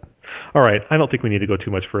 Yep. All right. I don't think we need to go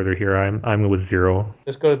too much further here. I'm with 0.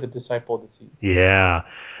 Let's go to the Disciple of Deceit. Yeah.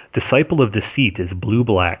 Disciple of Deceit is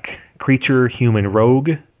blue-black. Creature, human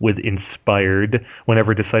rogue with Inspired.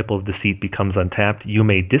 Whenever Disciple of Deceit becomes untapped, you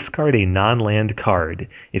may discard a non-land card.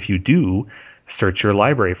 If you do, search your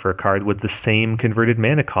library for a card with the same converted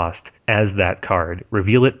mana cost as that card.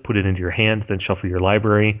 Reveal it, put it into your hand, then shuffle your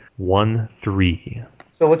library. 1/3.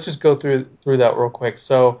 So let's just go through that real quick.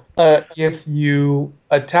 So if you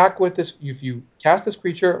attack with this, if you cast this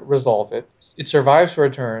creature, resolve it. It survives for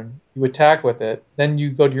a turn. You attack with it. Then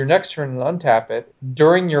you go to your next turn and untap it.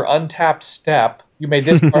 During your untapped step, you may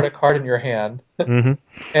discard a card in your hand.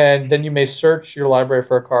 And then you may search your library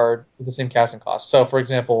for a card with the same casting cost. So, for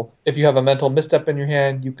example, if you have a Mental Misstep in your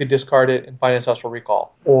hand, you could discard it and find Ancestral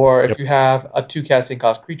Recall. Or if you have a 2 casting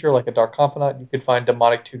cost creature like a Dark Confidant, you could find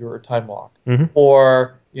Demonic Tutor or Time Walk.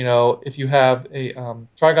 Or, if you have a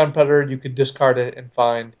Trigon Predator, you could discard it and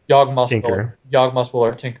find Yawgmoth's Will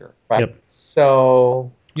or Tinker. Right? Yep.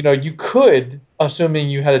 So, you could, assuming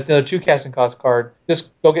you had another 2 casting cost card, just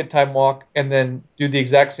go get Time Walk and then do the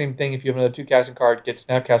exact same thing if you have another 2 casting card, get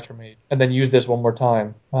Snapcaster Mage, and then use this one more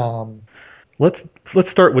time. Let's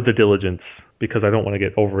start with the Diligence, because I don't want to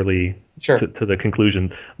get overly to the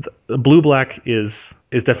conclusion. Blue-black is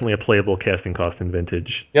definitely a playable casting cost in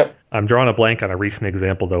Vintage. Yep. I'm drawing a blank on a recent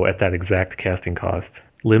example, though, at that exact casting cost.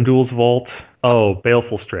 Limdual's Vault. Oh,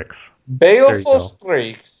 Baleful Strix. Baleful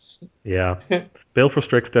Strix. Yeah. Baleful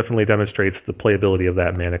Strix definitely demonstrates the playability of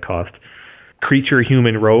that mana cost. Creature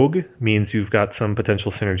Human Rogue means you've got some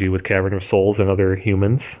potential synergy with Cavern of Souls and other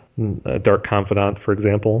humans. Dark Confidant, for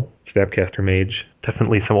example. Snapcaster Mage.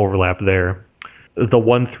 Definitely some overlap there. The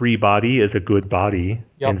 1/3 body is a good body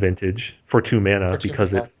in Vintage. For 2 mana, For two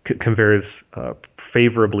because mana. it compares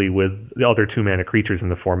favorably with the other 2 mana creatures in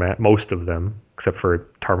the format, most of them, except for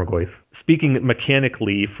Tarmogoyf. Speaking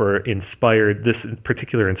mechanically for Inspired, this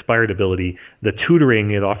particular Inspired ability, the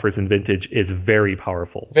tutoring it offers in Vintage is very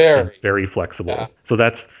powerful. Very. And very flexible. Yeah.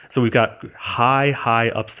 So we've got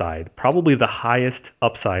high upside, probably the highest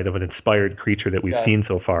upside of an Inspired creature that we've Yes. seen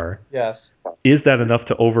so far. Yes. Is that enough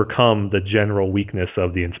to overcome the general weakness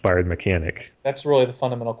of the Inspired mechanic? That's really the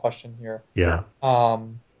fundamental question here. Yeah.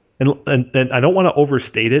 Um, And I don't want to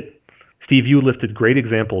overstate it. Steve, you lifted great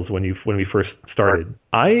examples when we first started.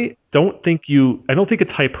 I don't think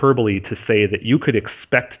it's hyperbole to say that you could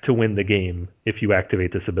expect to win the game if you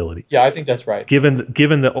activate this ability. yeah, I think that's right. Given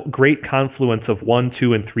the great confluence of 1,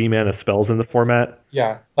 2, and 3 mana spells in the format.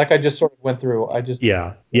 Yeah, like I just sort of went through.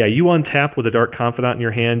 Yeah, you untap with a Dark Confidant in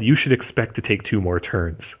your hand, you should expect to take 2 more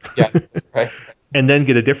turns. Yeah, right. And then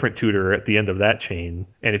get a different tutor at the end of that chain.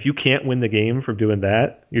 And if you can't win the game from doing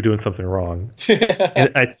that, you're doing something wrong.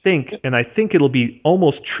 And I think it'll be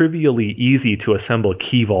almost trivially easy to assemble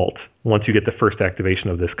Key Vault once you get the first activation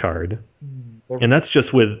of this card. And that's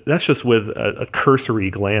just with a cursory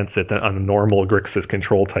glance at on a normal Grixis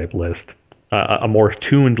control type list. A more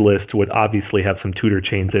tuned list would obviously have some tutor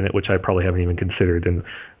chains in it, which I probably haven't even considered and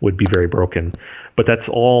would be very broken. But that's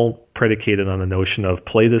all predicated on the notion of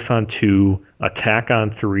play this on 2, attack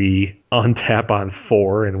on 3, untap on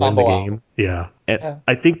 4, and win the game. Yeah. And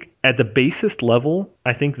I think at the basest level,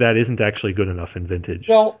 I think that isn't actually good enough in Vintage.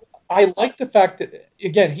 Well, I like the fact that,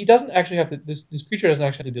 again, he doesn't actually have to. This creature doesn't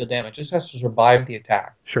actually have to deal damage. It just has to survive the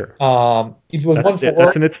attack. Sure. If it was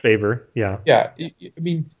That's in its favor. Yeah. Yeah. I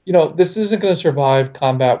mean, this isn't going to survive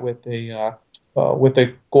combat with a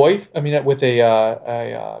Goyf. I mean, with a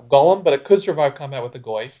Golem, but it could survive combat with a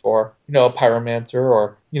Goyf or a Pyromancer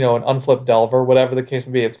or an Unflipped Delver, whatever the case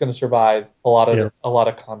may be. It's going to survive a lot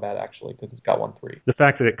of combat actually because it's got 1/3. The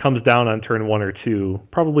fact that it comes down on turn 1 or 2,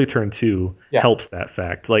 probably turn 2, helps that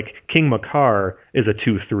fact. Like King Makar is a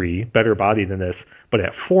 2/3, better body than this, but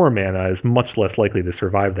at 4 mana is much less likely to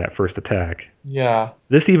survive that first attack. Yeah.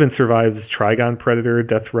 This even survives Trigon Predator,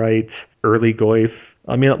 Deathrite, early Goyf.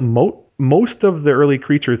 I mean, most of the early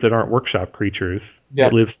creatures that aren't workshop creatures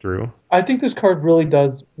it lives through. I think this card really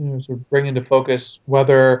does sort of bring into focus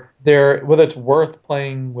whether it's worth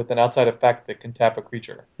playing with an outside effect that can tap a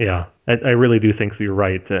creature. Yeah, I really do think so. You're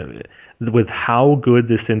right. With how good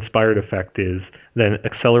this Inspired effect is, then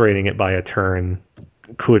accelerating it by a turn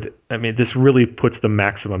this really puts the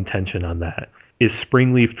maximum tension on that. Is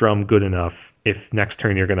Springleaf Drum good enough if next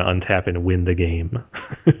turn you're going to untap and win the game?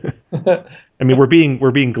 I mean, we're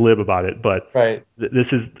being glib about it, but right.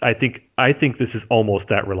 This is I think this is almost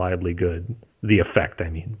that reliably good. The effect, I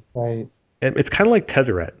mean. Right. And it's kind of like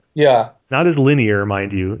Tezzeret. Yeah. Not as linear,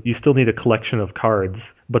 mind you. You still need a collection of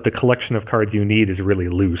cards, but the collection of cards you need is really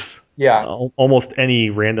loose. Yeah. Almost any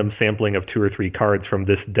random sampling of 2 or 3 cards from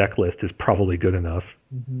this deck list is probably good enough.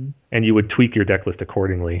 Mm-hmm. And you would tweak your deck list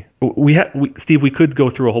accordingly. Steve, we could go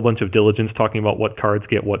through a whole bunch of diligence talking about what cards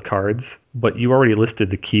get what cards, but you already listed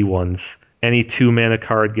the key ones. Any 2 mana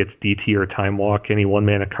card gets DT or Time Walk. Any 1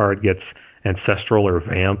 mana card gets Ancestral or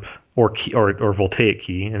Vamp or Voltaic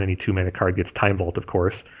Key, and any 2 mana card gets Time Vault, of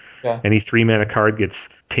course. Yeah. Any 3 mana card gets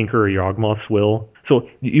Tinker or Yawgmoth's Will. So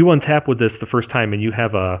you untap with this the first time, and you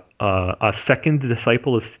have a second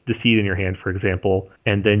Disciple of Deceit in your hand, for example,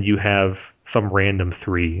 and then you have some random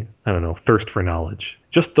 3. I don't know, Thirst for Knowledge.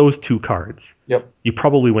 Just those 2 cards. Yep. You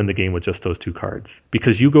probably win the game with just those 2 cards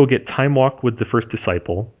because you go get Time Walk with the first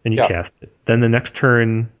Disciple and you cast it. Then the next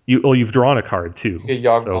turn, you've drawn a card too. You get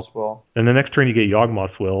Yawgmoth's Will. Then the next turn you get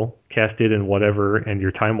Yawgmoth's Will, cast it and whatever, and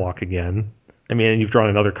your Time Walk again. I mean, you've drawn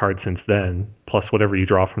another card since then, plus whatever you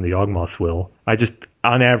draw from the Yawgmoth's Will.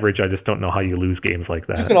 On average, I just don't know how you lose games like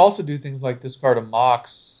that. You can also do things like discard a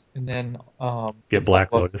Mox and then get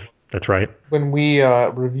Black Lotus. That's right. When we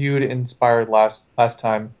reviewed Inspired last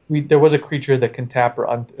time, there was a creature that can tap or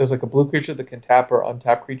it was like a blue creature that can tap or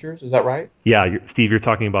untap creatures. Is that right? Yeah, Steve, you're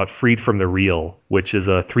talking about Freed from the Real, which is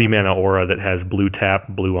a 3 mana aura that has blue tap,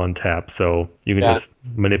 blue untap. So you can just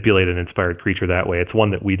manipulate an inspired creature that way. It's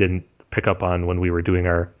one that we didn't pick up on when we were doing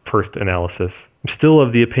our first analysis. I'm still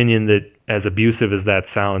of the opinion that, as abusive as that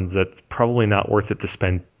sounds, that's probably not worth it to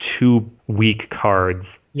spend 2 weak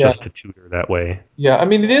cards just to tutor that way. Yeah, I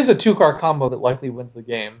mean, it is a 2-card combo that likely wins the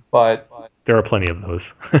game, but there are plenty of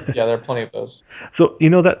those. Yeah, there are plenty of those. So,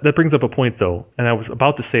 that brings up a point, though, and I was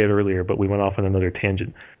about to say it earlier, but we went off on another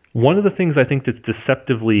tangent. One of the things I think that's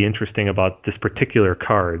deceptively interesting about this particular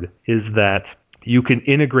card is that you can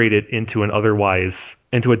integrate it into a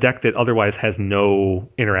deck that otherwise has no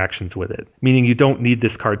interactions with it. Meaning you don't need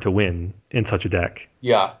this card to win in such a deck.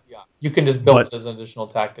 Yeah. You can just build But it as an additional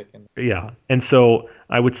tactic. yeah, and so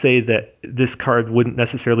I would say that this card wouldn't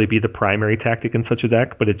necessarily be the primary tactic in such a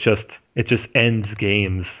deck, but it just ends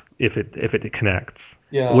games if it connects.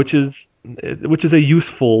 Yeah. Which is a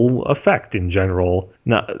useful effect in general.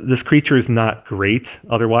 This creature is not great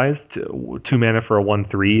otherwise. 2 mana for a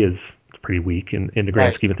 1/3 is pretty weak in the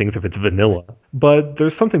grand scheme of things if it's vanilla. But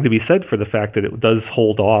there's something to be said for the fact that it does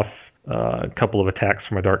hold off a couple of attacks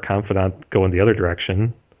from a Dark Confidant going the other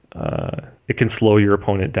direction. It can slow your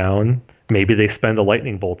opponent down. Maybe they spend a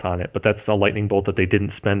lightning bolt on it, but that's the lightning bolt that they didn't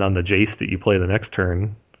spend on the Jace that you play the next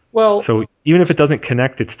turn. Well, so even if it doesn't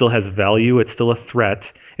connect, it still has value. It's still a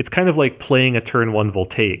threat. It's kind of like playing a turn 1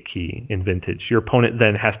 Voltaic Key in Vintage. Your opponent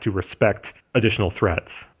then has to respect additional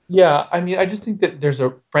threats. Yeah, I mean, I just think that there's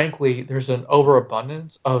an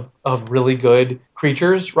overabundance of really good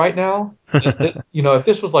creatures right now. If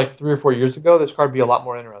this was like 3 or 4 years ago, this card would be a lot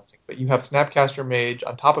more interesting. But you have Snapcaster Mage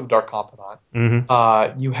on top of Dark Confidant.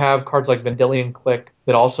 Mm-hmm. You have cards like Vendilion Click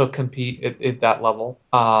that also compete at that level.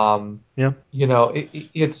 Yeah.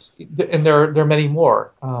 And there are many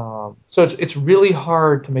more. So it's really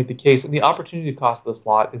hard to make the case, and the opportunity cost of the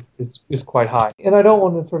slot is quite high. And I don't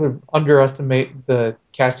want to sort of underestimate the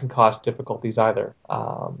casting cost difficulties either.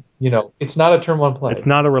 It's not a turn 1 play. It's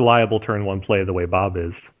not a reliable turn 1 play the way Bob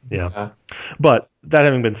is. Yeah. But that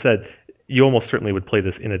having been said, you almost certainly would play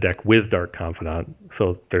this in a deck with Dark Confidant.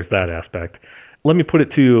 So there's that aspect. Let me put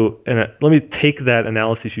it to you, and let me take that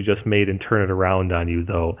analysis you just made and turn it around on you,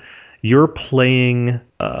 though. You're playing,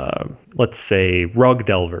 let's say, Rug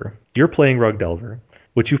Delver. You're playing Rug Delver,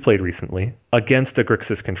 which you've played recently, against a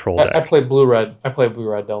Grixis control deck. I play Blue-Red.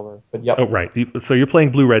 Blue-Red Delver, but yep. Oh, right. So you're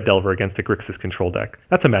playing Blue-Red Delver against a Grixis control deck.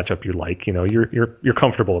 That's a matchup you like. You're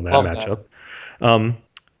comfortable in that matchup.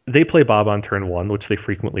 They play Bob on turn 1, which they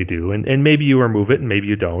frequently do, and maybe you remove it and maybe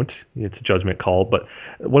you don't. It's a judgment call. But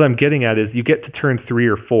what I'm getting at is you get to turn 3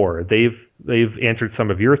 or 4. They've answered some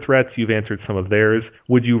of your threats. You've answered some of theirs.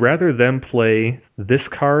 Would you rather them play this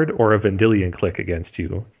card or a Vendilion Click against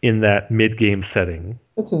you in that mid-game setting?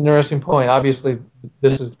 That's an interesting point. Obviously,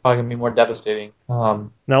 this is probably going to be more devastating. Now,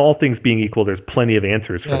 all things being equal, there's plenty of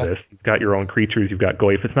answers for this. You've got your own creatures. You've got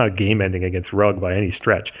Goyf. It's not a game ending against Rug by any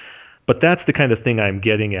stretch. But that's the kind of thing I'm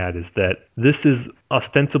getting at, is that this is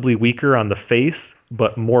ostensibly weaker on the face,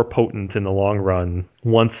 but more potent in the long run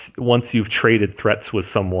once you've traded threats with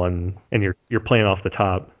someone and you're playing off the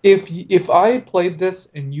top. If I played this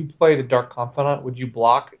and you played a Dark Confidant, would you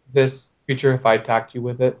block this creature if I attacked you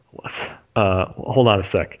with it? Hold on a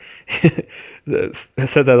sec. I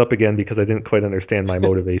set that up again because I didn't quite understand my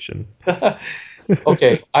motivation.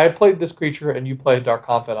 Okay, I played this creature and you played Dark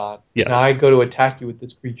Confidant. Yes. And I go to attack you with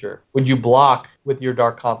this creature. Would you block with your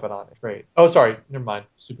Dark Confidant trade? Oh, sorry, never mind.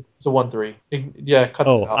 It's a 1/3. Yeah, cut that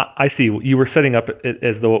out. I see. You were setting up it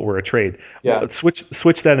as though it were a trade. Yeah. Well,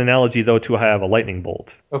 switch that analogy though to have a lightning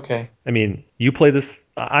bolt. Okay. I mean, you play this.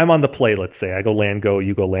 I'm on the play. Let's say I go land go,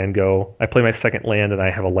 you go land go. I play my second land and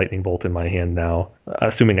I have a lightning bolt in my hand now,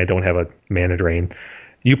 assuming I don't have a mana drain.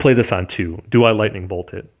 You play this on 2. Do I lightning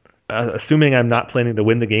bolt it? Assuming I'm not planning to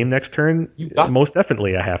win the game next turn, most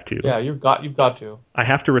definitely I have to. Yeah, you've got to. I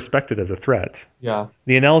have to respect it as a threat. Yeah.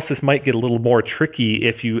 The analysis might get a little more tricky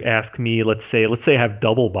if you ask me, let's say I have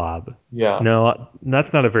double Bob. Yeah. No,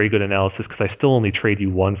 that's not a very good analysis because I still only trade you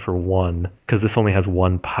 1 for 1 because this only has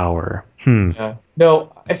 1 power. Yeah.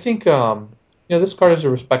 No, I think this card is a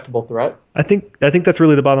respectable threat. I think that's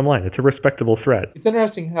really the bottom line. It's a respectable threat. It's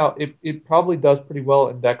interesting how it probably does pretty well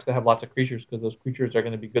in decks that have lots of creatures because those creatures are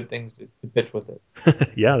going to be good things to pitch with it.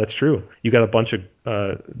 Yeah, that's true. You got a bunch of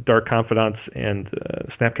Dark Confidants and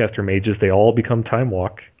Snapcaster Mages. They all become Time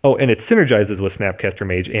Walk. Oh, and it synergizes with Snapcaster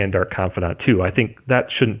Mage and Dark Confidant too. I think that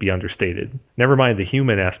shouldn't be understated. Never mind the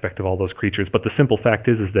human aspect of all those creatures, but the simple fact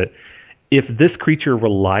is that if this creature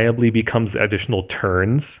reliably becomes additional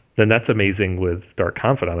turns, then that's amazing with Dark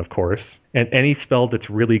Confidant, of course. And any spell that's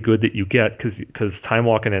really good that you get, because Time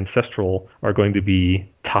Walk and Ancestral are going to be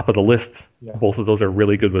top of the list. Yeah. Both of those are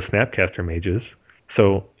really good with Snapcaster Mages.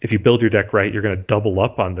 So if you build your deck right, you're going to double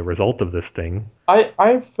up on the result of this thing.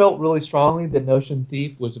 I felt really strongly that Notion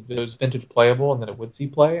Thief was vintage playable and that it would see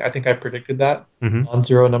play. I think I predicted that on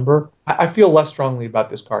 0 number. I feel less strongly about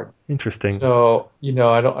this card. Interesting. So I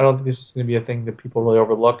don't think this is going to be a thing that people really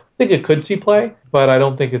overlook. I think it could see play, but I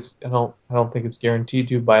don't think it's guaranteed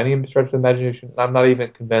to by any stretch of the imagination. I'm not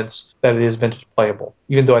even convinced that it is vintage playable,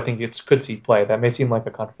 even though I think it could see play. That may seem like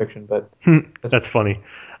a contradiction, but that's funny.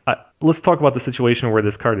 Let's talk about the situation where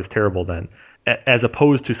this card is terrible then. as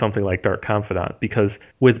opposed to something like Dark Confidant. Because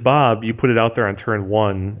with Bob, you put it out there on turn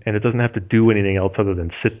 1, and it doesn't have to do anything else other than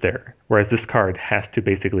sit there. Whereas this card has to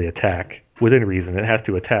basically attack. Within reason, it has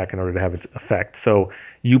to attack in order to have its effect. So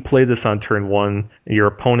you play this on turn 1, your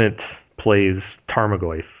opponent plays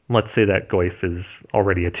Tarmogoyf. Let's say that Goyf is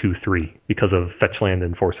already a 2/3 because of fetch land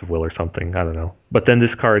and Force of Will or something. I don't know. But then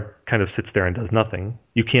this card kind of sits there and does nothing.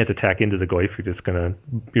 You can't attack into the Goyf. You're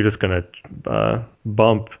just gonna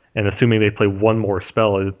bump. And assuming they play one more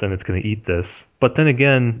spell, then it's going to eat this. But then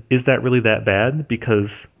again, is that really that bad?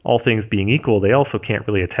 Because all things being equal, they also can't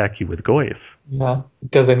really attack you with Goyf. Yeah,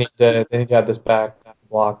 because they need to have this back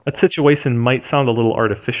block. That situation might sound a little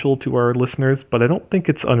artificial to our listeners, but I don't think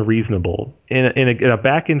it's unreasonable. In a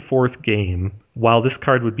back and forth game, while this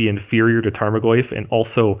card would be inferior to Tarmogoyf and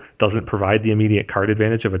also doesn't provide the immediate card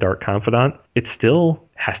advantage of a Dark Confidant, it still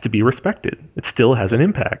has to be respected. It still has an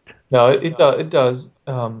impact. No, it does.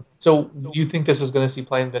 So you think this is going to see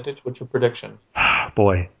play in Vintage? What's your prediction?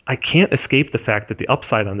 Boy, I can't escape the fact that the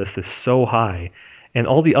upside on this is so high, and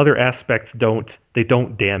all the other aspects don't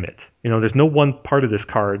damn it. There's no one part of this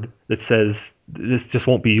card that says this just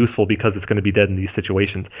won't be useful because it's going to be dead in these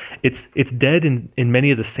situations. It's dead in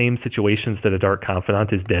many of the same situations that a Dark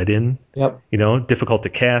Confidant is dead in. Yep. Difficult to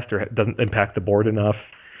cast or doesn't impact the board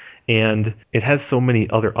enough. And it has so many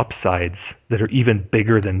other upsides that are even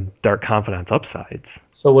bigger than Dark Confidant's upsides.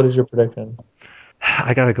 So what is your prediction?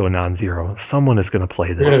 I gotta go non-zero. Someone is gonna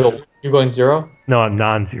play this. You're going 0? No, I'm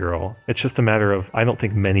non-zero. It's just a matter of I don't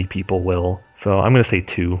think many people will. So I'm gonna say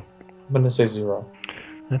 2. I'm going to say 0.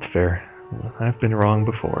 That's fair. I've been wrong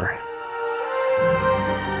before.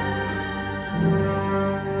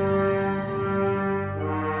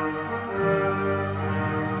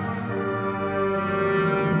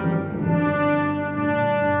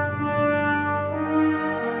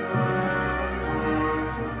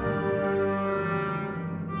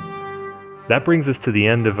 That brings us to the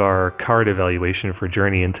end of our card evaluation for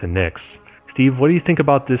Journey into Nyx. Steve, what do you think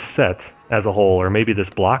about this set as a whole, or maybe this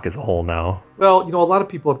block as a whole now? Well, a lot of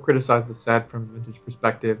people have criticized the set from a Vintage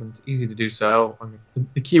perspective, and it's easy to do so. I mean,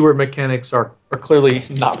 the keyword mechanics are clearly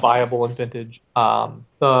not viable in Vintage.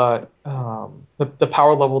 The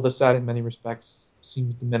power level of the set in many respects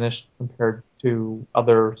seems diminished compared to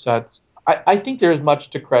other sets. I think there's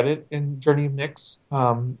much to credit in Journey of Nyx.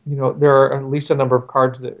 There are at least a number of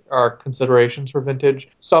cards that are considerations for Vintage.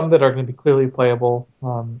 Some that are going to be clearly playable.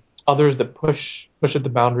 Others that push at the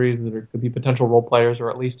boundaries that could be potential role players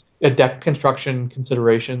or at least a deck construction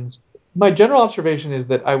considerations. My general observation is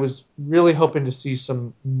that I was really hoping to see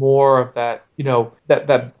some more of that,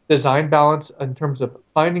 that design balance in terms of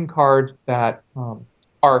finding cards that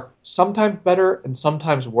are sometimes better and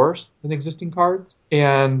sometimes worse than existing cards.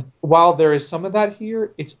 And while there is some of that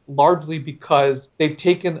here, it's largely because they've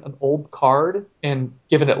taken an old card and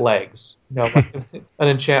given it legs, like an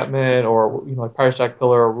enchantment or, like Pyrostactic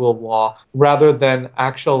Pillar or Rule of Law, rather than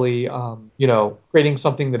actually, creating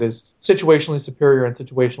something that is situationally superior and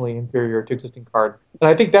situationally inferior to existing card. And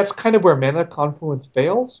I think that's kind of where Mana Confluence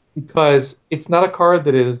fails, because it's not a card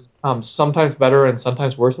that is sometimes better and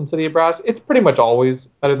sometimes worse than City of Brass. It's pretty much always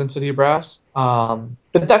better than City of Brass.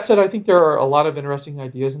 But that said, I think there are a lot of interesting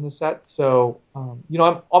ideas in the set. So,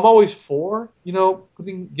 I'm always for,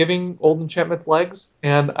 giving old enchantment legs,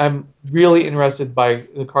 and I'm really interested by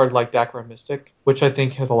the card like Dakra Mystic, which I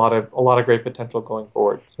think has a lot of great potential going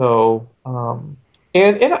forward. So,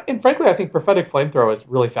 and frankly, I think Prophetic Flamethrower is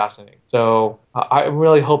really fascinating. So I'm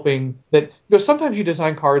really hoping that sometimes you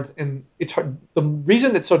design cards and it's hard. The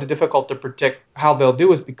reason it's so difficult to predict how they'll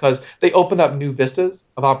do is because they open up new vistas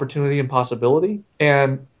of opportunity and possibility.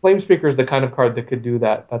 And Flamespeaker is the kind of card that could do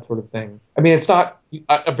that sort of thing. I mean, it's not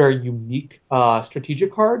a very unique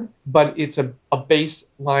strategic card, but it's a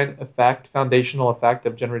baseline effect, foundational effect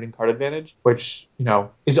of generating card advantage, which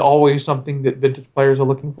is always something that Vintage players are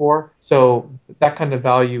looking for. So that kind of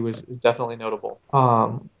value is definitely notable.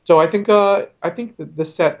 So I think that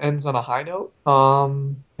this set ends on a high note,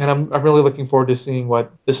 and I'm really looking forward to seeing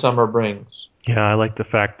what the summer brings. Yeah, I like the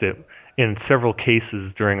fact that in several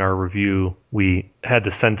cases during our review, we had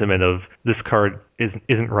the sentiment of this card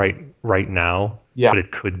isn't right now, but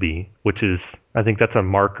it could be, which is, I think that's a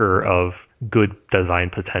marker of good design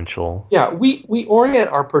potential. Yeah, we orient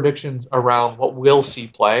our predictions around what we'll see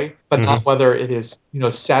play, but not whether it is,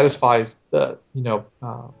 satisfies the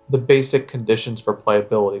basic conditions for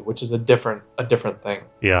playability, which is a different thing.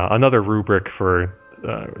 Yeah, another rubric for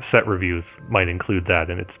set reviews might include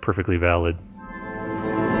that, and it's perfectly valid.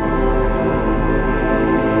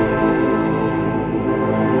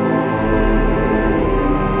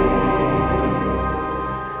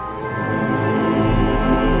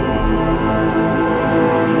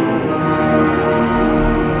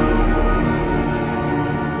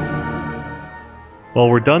 Well,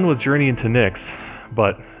 we're done with Journey into Nyx,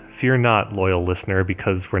 but fear not, loyal listener,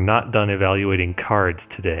 because we're not done evaluating cards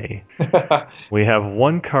today. We have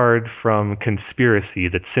one card from Conspiracy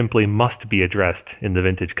that simply must be addressed in the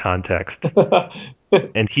vintage context,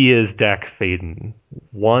 and he is Dack Fayden.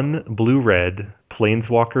 1 blue-red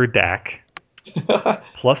Planeswalker Dack.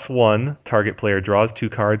 +1, target player draws 2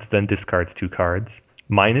 cards, then discards 2 cards.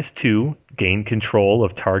 -2, gain control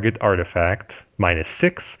of target artifact.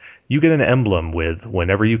 -6, you get an emblem with,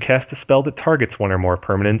 whenever you cast a spell that targets one or more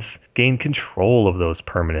permanents, gain control of those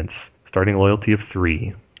permanents. Starting loyalty of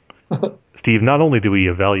 3. Steve, not only do we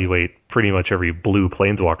evaluate pretty much every blue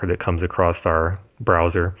planeswalker that comes across our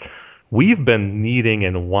browser, we've been needing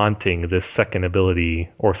and wanting this second ability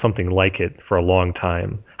or something like it for a long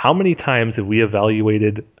time. How many times have we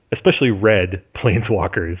evaluated, especially red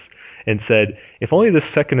planeswalkers, and said, if only this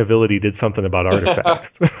second ability did something about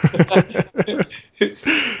artifacts?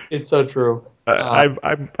 It's so true.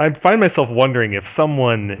 I find myself wondering if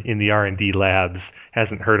someone in the R&D labs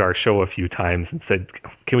hasn't heard our show a few times and said,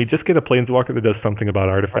 can we just get a planeswalker that does something about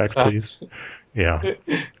artifacts, please? Yeah.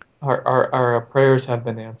 Our prayers have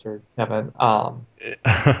been answered, Kevin. I'm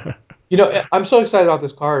so excited about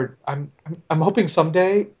this card. I'm hoping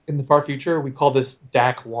someday in the far future we call this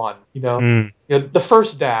Dack 1. The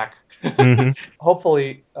first Dack. Mm-hmm.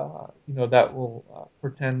 Hopefully, that will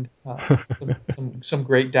portend some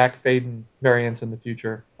great Dack Fayden variants in the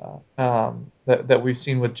future that we've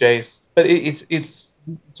seen with Jace. But it's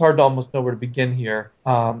hard to almost know where to begin here.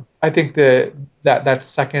 I think that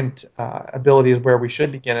second ability is where we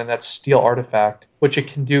should begin, and that's Steal Artifact, which it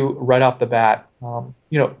can do right off the bat.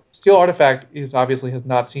 Steal Artifact obviously has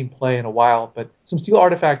not seen play in a while, but some Steal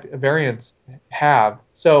Artifact variants have.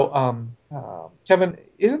 So, Kevin,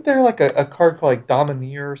 isn't there like a card called like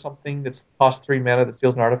Domineer or something that's costs 3 mana that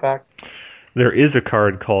steals an artifact? There is a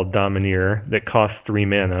card called Domineer that costs 3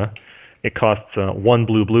 mana. It costs 1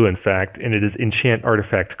 blue, in fact, and it is enchant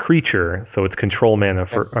artifact creature, so it's control magic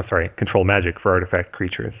for artifact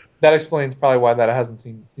creatures. That explains probably why that hasn't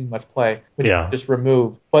seen much play. Just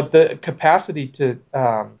removed. But the capacity to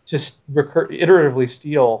iteratively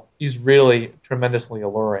steal is really tremendously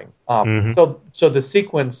alluring. So the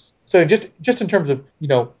sequence. So just in terms of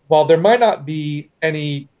while there might not be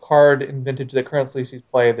any card in Vintage that currently sees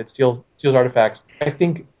play that steals artifacts, I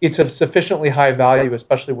think it's of sufficiently high value,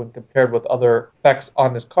 especially when compared with other effects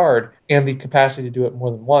on this card, and the capacity to do it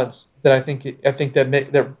more than once, that I think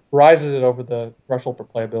that rises it over the threshold for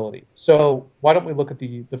playability. So why don't we look at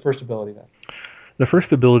the first ability then? The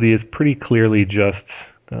first ability is pretty clearly just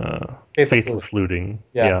Faithless Looting.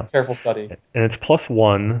 Yeah, careful study. And it's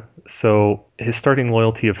 +1, so his starting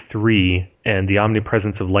loyalty of 3 and the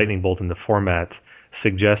omnipresence of Lightning Bolt in the format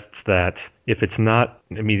suggests that if it's not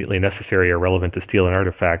immediately necessary or relevant to steal an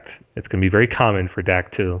artifact, it's going to be very common for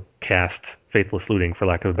Dack to cast Faithless Looting, for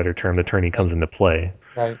lack of a better term, the turn he comes into play.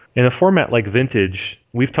 Right. In a format like Vintage,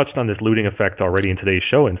 we've touched on this looting effect already in today's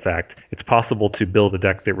show, in fact. It's possible to build a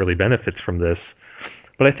deck that really benefits from this.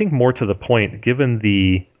 But I think more to the point, given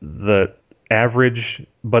the average,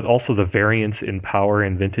 but also the variance in power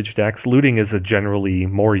in Vintage decks, looting is a generally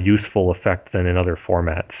more useful effect than in other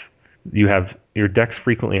formats. Your decks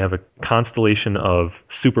frequently have a constellation of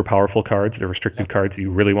super powerful cards, the restricted cards you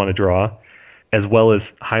really want to draw, as well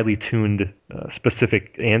as highly tuned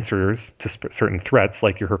specific answers to certain threats,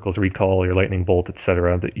 like your Hurkyl's Recall, your Lightning Bolt,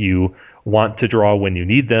 etc., that you want to draw when you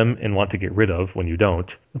need them and want to get rid of when you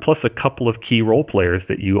don't. Plus a couple of key role players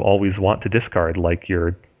that you always want to discard, like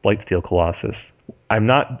your Blightsteel Colossus. I'm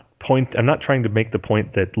not trying to make the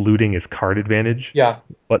point that looting is card advantage,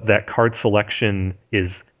 but that card selection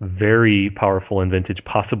is very powerful in Vintage,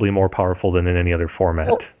 possibly more powerful than in any other format.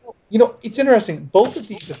 Well, it's interesting. Both of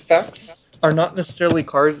these effects are not necessarily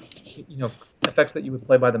cards, effects that you would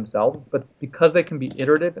play by themselves, but because they can be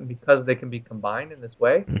iterative and because they can be combined in this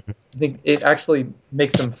way, I think it actually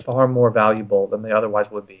makes them far more valuable than they otherwise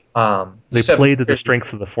would be. They play to the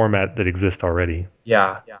strengths of the format that exist already.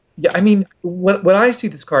 Yeah. I mean, when I see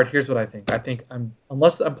this card, here's what I think. I think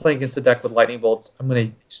unless I'm playing against a deck with Lightning Bolts, I'm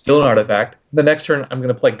going to steal an artifact. The next turn, I'm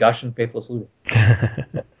going to play Gush and Faithless Looting.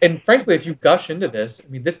 And frankly, if you Gush into this, I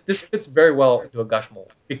mean, this fits very well into a Gush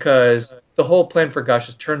mold, because the whole plan for Gush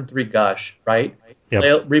is turn 3 Gush, right?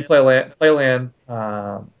 Yep. Play land,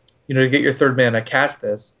 to get your third mana, cast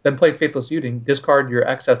this, then play Faithless Looting, discard your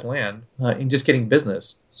excess land, and just getting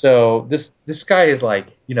business. So this guy is like,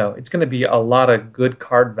 it's going to be a lot of good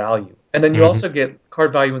card value. And then you also get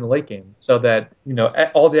card value in the late game, so that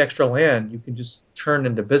all the extra land you can just turn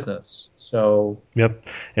into business. So Yep,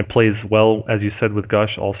 and plays well, as you said, with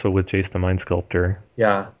Gush, also with Jace the Mind Sculptor,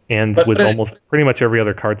 yeah, and But- with but it- almost pretty much every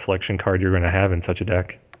other card selection card you're going to have in such a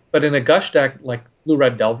deck. but in a Gush deck like Blue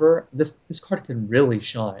Red Delver, this card can really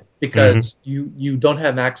shine because you don't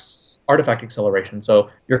have max artifact acceleration, so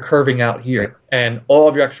you're curving out here, and all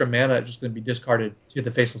of your extra mana is just going to be discarded to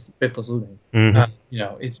the Faithless Looting. But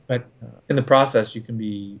in the process, you can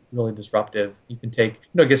be really disruptive. You can take,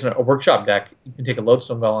 against a workshop deck, you can take a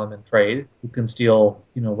Lodestone Golem and trade. You can steal,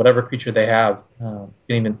 whatever creature they have. You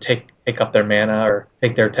can even take up their mana or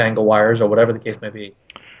take their Tangle Wires or whatever the case may be.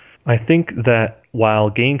 I think that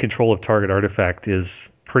while gain control of target artifact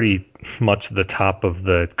is pretty much the top of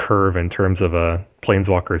the curve in terms of a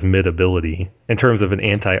Planeswalker's mid ability, in terms of an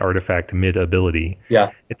anti-artifact mid ability,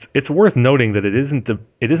 Yeah. it's worth noting that it isn't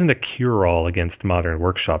a cure-all against modern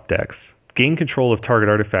workshop decks. Gain control of target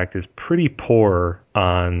artifact is pretty poor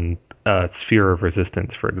on Sphere of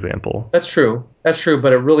Resistance, for example. That's true,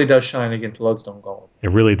 but it really does shine against Lodestone Golem.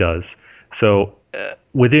 It really does. So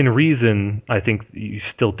within reason, I think you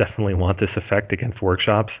still definitely want this effect against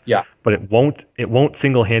workshops. Yeah. But it won't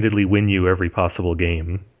single-handedly win you every possible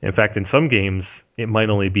game. In fact, in some games, it might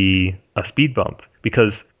only be a speed bump.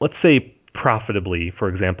 Because let's say profitably, for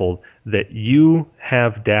example, that you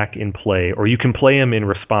have Dak in play, or you can play him in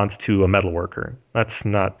response to a Metalworker. That's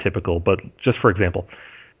not typical, but just for example,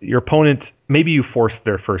 your opponent, maybe you force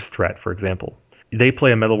their first threat, for example. They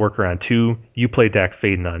play a Metalworker on 2, you play Dak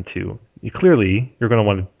Faden on 2. Clearly, you're going to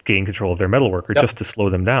want to gain control of their Metalworker just to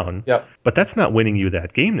slow them down. Yep. But that's not winning you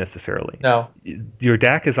that game necessarily. No. Your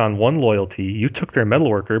Dak is on 1 loyalty. You took their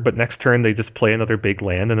Metalworker, but next turn they just play another big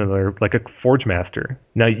land and another, like a Forge Master.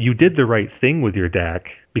 Now, you did the right thing with your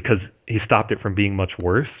Dak because he stopped it from being much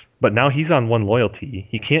worse. But now he's on 1 loyalty.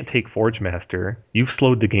 He can't take Forge Master. You've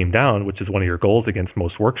slowed the game down, which is one of your goals against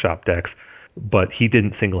most workshop decks. But he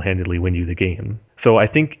didn't single-handedly win you the game. So I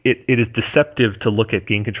think it is deceptive to look at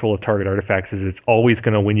gain control of target artifacts as it's always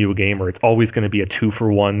going to win you a game, or it's always going to be a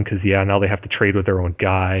 2-for-1 because, now they have to trade with their own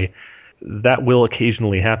guy. That will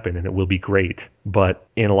occasionally happen, and it will be great. But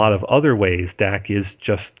in a lot of other ways, Dak is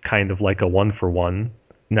just kind of like a 1-for-1.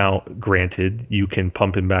 Now, granted, you can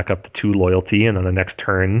pump him back up to 2 loyalty, and on the next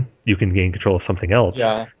turn, you can gain control of something else.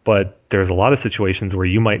 Yeah. But there's a lot of situations where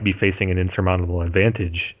you might be facing an insurmountable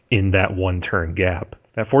advantage in that 1-turn gap.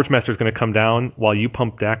 That Forge Master is going to come down while you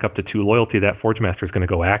pump Dak up to 2 loyalty. That Forge Master is going to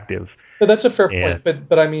go active. But that's a fair And- point.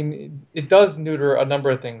 But I mean, it does neuter a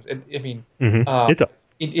number of things. It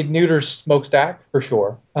does, It neuters Smokestack for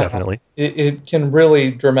sure. definitely. It can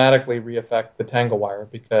really dramatically re-affect the Tangle Wire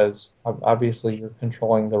because obviously you're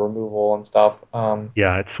controlling the removal and stuff.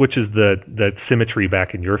 Yeah, it switches the symmetry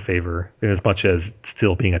back in your favor in as much as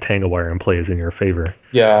still being a Tangle Wire in play is in your favor.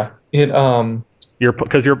 Yeah.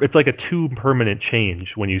 It's like a 2 permanent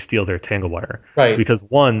change when you steal their Tangle Wire. Right. Because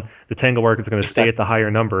 1, the Tangle Wire is going to stay Exactly. at the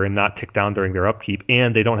higher number and not tick down during their upkeep,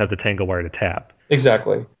 and they don't have the Tangle Wire to tap.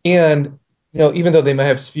 Exactly. And even though they may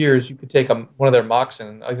have spheres, you could take one of their Mox,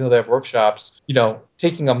 and even though they have workshops,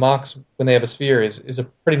 taking a Mox when they have a sphere is a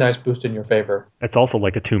pretty nice boost in your favor. It's also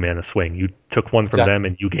like a 2-mana swing. You took 1 from Exactly. them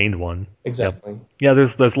and you gained 1. Exactly. Yeah,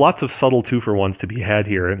 there's lots of subtle 2-for-1s to be had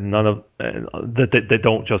here, and none of that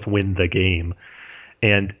don't just win the game.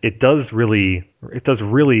 And it does really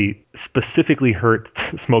specifically hurt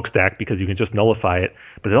Smokestack because you can just nullify it,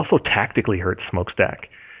 but it also tactically hurts Smokestack.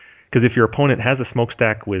 Because if your opponent has a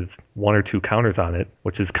Smokestack with 1 or 2 counters on it,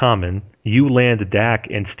 which is common, you land Dak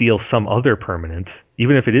and steal some other permanent,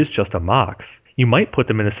 even if it is just a Mox, you might put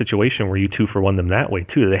them in a situation where you 2-for-1 them that way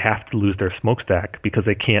too. They have to lose their Smokestack because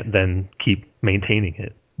they can't then keep maintaining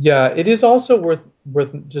it. Yeah, it is also worth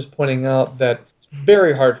just pointing out that it's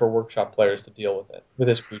very hard for workshop players to deal with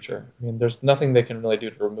this creature. I mean, there's nothing they can really do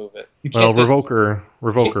to remove it. You Well, can't just-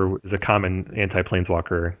 Revoker is a common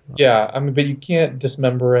anti-planeswalker. Yeah, I mean, but you can't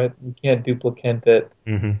dismember it. You can't duplicate it.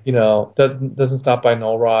 Hmm. That doesn't stop by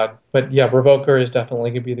Null Rod. But yeah, Revoker is definitely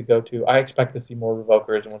going to be the go-to. I expect to see more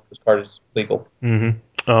Revokers once this card is legal. Hmm.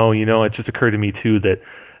 Oh, it just occurred to me too that,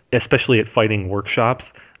 especially at fighting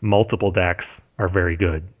workshops, multiple Daks are very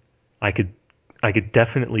good. I could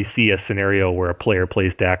definitely see a scenario where a player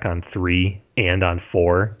plays Dak on 3 and on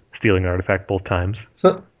 4, stealing an artifact both times.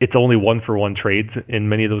 It's only 1-for-1 trades in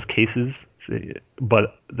many of those cases,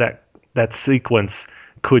 but that sequence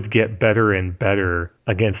could get better and better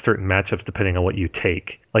against certain matchups depending on what you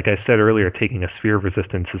take. Like I said earlier, taking a Sphere of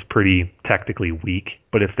Resistance is pretty tactically weak,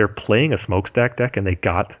 but if they're playing a Smokestack deck and they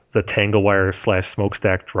got the Tanglewire /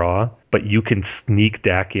 Smokestack draw, but you can sneak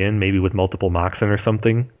deck in maybe with multiple Moxen or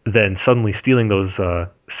something, then suddenly stealing those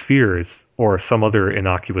spheres or some other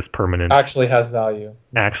innocuous permanence actually has value.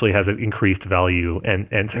 Actually has an increased value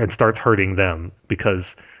and starts hurting them,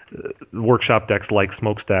 because workshop decks like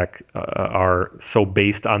Smokestack are so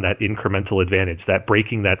based on that incremental advantage, that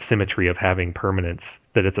breaking that symmetry of having permanence,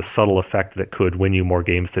 that it's a subtle effect that could win you more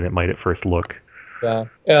games than it might at first look. Yeah.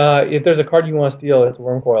 If there's a card you want to steal, it's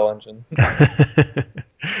Wormcoil Engine.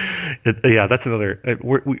 Yeah, that's another.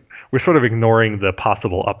 We're sort of ignoring the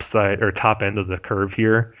possible upside or top end of the curve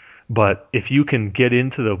here. But if you can get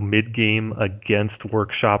into the mid game against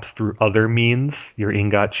workshops through other means, your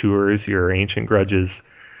Ingot Chewers, your Ancient Grudges,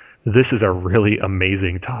 this is a really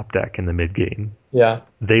amazing top deck in the mid game. Yeah.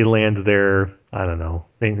 They land their, I don't know,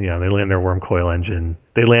 they land their Wormcoil Engine.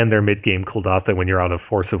 They land their mid game Kuldotha when you're out of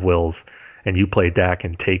Force of Wills, and you play Dak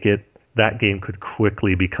and take it. That game could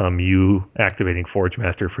quickly become you activating Forge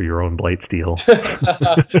Master for your own Blightsteel.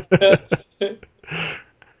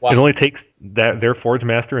 Wow. It only takes their Forge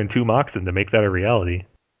Master and 2 Moxen to make that a reality.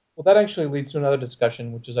 Well, that actually leads to another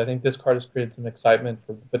discussion, which is I think this card has created some excitement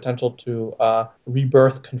for the potential to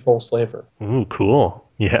rebirth Control Slaver. Ooh, cool.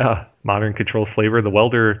 Yeah, modern Control Slaver. The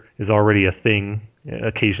Welder is already a thing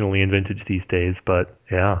occasionally in Vintage these days, but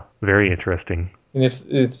yeah, very interesting. And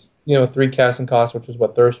it's 3 casting cost, which is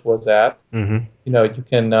what Thirst was at. Mm-hmm. You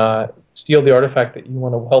can steal the artifact that you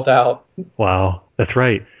want to weld out. Wow, that's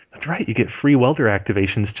right. That's right. You get free Welder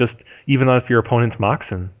activations just even off your opponent's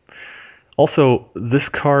Moxen. Also, this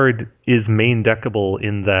card is main deckable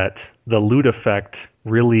in that the loot effect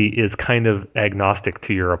really is kind of agnostic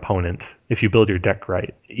to your opponent if you build your deck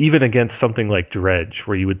right. Even against something like Dredge,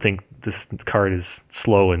 where you would think this card is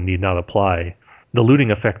slow and need not apply, the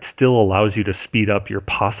looting effect still allows you to speed up your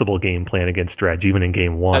possible game plan against Dredge, even in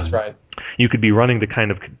game 1. That's right. You could be running the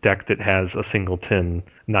kind of deck that has a singleton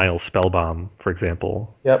Nile Spellbomb, for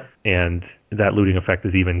example. Yep. And that looting effect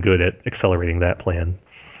is even good at accelerating that plan.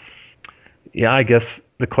 Yeah, I guess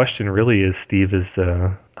the question really is, Steve, is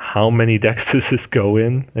how many decks does this go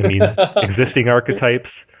in? I mean, existing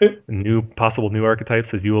archetypes, possible new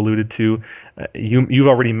archetypes, as you alluded to. You've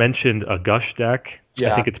already mentioned a Gush deck.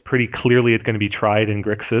 Yeah. I think it's pretty clearly it's going to be tried in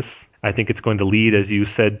Grixis. I think it's going to lead, as you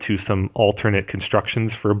said, to some alternate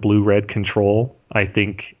constructions for blue-red control. I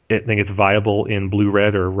think it's viable in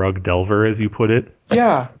blue-red or Rug Delver, as you put it.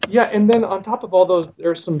 Yeah, and then on top of all those,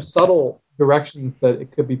 there's some subtle directions that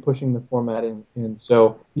it could be pushing the format in.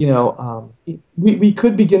 So, we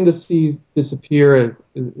could begin to see this appear as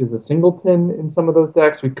a singleton in some of those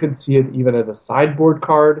decks. We could see it even as a sideboard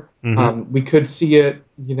card. Mm-hmm. We could see it,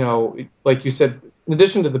 like you said, in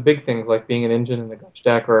addition to the big things like being an engine in the Gush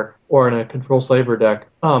deck or in a Control Slaver deck,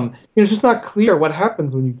 it's just not clear what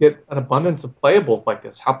happens when you get an abundance of playables like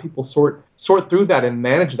this, how people sort through that and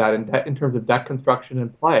manage that in terms of deck construction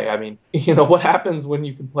and play. I mean, what happens when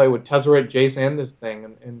you can play with Tezzeret, Jace, and this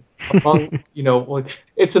thing, and among,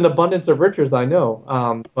 it's an abundance of riches, I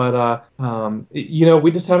know, but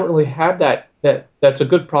we just haven't really had that. That's a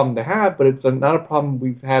good problem to have, but it's not a problem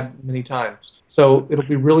we've had many times. So it'll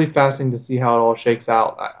be really fascinating to see how it all shakes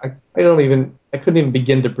out. I couldn't even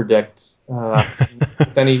begin to predict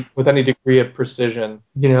with any degree of precision.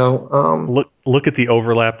 Look at the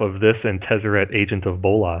overlap of this and Tezzeret, Agent of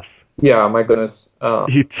Bolas. Yeah, my goodness.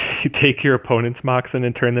 You take your opponent's Moxen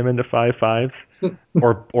and turn them into 5/5s,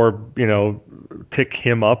 or tick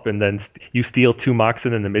him up and then you steal 2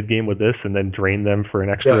 Moxen in the mid game with this and then drain them for an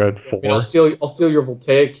extra 4. I'll steal your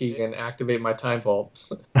Voltaic Key and activate my Time Vault.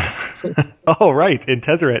 Oh, right, in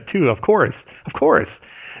Tezzeret too, of course.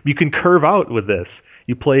 You can curve out with this.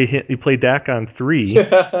 You play Dak on 3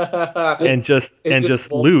 and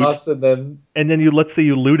just loot, and then let's say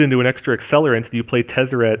you loot into an extra accelerant. And you play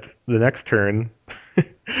Tezzeret the next turn.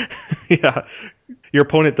 Yeah, your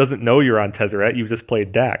opponent doesn't know you're on Tezzeret. You've just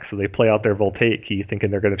played Dak, so they play out their Voltaic Key, thinking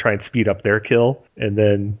they're going to try and speed up their kill, and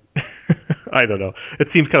then I don't know. It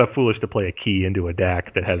seems kind of foolish to play a key into a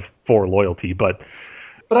Dak that has 4 loyalty, but.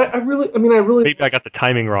 But I really maybe I got the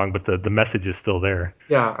timing wrong, but the message is still there.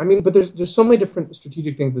 Yeah, but there's so many different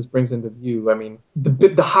strategic things this brings into view.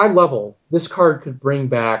 The high level, this card could bring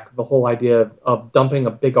back the whole idea of dumping a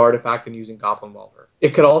big artifact and using Goblin Welder.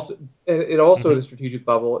 It could also at a strategic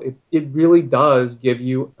level, it really does give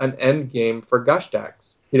you an end game for Gush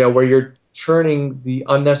decks. Where you're churning the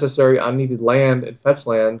unnecessary, unneeded land and fetch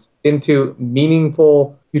lands into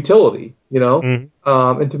meaningful utility.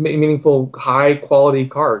 Into meaningful, high quality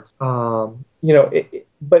cards.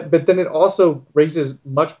 but then it also raises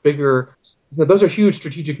much bigger. Those are huge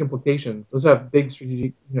strategic implications. Those have big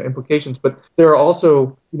strategic implications, but there are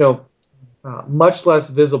also much less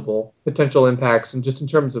visible potential impacts, and just in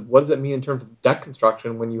terms of what does it mean in terms of deck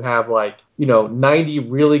construction when you have 90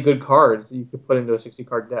 really good cards that you could put into a 60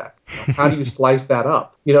 card deck. How do you slice that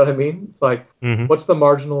up? You know what I mean? It's like, what's the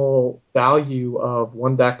marginal value of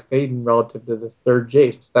one deck Thaden relative to this third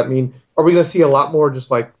Jace? Does that mean, are we going to see a lot more just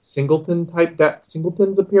like singleton type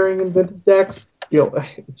singletons appearing in vintage decks?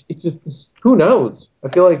 It just, who knows? I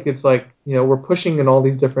feel like it's like, we're pushing in all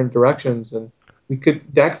these different directions, and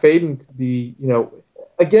Dack Fayden could be,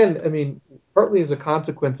 again, I mean, partly as a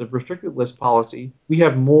consequence of restricted list policy, we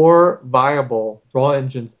have more viable draw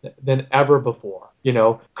engines than ever before.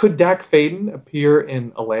 Could Dack Fayden appear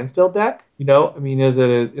in a Lansdale deck? I mean, as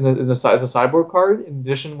a sideboard card, in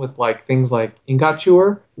addition with things like Ingot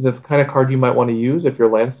Chewer? Is it the kind of card you might want to use if you're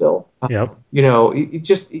Lansdale? Yep.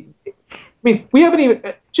 I mean, we haven't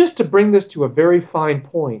even, just to bring this to a very fine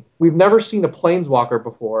point, we've never seen a Planeswalker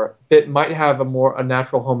before that might have a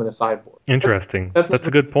natural home in a sideboard. Interesting. That's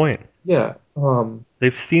a good point. Yeah.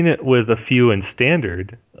 They've seen it with a few in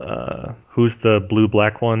Standard. Who's the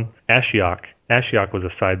blue-black one? Ashiok. Ashiok was a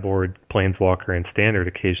sideboard Planeswalker in Standard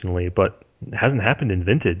occasionally, but it hasn't happened in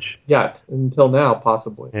Vintage. Yet, until now,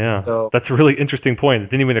 possibly. Yeah, so, that's a really interesting point. It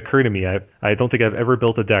didn't even occur to me. I don't think I've ever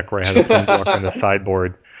built a deck where I had a Planeswalker on the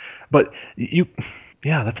sideboard. But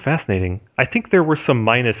yeah, that's fascinating. I think there were some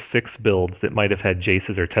 -6 builds that might have had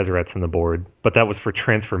Jaces or Tezzerets on the board, but that was for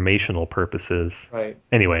transformational purposes. Right.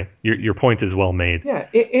 Anyway, your point is well made. Yeah,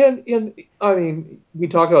 and I mean, we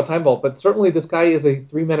talked about Time Vault, but certainly this guy is a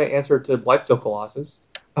 3-mana answer to Blightsteel Colossus.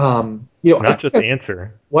 Not just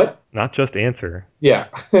answer. What? Not just answer. Yeah,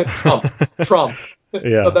 Trump.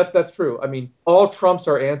 Yeah, no, that's true. I mean, all trumps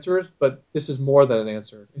are answers, but this is more than an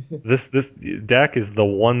answer. This deck is the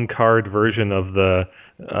one card version of the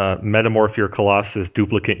metamorph your Colossus,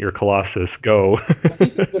 duplicate your Colossus, go. I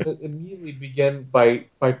think I'm going to immediately begin by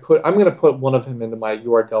I'm going to put one of him into my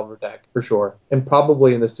UR Delver deck for sure, and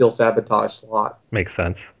probably in the Steel Sabotage slot. Makes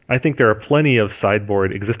sense. I think there are plenty of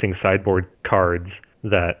existing sideboard cards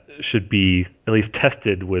that should be at least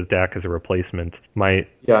tested with Dak as a replacement. I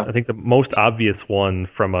think the most obvious one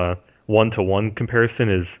from a 1-to-1 comparison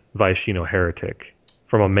is Vaishino Heretic.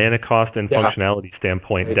 From a mana cost and functionality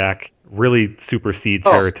standpoint, right. Dak really supersedes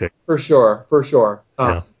Heretic. For sure.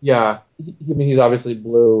 Yeah. I mean, he's obviously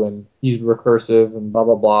blue and he's recursive and blah,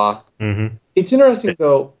 blah, blah. Mm-hmm. It's interesting,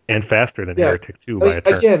 though. And faster than Heretic, too, by a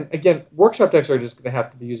turn. Again, workshop decks are just going to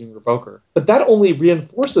have to be using Revoker. But that only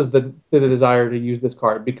reinforces the desire to use this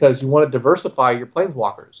card because you want to diversify your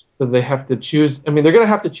Planeswalkers. So they have to choose. I mean, they're going to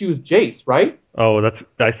have to choose Jace, right? Oh,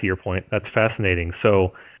 I see your point. That's fascinating.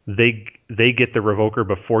 So they get the Revoker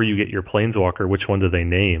before you get your Planeswalker. Which one do they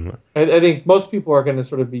name? I think most people are going to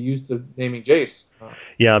sort of be used to naming Jace.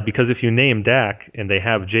 Yeah, because if you name Dak and they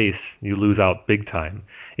have Jace, you lose out big time.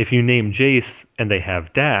 If you name Jace and they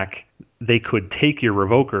have Dak, they could take your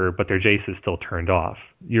Revoker, but their Jace is still turned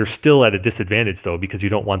off. You're still at a disadvantage, though, because you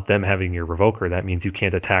don't want them having your Revoker. That means you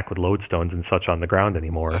can't attack with Lodestones and such on the ground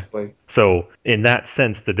anymore. Exactly. So, in that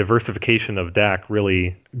sense, the diversification of Dak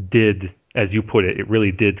really did, as you put it, it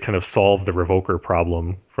really did kind of solve the Revoker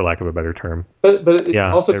problem, for lack of a better term. But it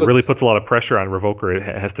also really puts a lot of pressure on Revoker. It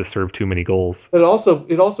has to serve too many goals. But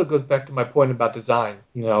it also goes back to my point about design.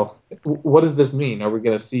 What does this mean? Are we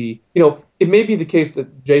going to see? It may be the case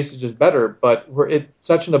that Jace is just better, but we're at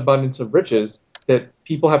such an abundance of riches that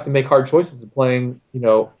people have to make hard choices in playing.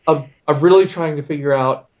 Of really trying to figure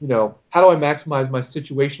out, how do I maximize my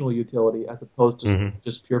situational utility as opposed to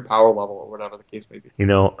just pure power level or whatever the case may be.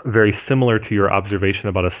 Very similar to your observation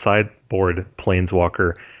about a sideboard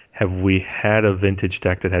Planeswalker. Have we had a vintage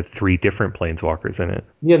deck that had 3 different Planeswalkers in it?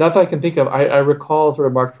 Yeah, not that I can think of. I recall sort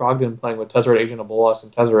of Mark Trogdon playing with Tezzeret, Agent of Bolas,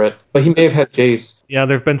 and Tezzeret, but he may have had Jace. Yeah,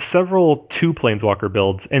 there have been several 2 Planeswalker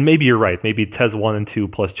builds, and maybe you're right. Maybe Tez 1 and 2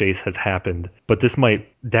 plus Jace has happened, but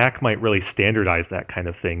Dak might really standardize that kind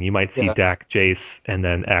of thing. You might see Dak Jace and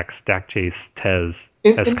then X, Dak Jace Tez.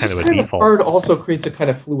 As kind of a default. Card also creates a kind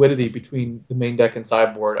of fluidity between the main deck and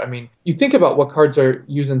sideboard. I mean, you think about what cards are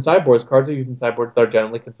used in sideboards. Cards are used in sideboards that are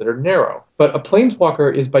generally considered narrow. But a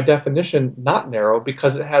Planeswalker is by definition not narrow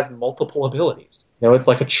because it has multiple abilities. It's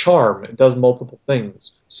like a charm. It does multiple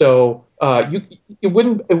things. So it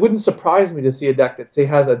wouldn't surprise me to see a deck that, say,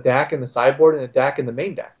 has a Dak in the sideboard and a Dak in the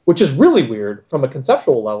main deck, which is really weird from a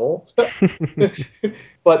conceptual level,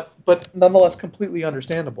 but nonetheless completely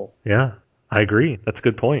understandable. Yeah. I agree. That's a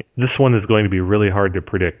good point. This one is going to be really hard to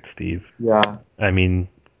predict, Steve. Yeah. I mean,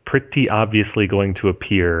 pretty obviously going to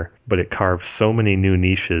appear, but it carves so many new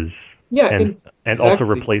niches Yeah, and also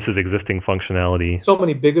exactly. replaces existing functionality. So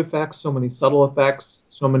many big effects, so many subtle effects,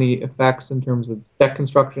 so many effects in terms of deck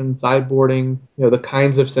construction, sideboarding, the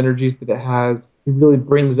kinds of synergies that it has. It really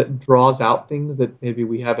draws out things that maybe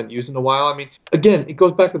we haven't used in a while. I mean, again, it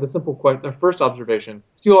goes back to the simple question, our first observation.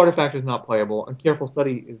 Steel Artifact is not playable, and Careful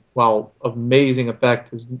Study is, while of amazing effect,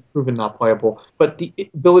 has proven not playable. But the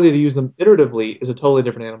ability to use them iteratively is a totally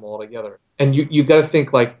different animal altogether. And you got to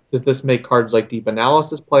think, like, does this make cards like Deep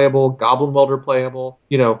Analysis playable, Goblin Welder playable?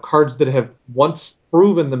 Cards that have once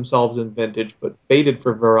proven themselves in Vintage but faded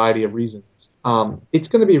for a variety of reasons. It's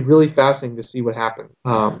going to be really fascinating to see what happens.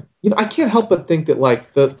 I can't help but think that,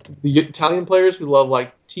 like, the Italian players who love,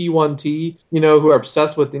 like, T1T, who are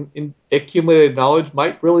obsessed with accumulated knowledge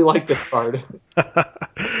might really like this card.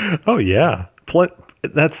 Oh yeah,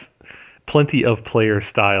 that's plenty of player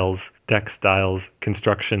styles, deck styles,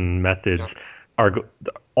 construction methods.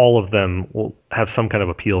 All of them will have some kind of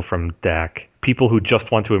appeal from Dak. People who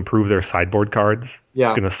just want to improve their sideboard cards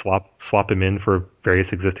are going to swap him in for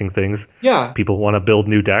various existing things. Yeah. People who want to build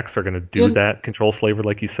new decks are going to do that. Control Slaver,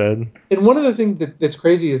 like you said. And one of the things that's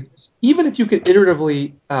crazy is even if you could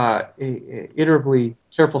iteratively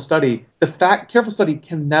Careful Study, Careful Study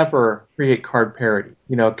can never create card parity.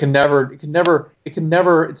 It's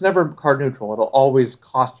never card neutral. It'll always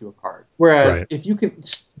cost you a card. Whereas if you can,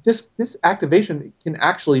 this activation can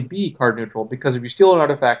actually be card neutral, because if you steal an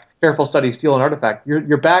artifact, Careful Study, steal an artifact,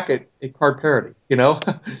 you're back at card parity.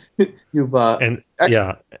 You've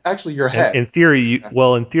actually you're ahead. In theory,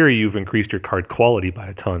 you've increased your card quality by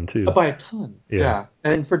a ton too. By a ton. Yeah.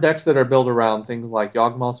 And for decks that are built around things like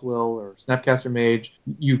Yawgmoth's Will or Snapcaster Mage,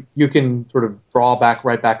 you can sort of draw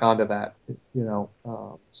right back onto that. The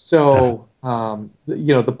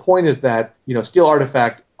point is that Steel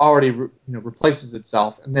Artifact already replaces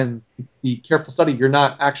itself, and then the Careful Study, you're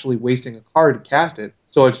not actually wasting a card to cast it,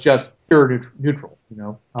 so it's just pure neutral.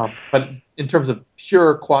 But in terms of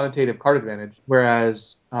pure quantitative card advantage,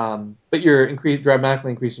 whereas but you're dramatically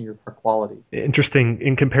increasing your card quality. Interesting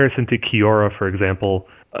in comparison to Kiora, for example.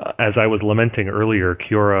 As I was lamenting earlier,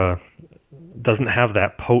 Kiora doesn't have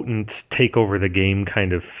that potent take over the game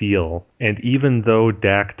kind of feel. And even though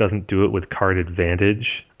Dak doesn't do it with card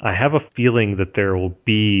advantage, I have a feeling that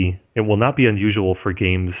it will not be unusual for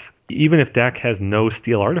games, even if Dak has no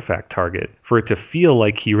Steel Artifact target, for it to feel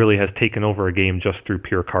like he really has taken over a game just through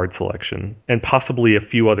pure card selection. And possibly a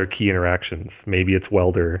few other key interactions. Maybe it's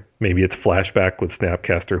Welder, maybe it's Flashback with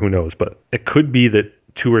Snapcaster, who knows. But it could be that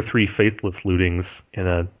 2 or 3 Faithless Lootings in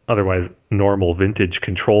a otherwise normal Vintage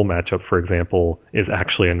Control matchup, for example, is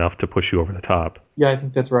actually enough to push you over the top. Yeah, I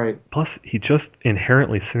think that's right. Plus, he just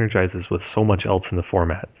inherently synergizes with so much else in the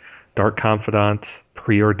format. Dark Confidant,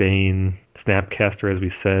 Preordain, Snapcaster, as we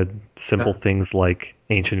said, simple things like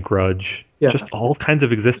Ancient Grudge, just all kinds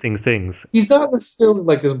of existing things. He's not necessarily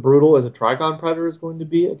like as brutal as a Trigon Predator is going to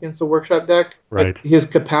be against a Workshop deck. Right. But his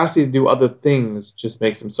capacity to do other things just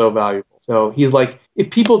makes him so valuable. So he's like, if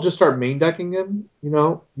people just start main decking him,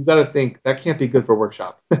 you got to think that can't be good for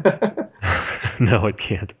Workshop. No, it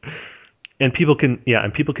can't. And people can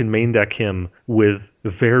main deck him with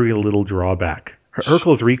very little drawback.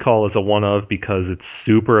 Urkel's Recall is a one of because it's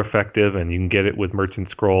super effective and you can get it with Merchant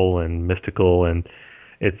Scroll and Mystical, and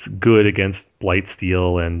it's good against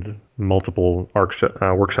Blightsteel and multiple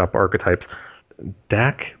Workshop archetypes.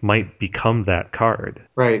 Dak might become that card.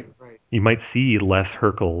 Right. You might see less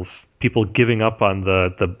Hercules, people giving up on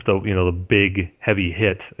the big heavy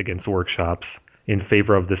hit against Workshops in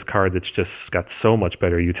favor of this card that's just got so much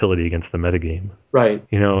better utility against the metagame. Right.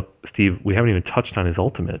 Steve, we haven't even touched on his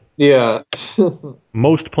ultimate. Yeah.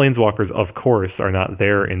 Most Planeswalkers, of course, are not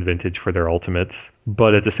there in Vintage for their ultimates,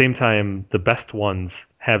 but at the same time, the best ones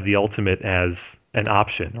have the ultimate as an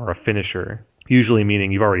option or a finisher. Usually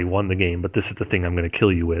meaning you've already won the game, but this is the thing I'm going to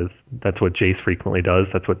kill you with. That's what Jace frequently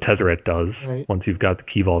does. That's what Tezzeret does once you've got the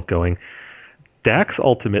Key Vault going. Dak's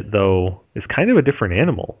ultimate, though, is kind of a different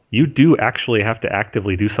animal. You do actually have to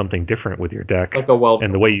actively do something different with your deck and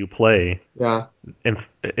the way you play. Yeah. And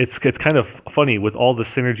it's kind of funny with all the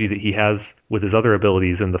synergy that he has with his other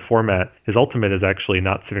abilities in the format. His ultimate is actually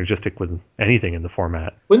not synergistic with anything in the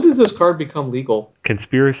format. When did this card become legal?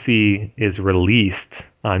 Conspiracy is released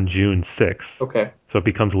on June 6th. Okay. So it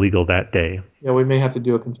becomes legal that day. Yeah, we may have to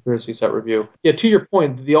do a conspiracy set review. Yeah, to your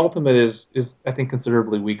point, the ultimate is I think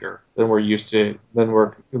considerably weaker than we're used to, than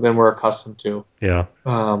we're accustomed to. Yeah.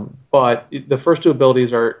 But the first two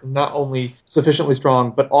abilities are not only sufficiently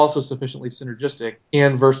strong, but also sufficiently synergistic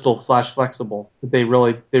and versatile/flexible that they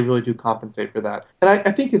really do compensate for that. And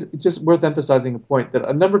I think it's just worth emphasizing a point that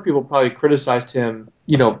a number of people probably criticized him,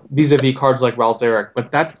 vis-a-vis cards like Ral Zarek,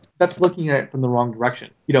 but that's looking at it from the wrong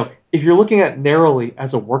direction. if you're looking at narrowly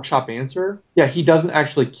as a workshop answer, yeah, he doesn't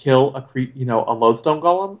actually kill a lodestone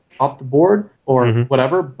golem off the board or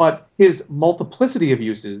whatever, but his multiplicity of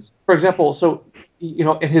uses, for example,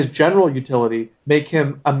 in his general utility, make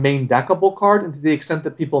him a main deckable card, and to the extent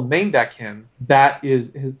that people main deck him, that's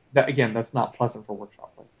not pleasant for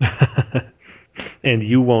workshop play. And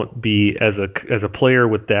you won't be, as a player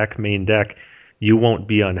with Dak main deck, you won't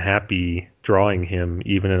be unhappy drawing him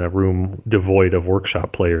even in a room devoid of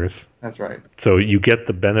workshop players. That's right. So you get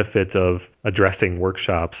the benefit of addressing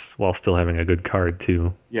workshops while still having a good card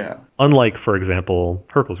too. Yeah. Unlike, for example,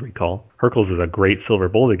 Hurkyl's Recall. Hurkyl's is a great silver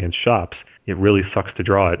bolt against shops. It really sucks to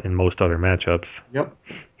draw it in most other matchups. Yep.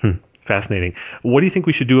 Fascinating. What do you think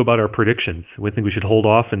we should do about our predictions? We think we should hold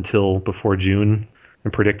off until before June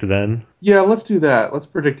and predict then? Yeah, let's do that. Let's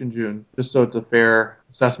predict in June, just so it's a fair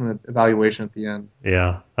assessment and evaluation at the end.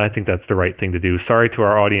 Yeah, I think that's the right thing to do. Sorry to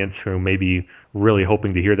our audience who may be really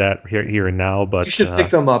hoping to hear that here and now, but you should pick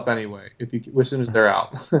them up anyway as soon as they're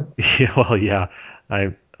out. Yeah.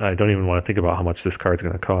 I don't even want to think about how much this card's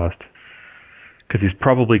going to cost, because he's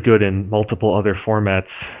probably good in multiple other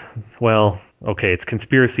formats. Well, okay, it's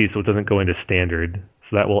Conspiracy, so it doesn't go into Standard,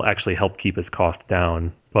 so that will actually help keep his cost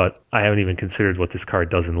down. But I haven't even considered what this card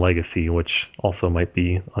does in Legacy, which also might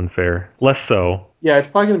be unfair. Less so. Yeah, it's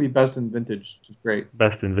probably going to be best in Vintage, which is great.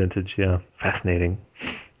 Best in Vintage, yeah. Fascinating.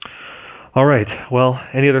 All right, well,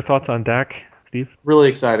 any other thoughts on Dak, Steve? Really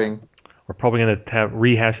exciting. We're probably going to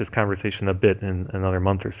rehash this conversation a bit in another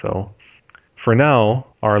month or so. For now,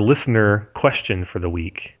 our listener question for the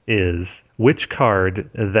week is, which card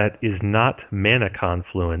that is not Mana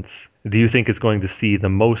Confluence do you think is going to see the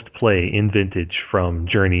most play in Vintage from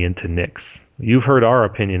Journey into Nyx? You've heard our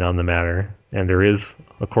opinion on the matter, and there is,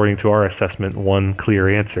 according to our assessment, one clear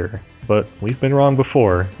answer. But we've been wrong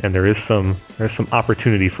before, and there's some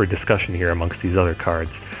opportunity for discussion here amongst these other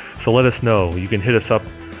cards. So let us know. You can hit us up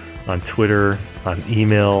on Twitter, on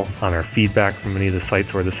email, on our feedback from any of the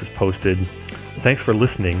sites where this is posted. Thanks for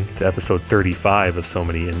listening to episode 35 of So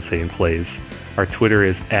Many Insane Plays. Our Twitter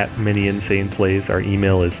is @ManyInsanePlays. Our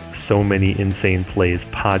email is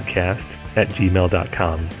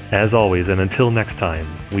somanyinsaneplayspodcast@gmail.com. As always, and until next time,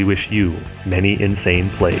 we wish you many insane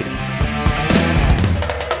plays.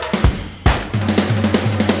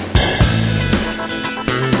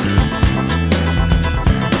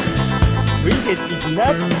 It's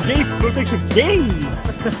not safe for the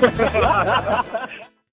game.